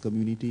Global First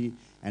Community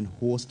and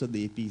hosted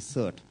the AP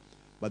CERT.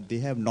 But they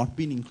have not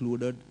been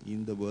included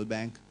in the World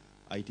Bank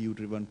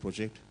ITU-driven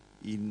project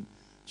in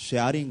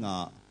sharing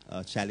our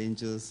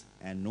challenges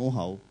and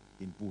know-how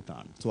in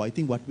Bhutan. So I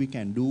think what we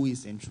can do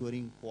is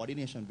ensuring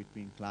coordination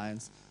between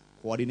clients,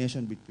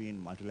 coordination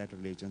between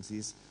multilateral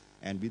agencies,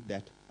 and with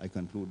that, I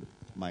conclude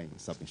my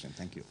submission.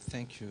 Thank you.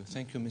 Thank you.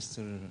 Thank you,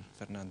 Mr.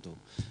 Fernando.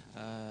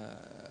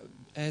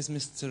 As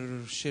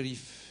Mr.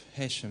 Sharif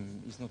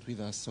Hashim is not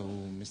with us, so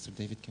Mr.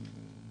 David can...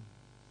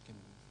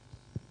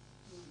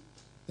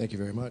 Thank you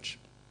very much.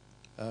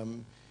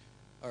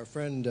 Our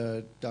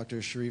friend,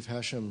 Dr. Sharif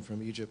Hashim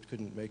from Egypt,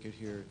 couldn't make it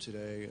here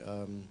today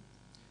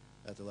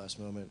at the last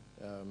moment,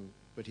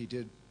 but he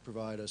did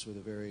provide us with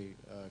a very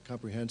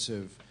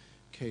comprehensive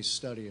case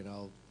study, and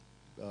I'll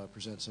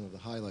present some of the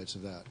highlights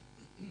of that.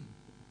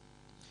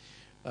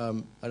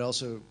 I'd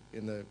also,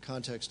 in the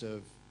context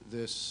of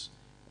this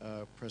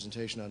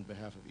presentation on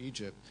behalf of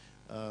Egypt,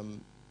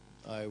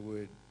 I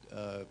would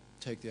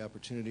take the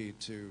opportunity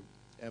to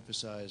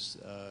emphasize,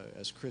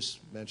 as Chris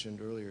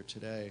mentioned earlier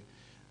today,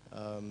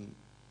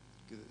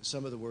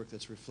 some of the work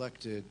that's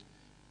reflected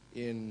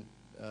in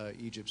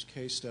Egypt's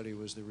case study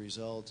was the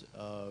result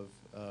of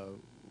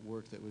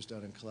work that was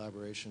done in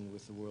collaboration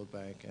with the World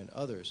Bank and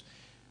others.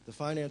 The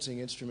financing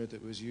instrument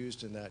that was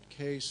used in that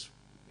case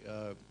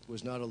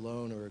was not a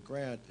loan or a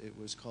grant. It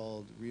was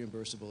called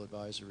Reimbursable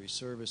Advisory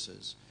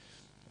Services,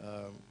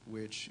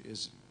 which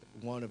is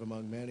one of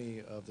among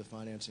many of the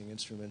financing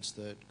instruments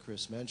that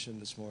Chris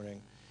mentioned this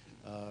morning,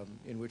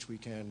 in which we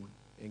can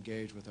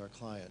engage with our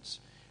clients.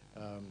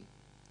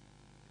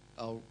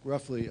 I'll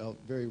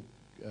very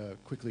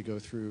quickly go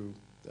through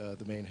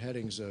the main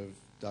headings of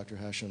Dr.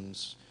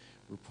 Hashim's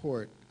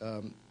report.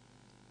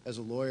 As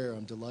a lawyer,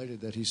 I'm delighted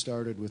that he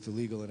started with the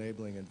legal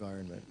enabling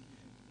environment.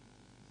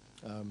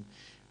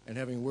 And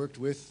having worked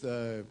with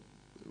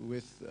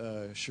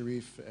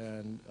Sharif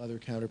and other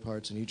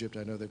counterparts in Egypt,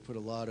 I know they put a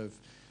lot of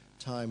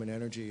time and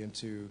energy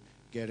into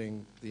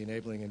getting the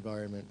enabling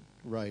environment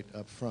right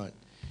up front.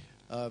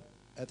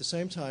 At the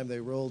same time, they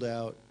rolled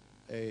out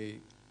a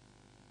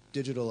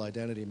digital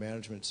identity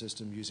management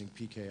system using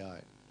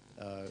PKI.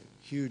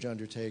 Huge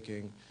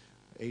undertaking,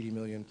 80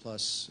 million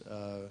plus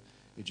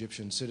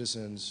Egyptian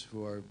citizens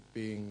who are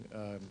being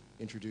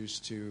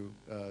introduced to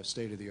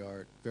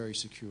state-of-the-art, very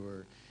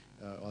secure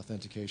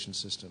authentication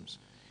systems.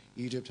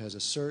 Egypt has a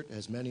CERT,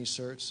 has many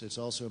CERTs. It's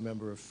also a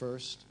member of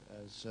FIRST,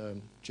 as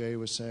Jay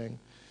was saying.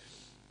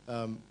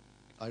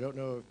 I don't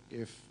know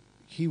if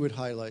he would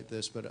highlight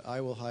this, but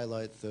I will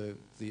highlight the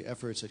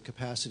efforts at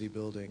capacity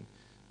building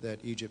that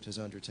Egypt has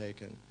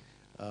undertaken.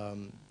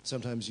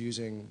 sometimes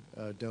using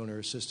donor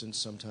assistance,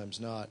 sometimes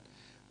not,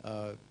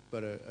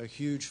 but a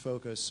huge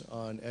focus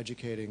on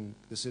educating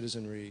the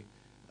citizenry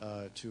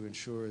to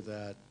ensure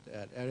that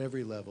at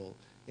every level,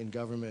 in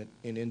government,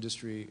 in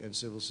industry, and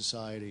civil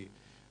society,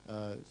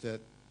 that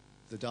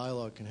the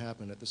dialogue can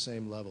happen at the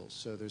same levels.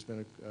 So there's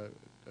been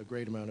a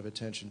great amount of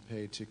attention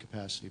paid to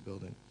capacity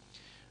building.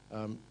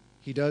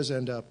 He does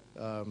end up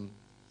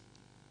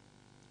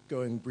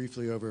going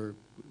briefly over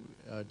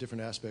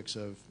different aspects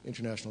of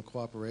international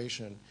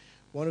cooperation.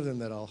 One of them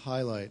that I'll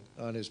highlight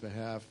on his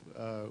behalf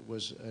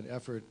was an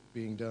effort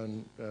being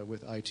done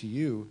with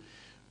ITU,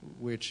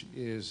 which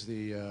is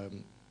the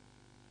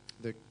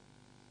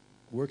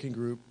Working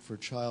Group for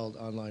Child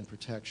Online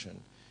Protection.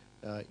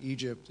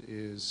 Egypt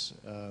is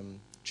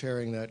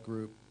chairing that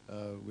group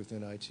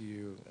within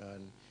ITU,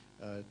 and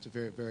it's a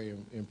very, very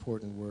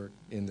important work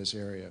in this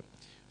area.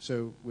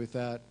 So with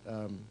that,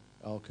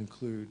 I'll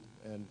conclude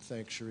and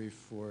thank Sharif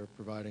for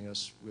providing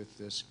us with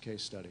this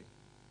case study.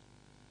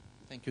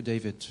 Thank you,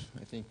 David.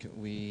 I think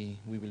we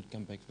will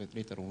come back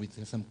later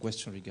with some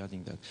question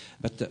regarding that.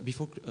 But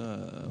before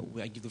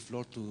I give the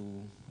floor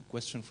to a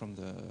question from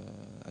the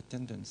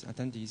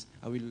attendees,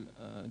 I will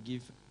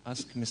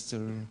ask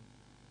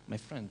my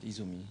friend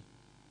Izumi.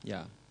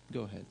 Yeah,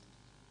 go ahead.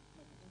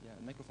 Yeah,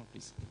 microphone,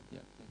 please. Yeah.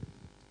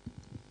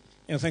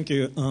 Yeah, thank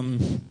you.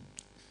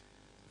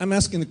 I'm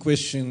asking the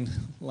question,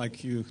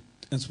 like you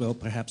as well,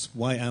 perhaps,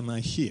 why am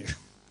I here?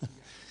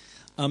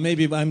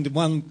 Maybe I'm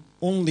the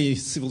only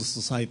civil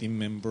society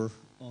member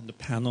on the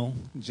panel,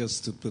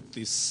 just to put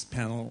this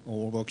panel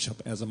or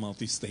workshop as a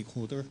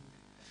multi-stakeholder.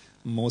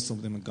 Most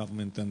of them are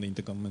government and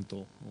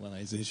intergovernmental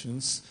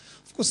organizations.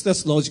 Of course,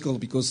 that's logical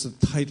because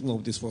the title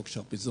of this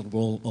workshop is the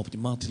role of the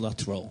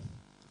multilateral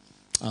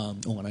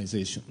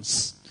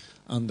organizations.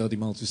 Under the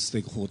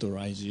multi-stakeholder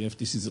IGF,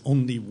 this is the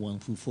only one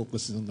who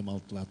focuses on the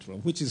multilateral,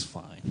 which is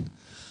fine.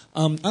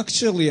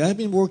 Actually, I've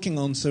been working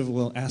on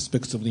several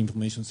aspects of the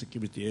information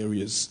security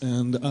areas,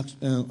 and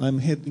I'm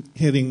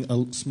heading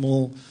a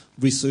small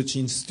research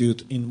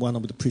institute in one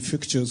of the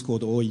prefectures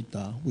called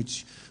Oita,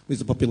 which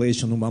with a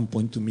population of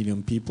 1.2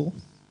 million people.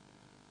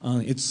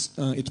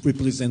 It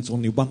represents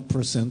only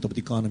 1% of the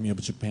economy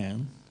of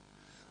Japan.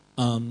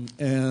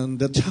 And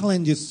the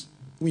challenges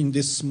in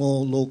this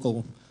small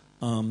local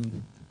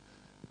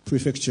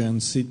prefecture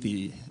and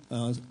city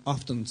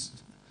often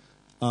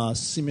are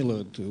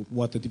similar to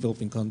what the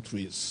developing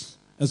countries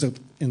as an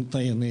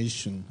entire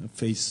nation are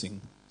facing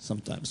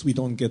sometimes. We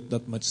don't get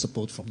that much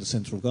support from the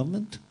central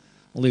government,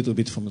 a little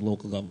bit from the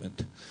local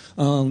government.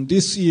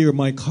 This year,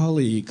 my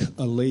colleague,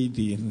 a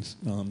lady,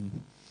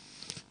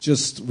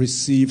 just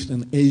received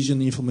an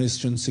Asian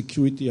Information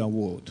Security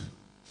Award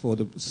for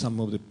some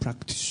of the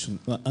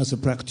as a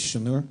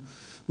practitioner.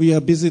 We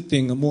are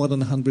visiting more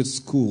than 100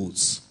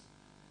 schools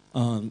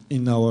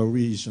in our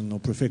region or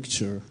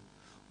prefecture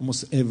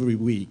almost every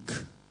week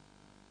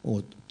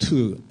or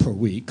 2 per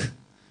week,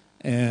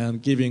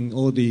 and giving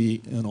all the,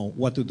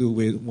 what to do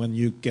with when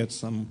you get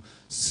some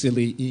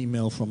silly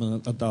email from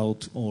an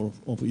adult or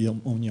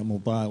on your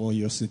mobile or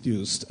you're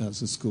seduced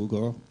as a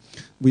schoolgirl.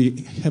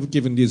 We have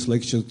given these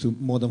lectures to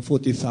more than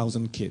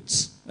 40,000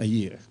 kids a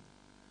year,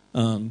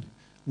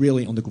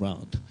 really on the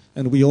ground.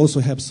 And we also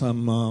have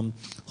some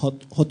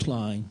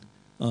hotline,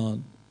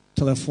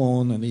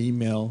 telephone and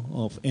email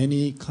of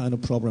any kind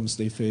of problems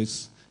they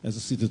face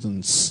as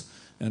citizens.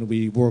 And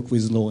we work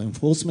with law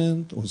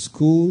enforcement or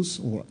schools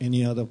or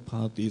any other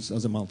parties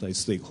as a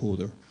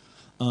multi-stakeholder.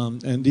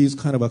 And these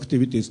kind of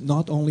activities,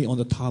 not only on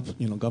the top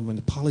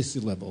government policy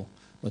level,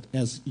 but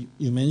as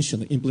you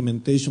mentioned, the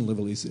implementation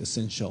level is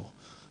essential.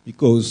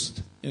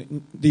 Because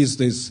these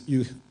days,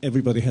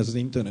 everybody has the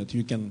internet.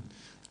 You can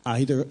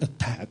either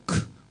attack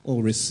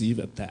or receive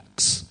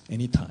attacks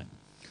anytime.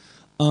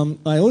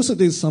 I also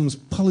did some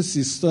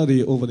policy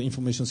study over the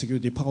information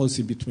security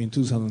policy between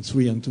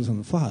 2003 and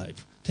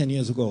 2005, 10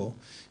 years ago,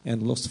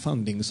 and lost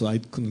funding, so I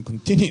couldn't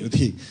continue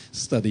the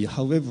study.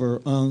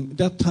 However,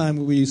 that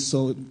time we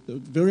saw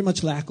very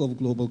much lack of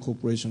global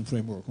cooperation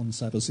framework on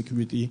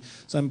cybersecurity.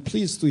 So I'm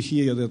pleased to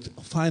hear that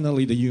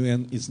finally the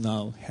UN is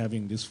now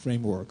having this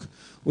framework.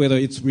 Whether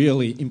it's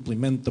really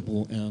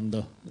implementable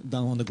and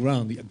down on the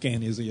ground,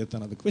 again, is yet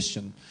another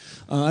question.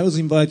 I was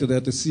invited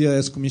at the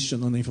CIS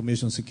Commission on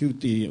Information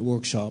Security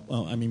workshop,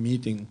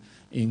 meeting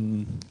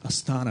in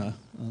Astana,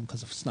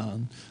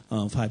 Kazakhstan,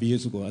 5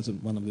 years ago as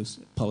one of the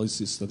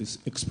policy studies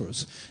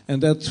experts.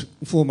 And that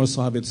former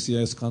Soviet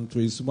CIS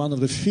country is one of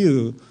the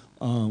few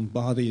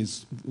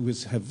bodies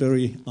which have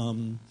very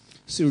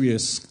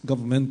serious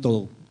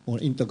governmental or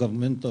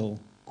intergovernmental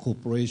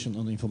cooperation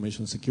on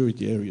information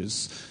security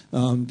areas.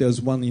 There's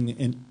one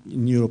in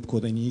Europe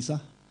called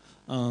ENISA.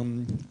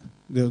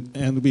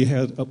 And we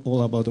heard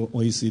all about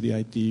OECD,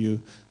 ITU.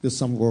 There's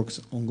some works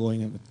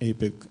ongoing in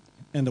APEC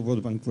and the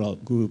World Bank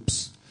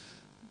groups.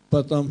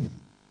 But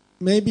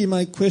maybe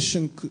my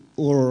question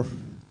or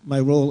my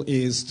role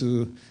is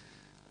to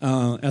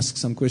ask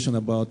some question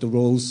about the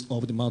roles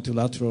of the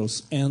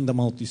multilaterals and the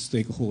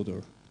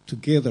multi-stakeholder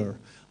together.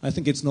 I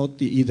think it's not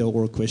the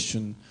either-or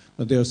question.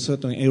 But there are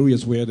certain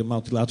areas where the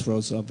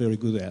multilaterals are very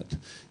good at.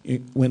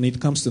 When it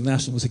comes to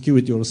national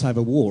security or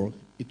cyber war,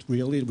 it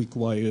really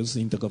requires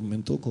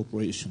intergovernmental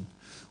cooperation.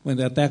 When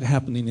the attack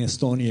happened in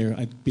Estonia,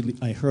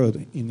 I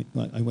heard,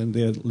 I went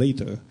there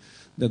later,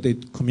 that they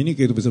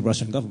communicated with the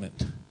Russian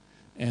government.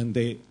 And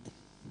the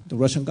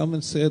Russian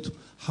government said,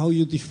 how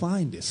you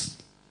define this?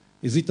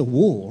 Is it a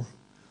war?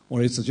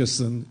 Or is it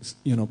just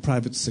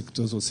private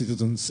sectors or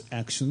citizens'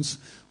 actions?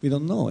 We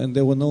don't know. And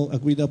there were no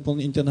agreed upon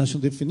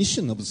international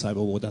definition of the cyber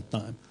war that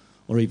time,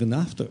 or even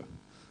after.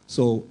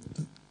 So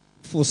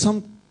for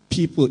some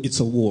people, it's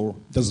a war.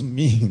 Doesn't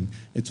mean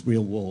it's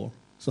real war.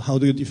 So how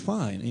do you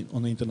define it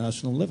on an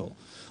international level?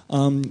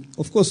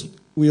 Of course,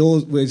 we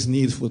always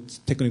need for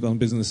technical and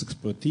business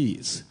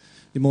expertise.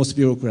 The most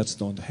bureaucrats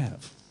don't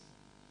have,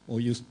 or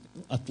use,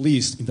 at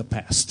least in the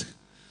past.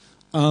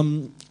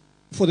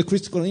 For the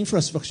critical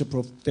infrastructure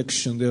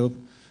protection,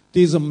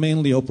 these are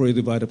mainly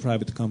operated by the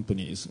private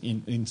companies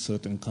in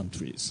certain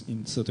countries.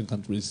 In certain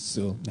countries,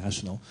 still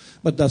national.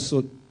 But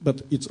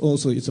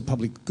it's a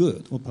public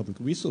good or public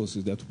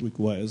resources that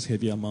requires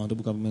heavy amount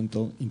of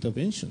governmental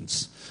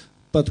interventions.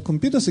 But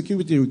computer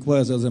security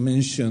requires, as I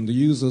mentioned, the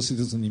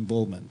user-citizen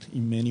involvement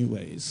in many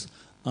ways.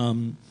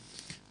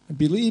 I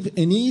believe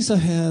ENISA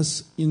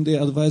has in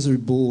their advisory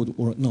board,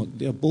 or no,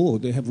 their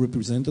board, they have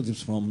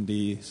representatives from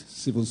the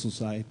civil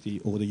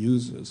society or the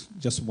users,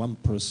 just one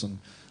person,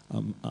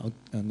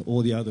 and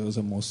all the others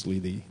are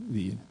mostly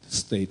the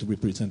state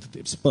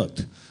representatives.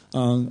 But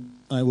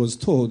I was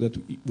told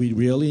that we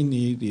really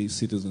need the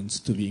citizens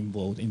to be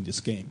involved in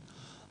this game.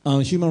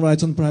 Human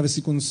rights and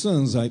privacy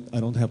concerns, I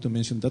don't have to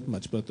mention that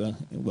much, but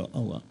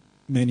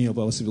many of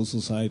our civil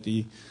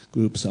society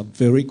groups are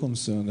very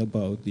concerned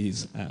about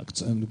these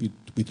acts, and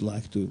we'd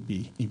like to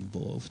be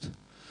involved.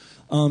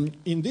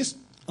 In this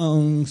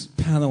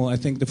panel, I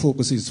think the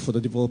focus is for the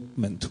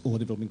development or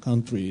developing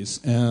countries,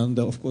 and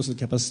of course the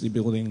capacity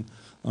building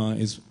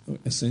is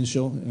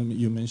essential.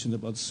 You mentioned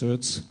about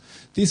CERTs.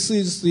 This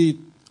is the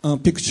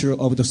picture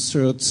of the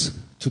CERTs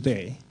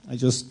today. I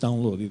just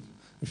downloaded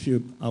a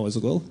few hours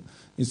ago.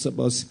 It's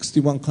about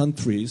 61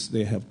 countries.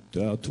 They have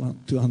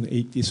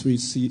 283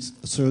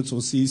 CERTs or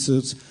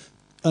CCERTs.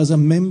 As a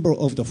member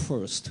of the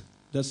first,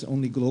 that's the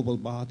only global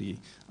body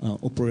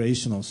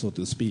operational, so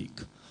to speak.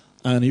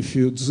 And if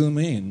you zoom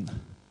in,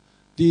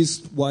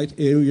 these white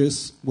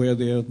areas where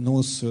there are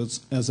no CERTs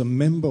as a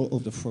member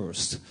of the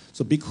first, it's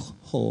a big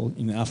hole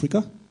in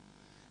Africa,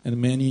 and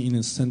many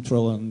in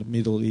Central and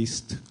Middle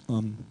East,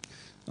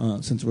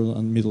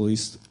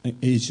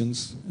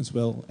 Asians, as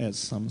well as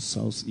some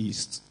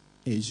Southeast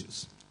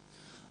Asians.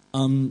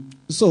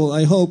 So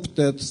I hope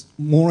that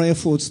more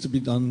efforts to be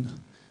done.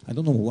 I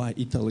don't know why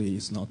Italy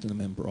is not a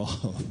member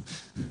of,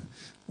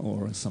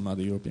 or some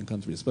other European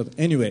countries. But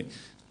anyway,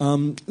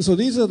 so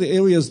these are the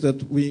areas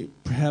that we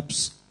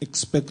perhaps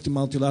expect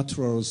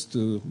multilaterals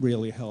to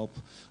really help.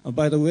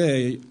 By the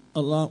way,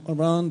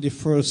 around the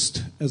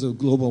first, as a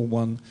global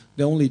one,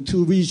 there are only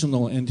two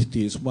regional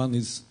entities. One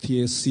is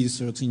TSC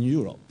CERT in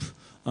Europe.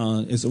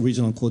 It's a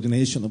regional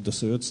coordination of the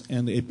CERTs,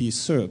 and AP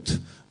CERT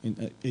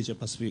in Asia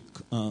Pacific.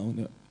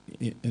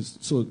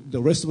 So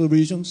the rest of the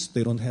regions,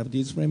 they don't have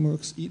these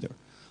frameworks either.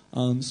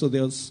 So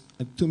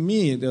to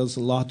me, there's a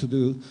lot to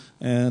do,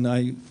 and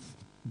I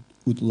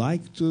would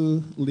like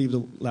to leave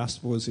the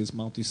last voice as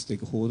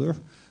multi-stakeholder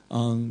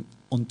on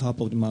top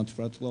of the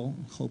multilateral.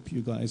 Hope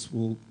you guys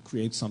will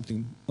create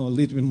something a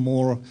little bit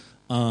more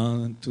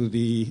to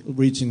the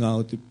reaching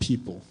out to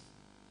people.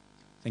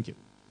 Thank you.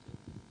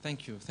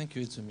 Thank you,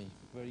 Izumi.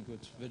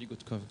 Very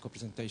good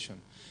co-presentation.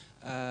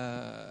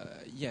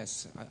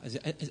 Yes,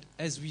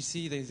 as we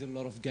see, there is a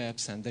lot of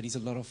gaps, and there is a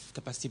lot of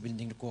capacity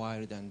building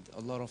required, and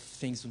a lot of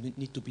things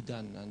need to be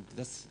done. And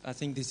I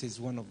think this is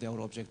one of our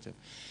objectives.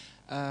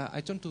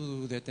 I turn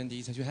to the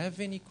attendees. Do you have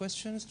any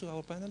questions to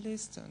our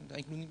panelists, and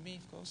including me,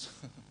 of course?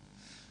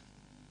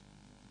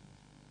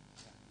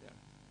 Yeah.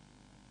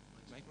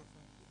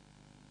 Microphone.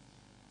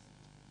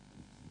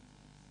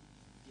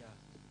 Yeah.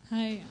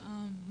 Hi,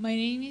 my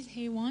name is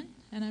Haewon,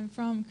 and I'm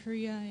from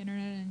Korea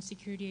Internet and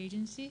Security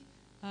Agency.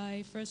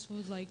 I first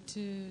would like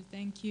to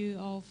thank you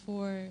all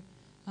for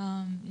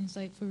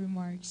insightful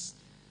remarks.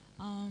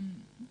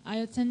 I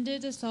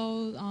attended the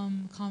Seoul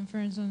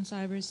conference on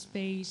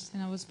cyberspace,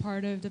 and I was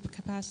part of the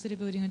capacity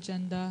building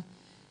agenda.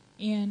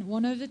 And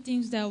one of the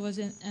things that was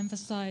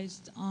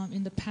emphasized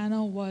in the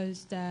panel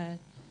was that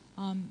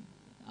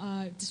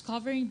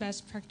discovering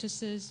best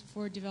practices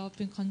for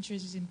developing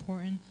countries is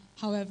important.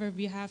 However,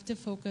 we have to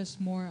focus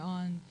more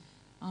on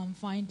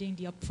finding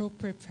the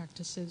appropriate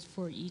practices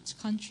for each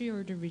country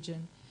or the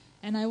region.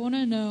 And I want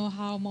to know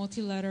how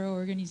multilateral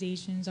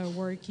organizations are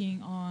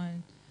working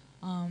on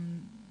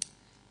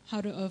how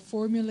to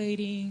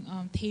formulating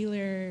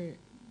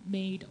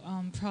tailor-made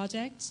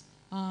projects,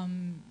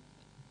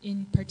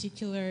 in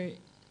particular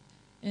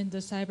in the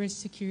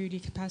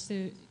cybersecurity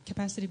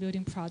capacity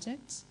building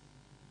projects.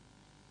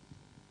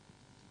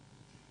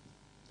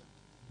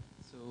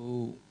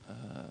 So,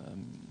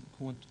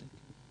 who wants to take?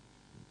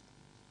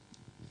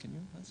 Can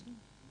you answer?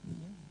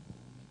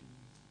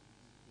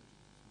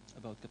 Yeah.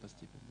 about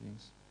capacity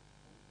buildings.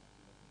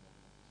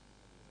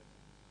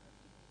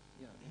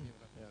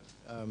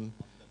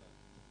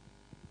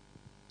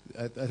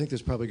 I think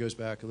this probably goes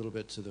back a little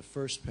bit to the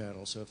first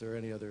panel, so if there are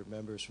any other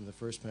members from the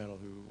first panel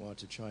who want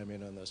to chime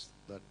in on this,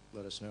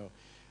 let us know.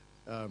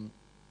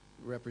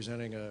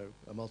 Representing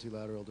a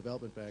multilateral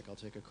development bank, I'll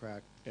take a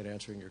crack at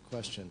answering your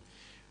question.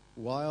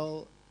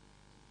 While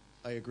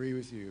I agree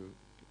with you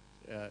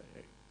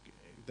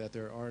that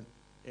there aren't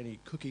any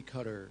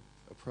cookie-cutter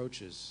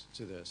approaches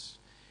to this,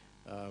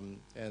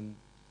 and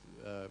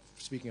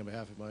speaking on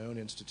behalf of my own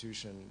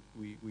institution,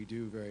 we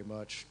do very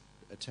much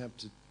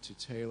attempt to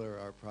tailor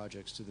our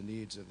projects to the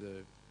needs of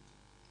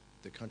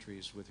the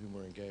countries with whom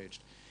we're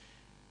engaged.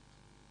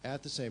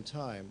 At the same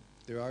time,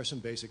 there are some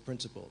basic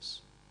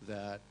principles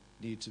that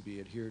need to be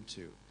adhered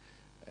to,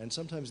 and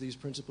sometimes these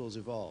principles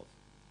evolve.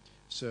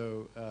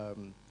 So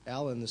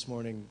Alan this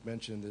morning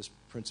mentioned this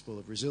principle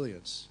of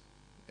resilience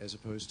as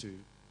opposed to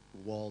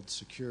walled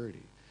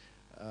security.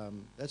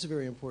 That's a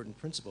very important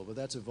principle, but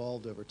that's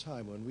evolved over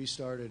time. When we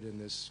started in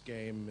this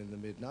game in the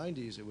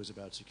mid-90s, it was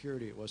about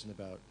security, it wasn't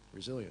about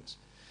resilience.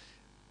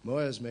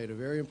 Moaz made a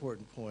very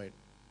important point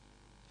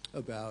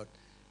about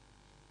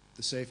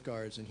the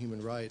safeguards and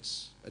human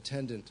rights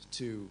attendant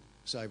to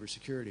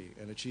cybersecurity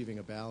and achieving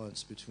a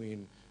balance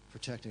between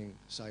protecting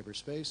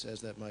cyberspace,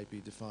 as that might be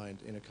defined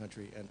in a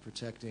country, and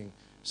protecting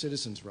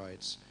citizens'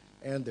 rights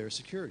and their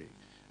security.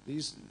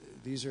 These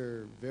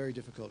are very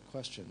difficult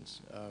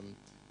questions.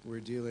 We're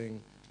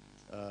dealing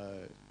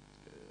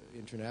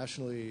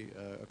internationally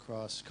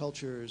across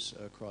cultures,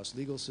 across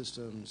legal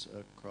systems,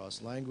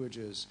 across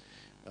languages,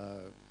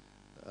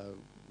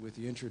 with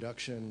the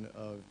introduction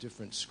of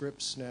different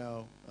scripts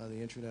now on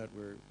the internet.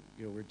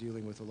 We're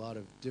dealing with a lot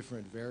of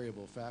different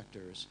variable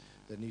factors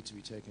that need to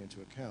be taken into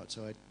account.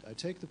 So I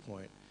take the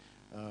point,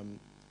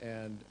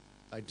 and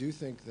I do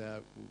think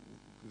that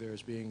there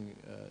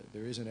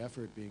is an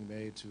effort being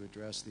made to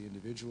address the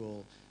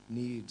individual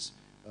needs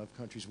of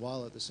countries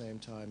while at the same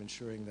time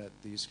ensuring that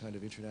these kind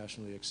of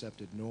internationally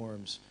accepted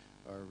norms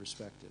are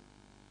respected.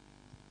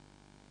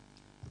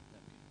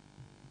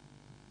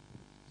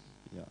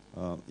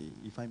 Yeah,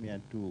 if I may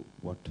add to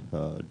what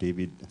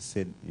David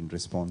said in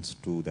response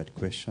to that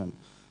question,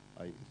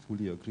 I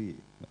fully agree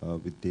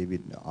with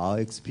David. Our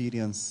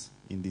experience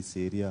in this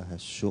area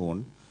has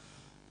shown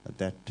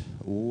that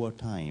over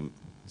time,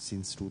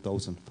 since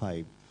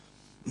 2005,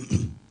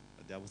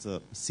 there was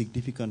a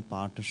significant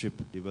partnership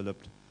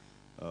developed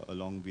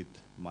along with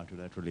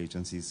multilateral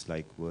agencies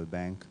like World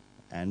Bank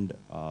and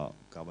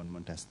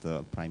government as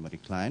the primary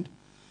client,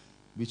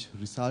 which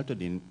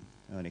resulted in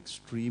an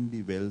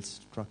extremely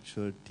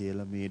well-structured,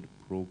 tailor-made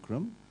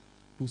program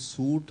to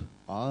suit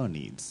our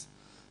needs.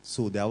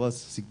 So there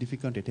was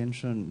significant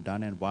attention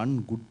done, and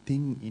one good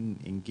thing in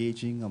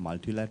engaging a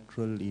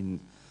multilateral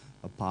in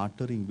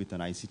partnering with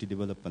an ICT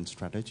development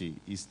strategy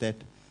is that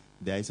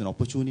there is an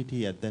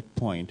opportunity at that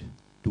point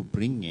to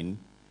bring in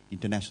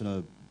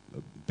international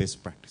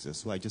best practices.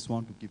 So I just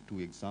want to give two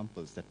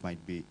examples that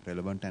might be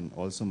relevant and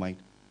also might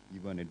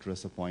even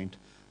address a point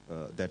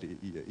that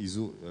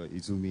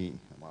Izumi,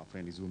 my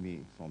friend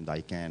Izumi from the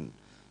ICANN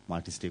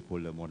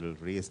multi-stakeholder model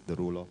raised, the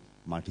role of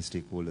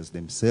multi-stakeholders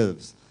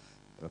themselves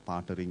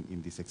partnering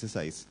in this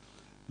exercise.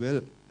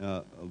 Well,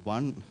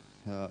 one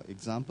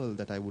example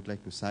that I would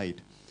like to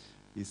cite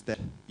is that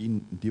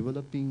in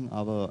developing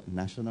our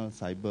national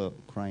cyber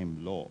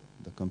crime law,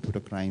 the computer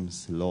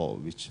crimes law,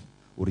 which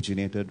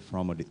originated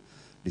from a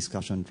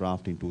discussion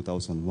draft in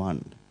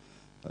 2001,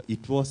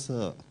 it was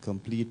a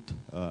complete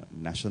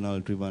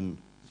national-driven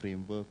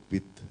framework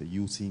with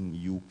using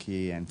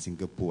UK and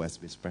Singapore as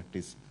best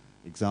practice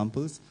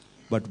examples.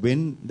 But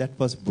when that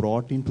was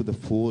brought into the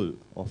fold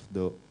of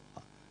the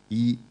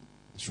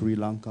Sri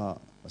Lanka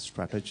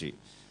strategy,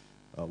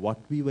 what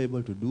we were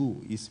able to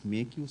do is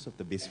make use of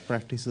the best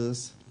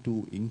practices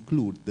to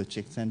include the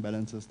checks and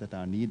balances that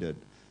are needed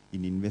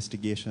in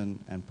investigation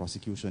and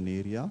prosecution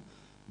area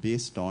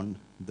based on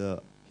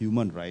the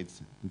human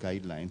rights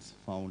guidelines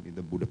found in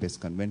the Budapest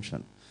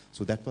Convention.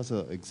 So that was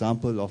an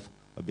example of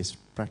a best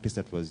practice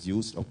that was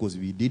used. Of course,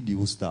 we did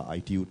use the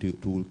ITU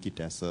toolkit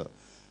as a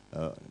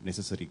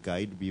necessary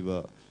guide. We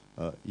were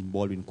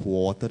involved in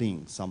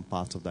co-authoring some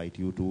parts of the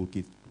ITU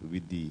toolkit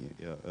with the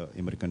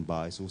American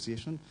Bar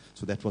Association.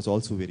 So that was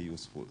also very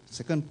useful.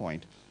 Second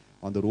point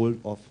on the role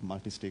of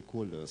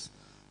multi-stakeholders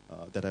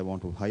that I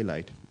want to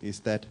highlight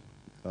is that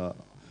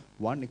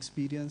one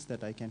experience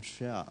that I can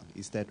share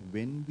is that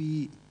when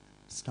we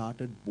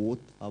started both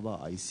our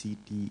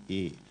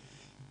ICTA,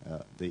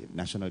 the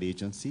national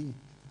agency,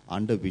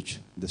 under which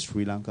the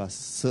Sri Lanka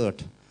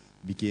CERT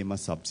became a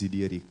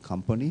subsidiary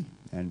company.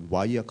 And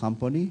why a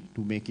company?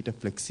 To make it a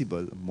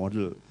flexible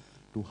model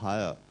to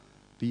hire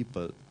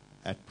people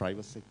at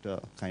private sector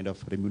kind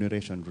of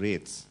remuneration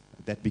rates.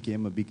 That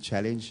became a big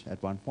challenge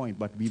at one point,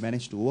 but we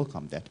managed to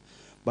overcome that.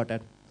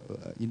 But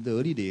in the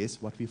early days,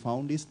 what we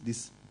found is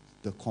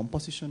the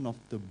composition of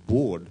the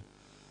board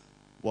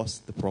was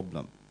the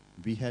problem.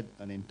 We had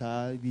an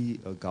entirely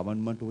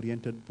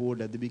government-oriented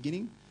board at the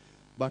beginning,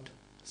 but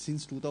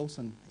since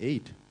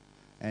 2008,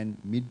 And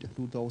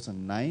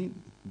mid-2009,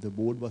 the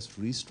board was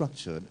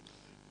restructured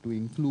to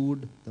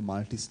include the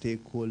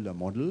multi-stakeholder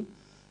model.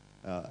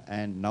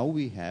 And now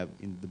we have,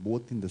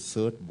 both in the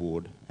CERT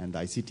board and the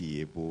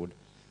ICTA board,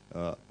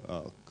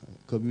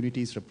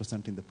 communities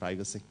representing the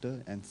private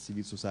sector and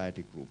civil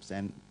society groups.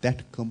 And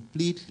that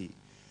completely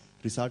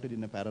resulted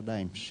in a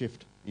paradigm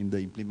shift in the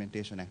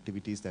implementation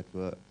activities that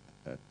were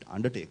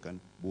undertaken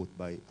both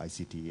by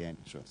ICTA and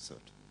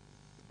CERT.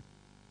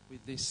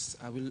 With this,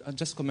 I'll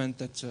just comment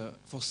that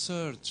for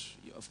CERT,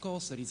 of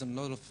course, there is a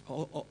lot of,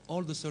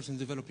 all the CERT in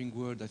the developing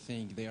world, I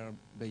think, they are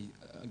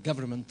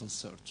governmental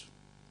CERT.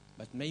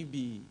 But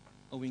maybe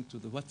owing to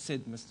what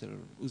said Mr.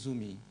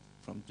 Uzumi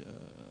from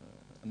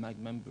a MAG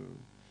member,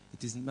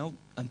 it is now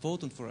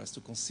important for us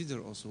to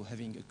consider also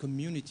having a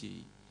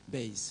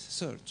community-based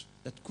CERT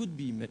that could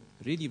be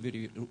really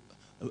very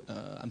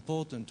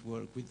important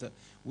work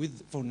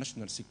for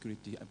national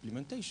security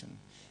implementation.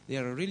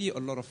 There are really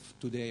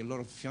today a lot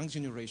of young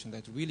generation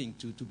that are willing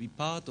to be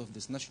part of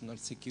this national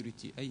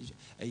security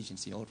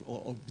agency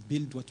or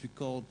build what we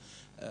call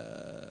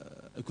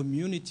a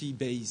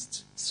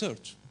community-based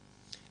CERT.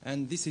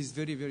 And this is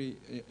very, very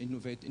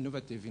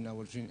innovative in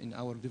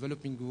our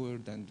developing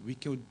world, and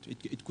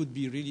it could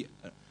be really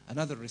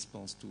another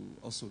response to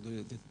also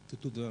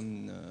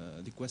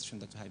the question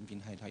that have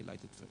been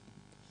highlighted.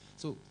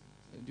 So,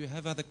 do you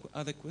have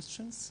other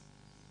questions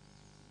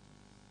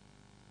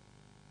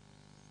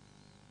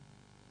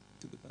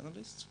to the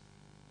panelists?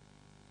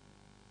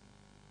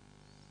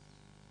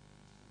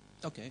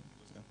 Okay.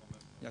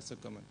 Yes, a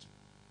comment.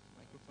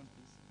 Microphone,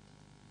 please.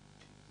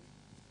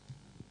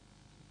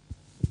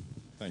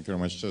 Thank you very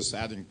much. Just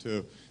adding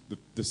to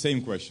the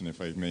same question,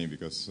 if I may,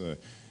 because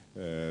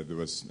there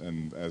was,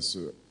 as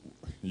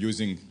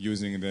using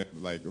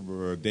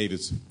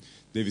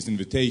David's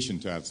invitation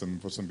to add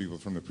for some people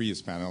from the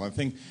previous panel. I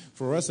think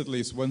for us at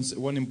least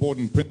one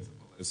important principle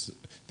is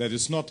that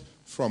it's not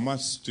from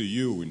us to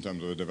you in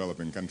terms of the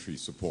developing country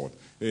support.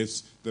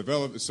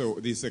 So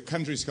these are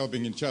countries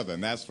helping each other,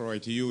 and that's for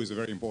ITU is a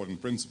very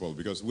important principle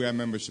because we are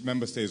member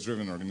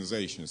states-driven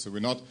organizations. So we're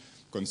not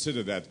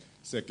consider that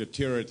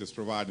Secretariat is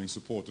providing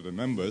support to the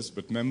members,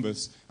 but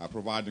members are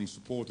providing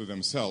support to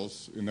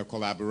themselves in a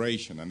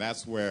collaboration. And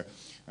that's where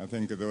I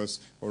think there was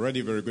already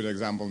a very good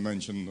example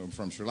mentioned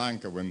from Sri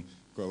Lanka when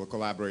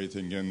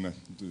collaborating in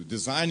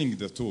designing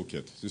the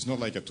toolkit. It's not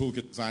like a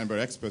toolkit designed by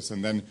experts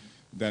and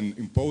then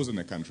imposed on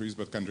the countries,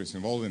 but countries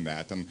involved in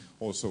that. And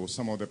also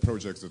some of the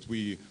projects that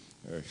we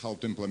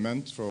helped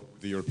implement for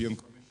the European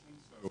Commission.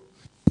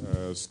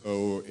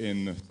 So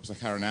in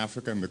Sub-Saharan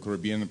Africa and the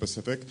Caribbean and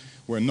Pacific,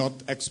 we're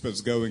not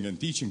experts going and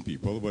teaching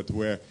people, but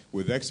we're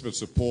with expert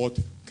support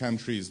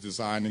countries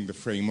designing the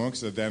frameworks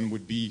that then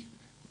we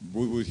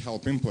would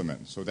help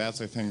implement. So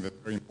that's, I think, the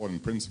very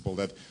important principle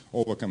that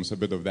overcomes a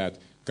bit of that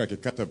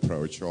cookie-cut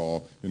approach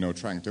or,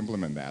 trying to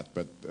implement that.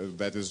 But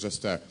that is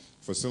just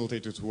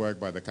facilitated work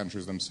by the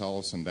countries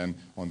themselves and then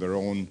on their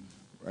own,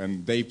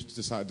 and they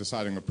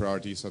deciding the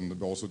priorities and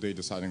also they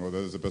deciding whether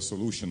there's the best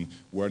solution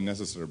where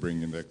necessary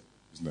bringing the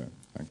there.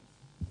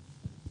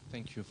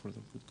 Thank you for the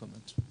good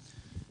comment.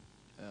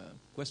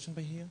 Question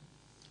by here?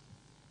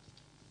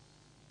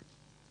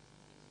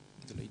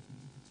 The lady.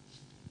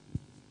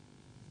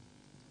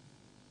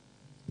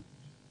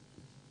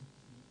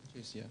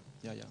 Yes, yeah.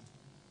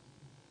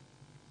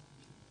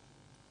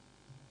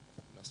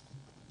 Last one.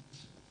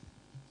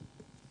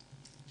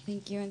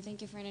 Thank you, and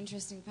thank you for an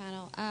interesting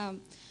panel.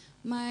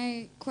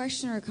 My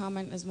question or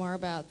comment is more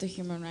about the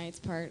human rights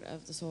part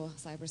of this whole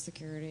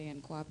cybersecurity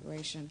and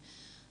cooperation.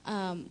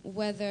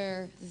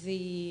 Whether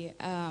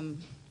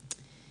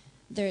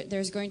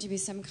there's going to be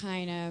some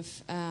kind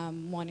of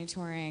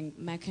monitoring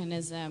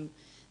mechanism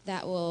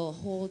that will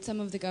hold some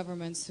of the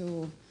governments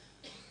who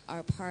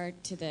are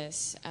part to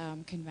this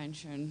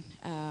convention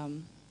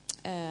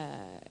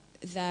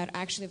that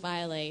actually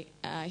violate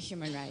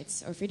human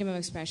rights or freedom of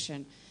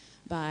expression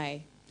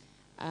by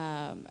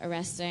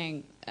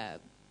arresting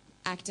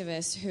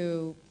activists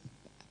who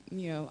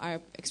are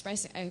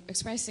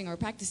expressing or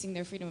practicing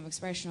their freedom of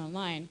expression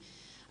online.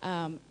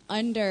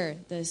 Under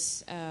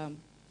this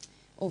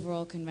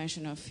overall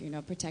convention of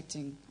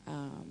protecting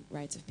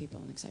rights of people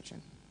and etc.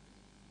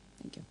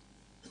 Thank you.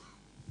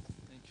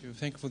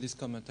 Thank you for this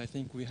comment. I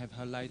think we have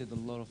highlighted a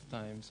lot of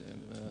times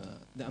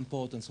the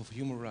importance of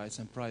human rights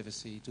and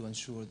privacy to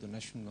ensure the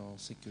national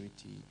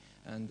security.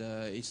 And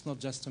it's not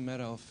just a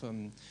matter of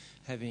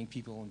having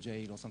people in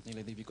jail or something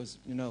like that. Because,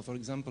 for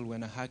example,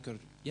 when a hacker,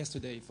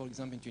 yesterday, for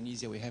example, in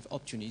Tunisia, we have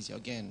Op Tunisia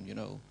again,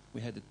 We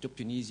had Op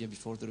Tunisia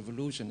before the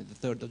revolution,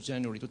 the 3rd of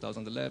January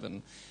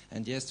 2011.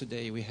 And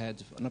yesterday we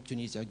had an Op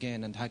Tunisia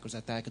again, and hackers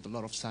attacked a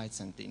lot of sites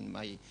and in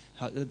my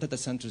data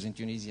centers in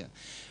Tunisia.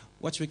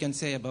 what we can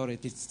say about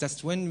it is that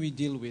when we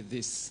deal with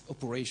these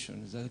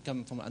operations that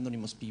come from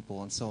anonymous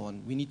people and so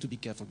on, we need to be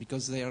careful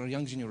because their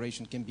young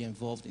generation can be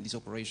involved in this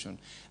operation,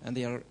 and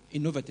they are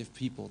innovative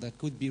people that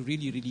could be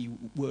really, really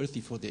worthy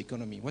for the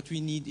economy. What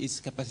we need is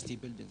capacity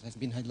building. It has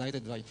been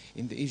highlighted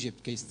in the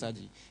Egypt case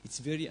study. It's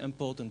very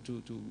important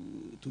to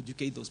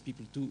educate those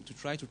people, to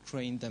try to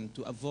train them,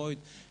 to avoid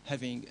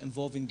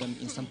involving them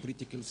in some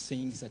political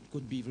things that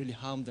could be really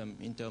harm them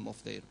in terms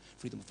of their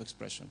freedom of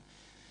expression.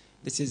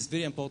 This is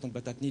very important,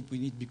 but we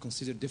need to be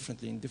considered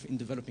differently in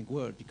developing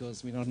world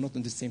because we are not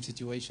in the same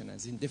situation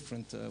as in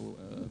different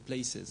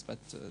places. But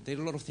there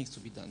are a lot of things to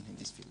be done in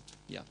this field.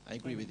 Yeah, I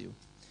agree with you.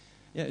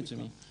 Yeah, it's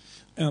me.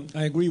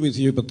 I agree with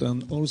you, but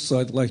also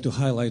I'd like to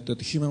highlight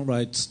that human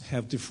rights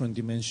have different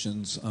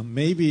dimensions.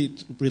 Maybe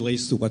it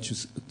relates to what you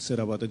said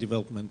about the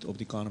development of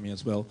the economy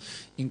as well.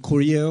 In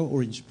Korea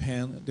or in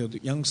Japan, the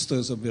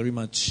youngsters are very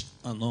much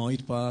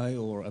annoyed by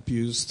or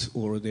abused,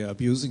 or they're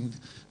abusing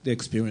the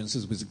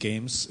experiences with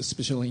games,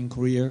 especially in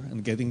Korea,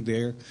 and getting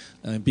there,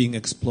 being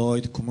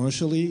exploited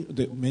commercially.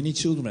 Many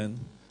children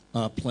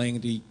are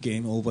playing the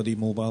game over the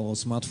mobile or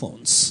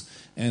smartphones,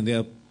 and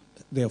they're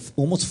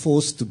almost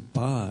forced to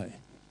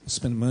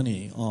spend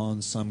money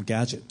on some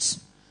gadgets,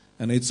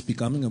 and it's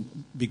becoming a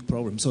big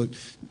problem. So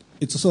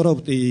it's a sort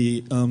of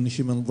the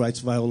human rights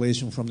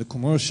violation from the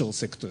commercial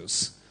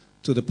sectors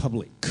to the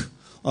public.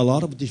 A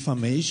lot of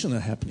defamation are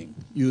happening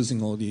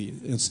using all the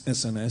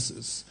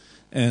SNSs,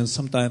 and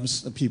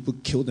sometimes people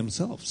kill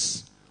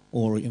themselves,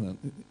 or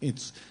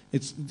it's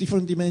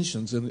different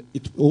dimensions, and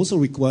it also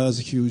requires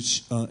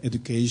huge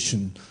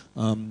education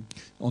on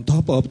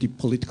top of the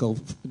political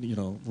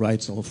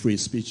rights or free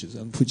speeches,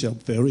 and which are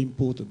very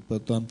important.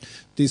 But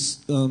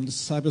this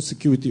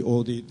cybersecurity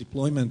or the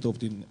deployment of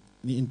the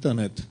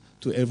internet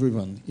to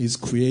everyone is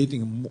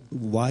creating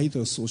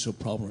wider social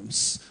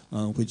problems,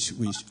 which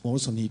we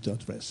also need to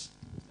address.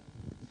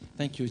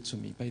 Thank you,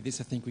 Itsumi. By this,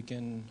 I think we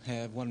can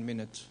have 1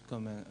 minute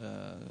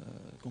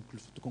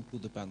to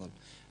conclude the panel.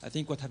 I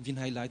think what has been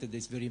highlighted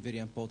is very, very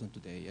important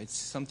today. It's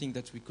something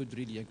that we could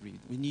really agree.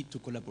 We need to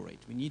collaborate.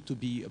 We need to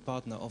be a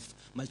partner of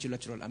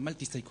multilateral and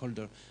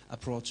multi-stakeholder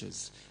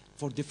approaches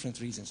for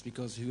different reasons,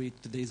 because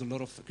there is a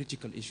lot of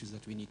critical issues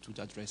that we need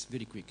to address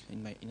very quick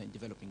in a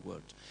developing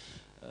world.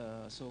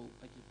 So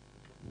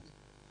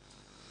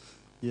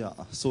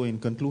in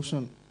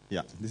conclusion,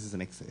 this is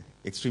an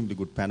extremely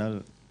good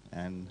panel,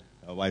 and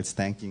whilst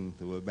thanking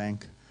the World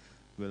Bank,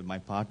 my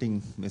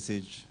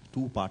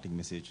two parting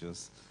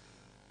messages.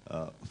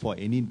 For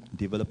any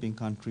developing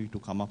country to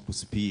come up to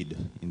speed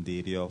in the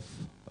area of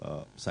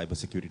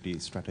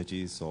cybersecurity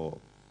strategies or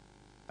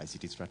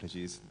ICT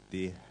strategies,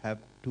 they have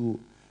to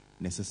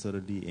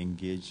necessarily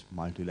engage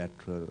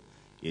multilateral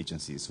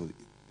agencies. So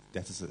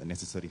that is a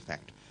necessary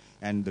fact.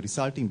 And the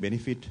resulting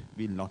benefit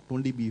will not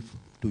only be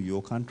to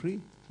your country,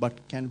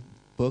 but can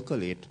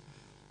percolate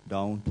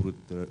down to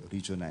the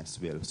region as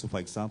well. So for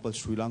example,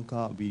 Sri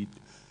Lanka, we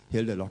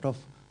held a lot of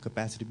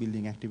capacity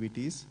building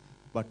activities,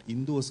 but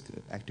in those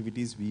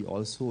activities, we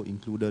also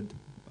included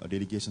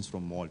delegations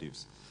from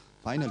Maldives.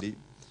 Finally,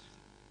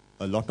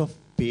 a lot of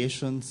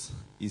patience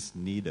is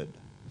needed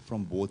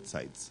from both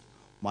sides.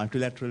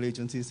 Multilateral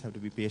agencies have to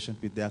be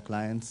patient with their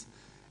clients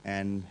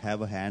and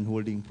have a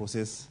hand-holding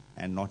process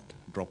and not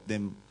drop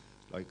them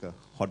like a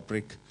hot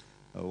brick.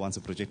 Once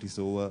a project is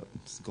over,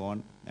 it's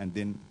gone, and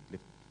then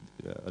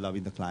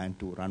allowing the client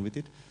to run with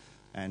it.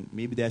 And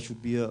maybe there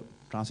should be a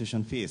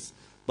transition phase.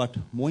 But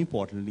more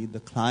importantly, the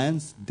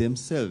clients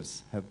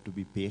themselves have to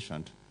be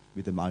patient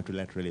with the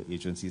multilateral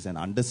agencies and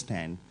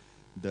understand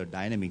the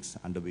dynamics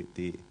under which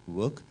they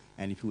work.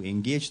 And if you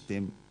engage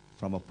them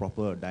from a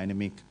proper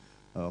dynamic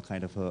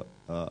kind of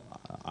a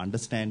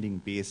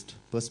understanding-based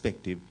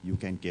perspective, you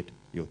can get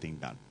your thing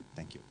done.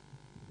 Thank you.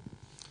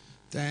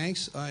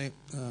 Thanks. I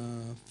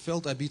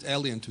felt a bit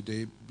alien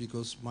today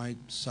because my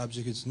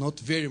subject is not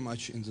very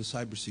much in the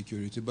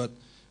cybersecurity, but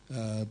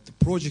the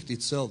project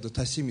itself, the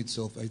TASIM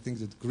itself, I think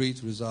that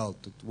great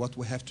result, that what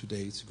we have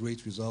today, it's a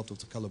great result of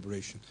the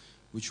collaboration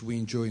which we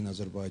enjoy in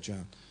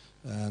Azerbaijan.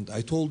 And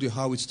I told you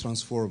how it's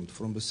transformed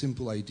from a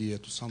simple idea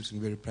to something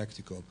very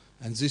practical.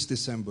 And this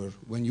December,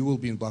 when you will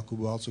be in Baku,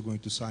 we're also going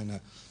to sign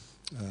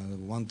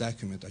one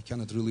document. I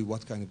cannot really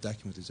what kind of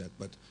document is that,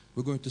 but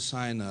we're going to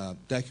sign a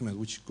document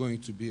which is going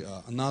to be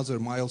another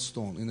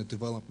milestone in the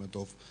development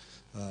of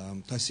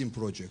TASIM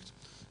project.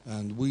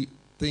 And we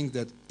think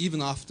that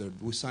even after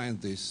we sign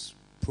this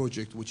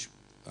project, which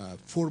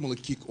formally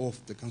kick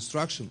off the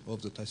construction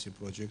of the TASIM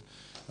project,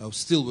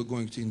 still we're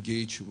going to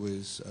engage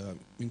with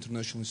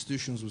international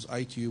institutions, with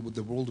ITU, with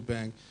the World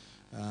Bank,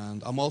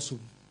 and I'm also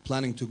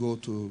planning to go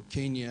to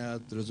Kenya.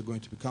 There is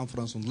going to be a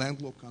conference on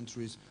landlocked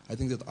countries. I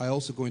think that I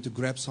also going to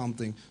grab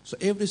something. So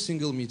every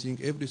single meeting,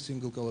 every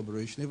single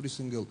collaboration, every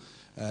single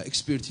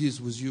expertise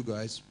with you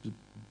guys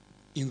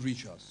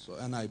enrich us. So,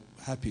 and I'm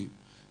happy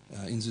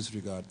in this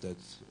regard that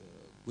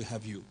we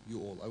have you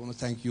all. I want to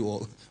thank you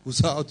all.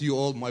 Without you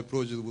all, my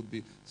project would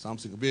be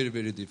something very,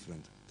 very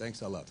different.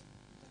 Thanks a lot.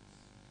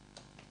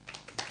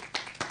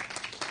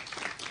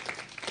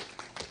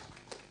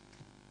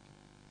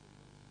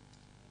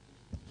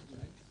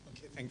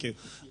 Thank you.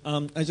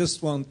 I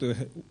just want to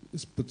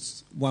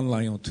put one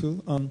line or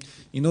two.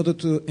 In order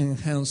to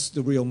enhance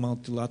the real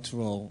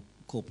multilateral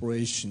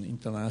cooperation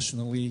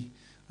internationally,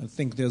 I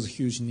think there's a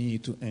huge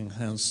need to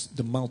enhance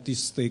the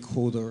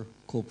multi-stakeholder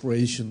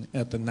cooperation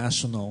at the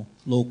national,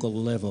 local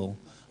level.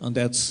 And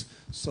that's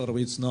sort of,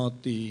 it's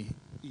not the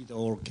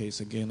either-or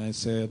case. Again, I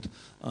said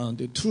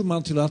the true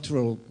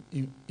multilateral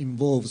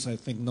involves, I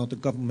think, not the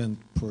government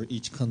per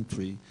each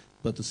country,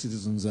 but the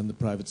citizens and the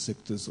private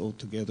sectors all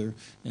together.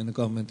 And the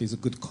government is a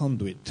good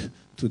conduit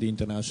to the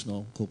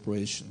international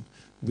cooperation.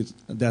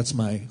 That's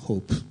my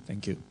hope.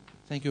 Thank you.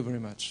 Thank you very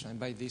much. And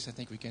by this, I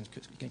think we can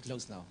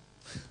close now.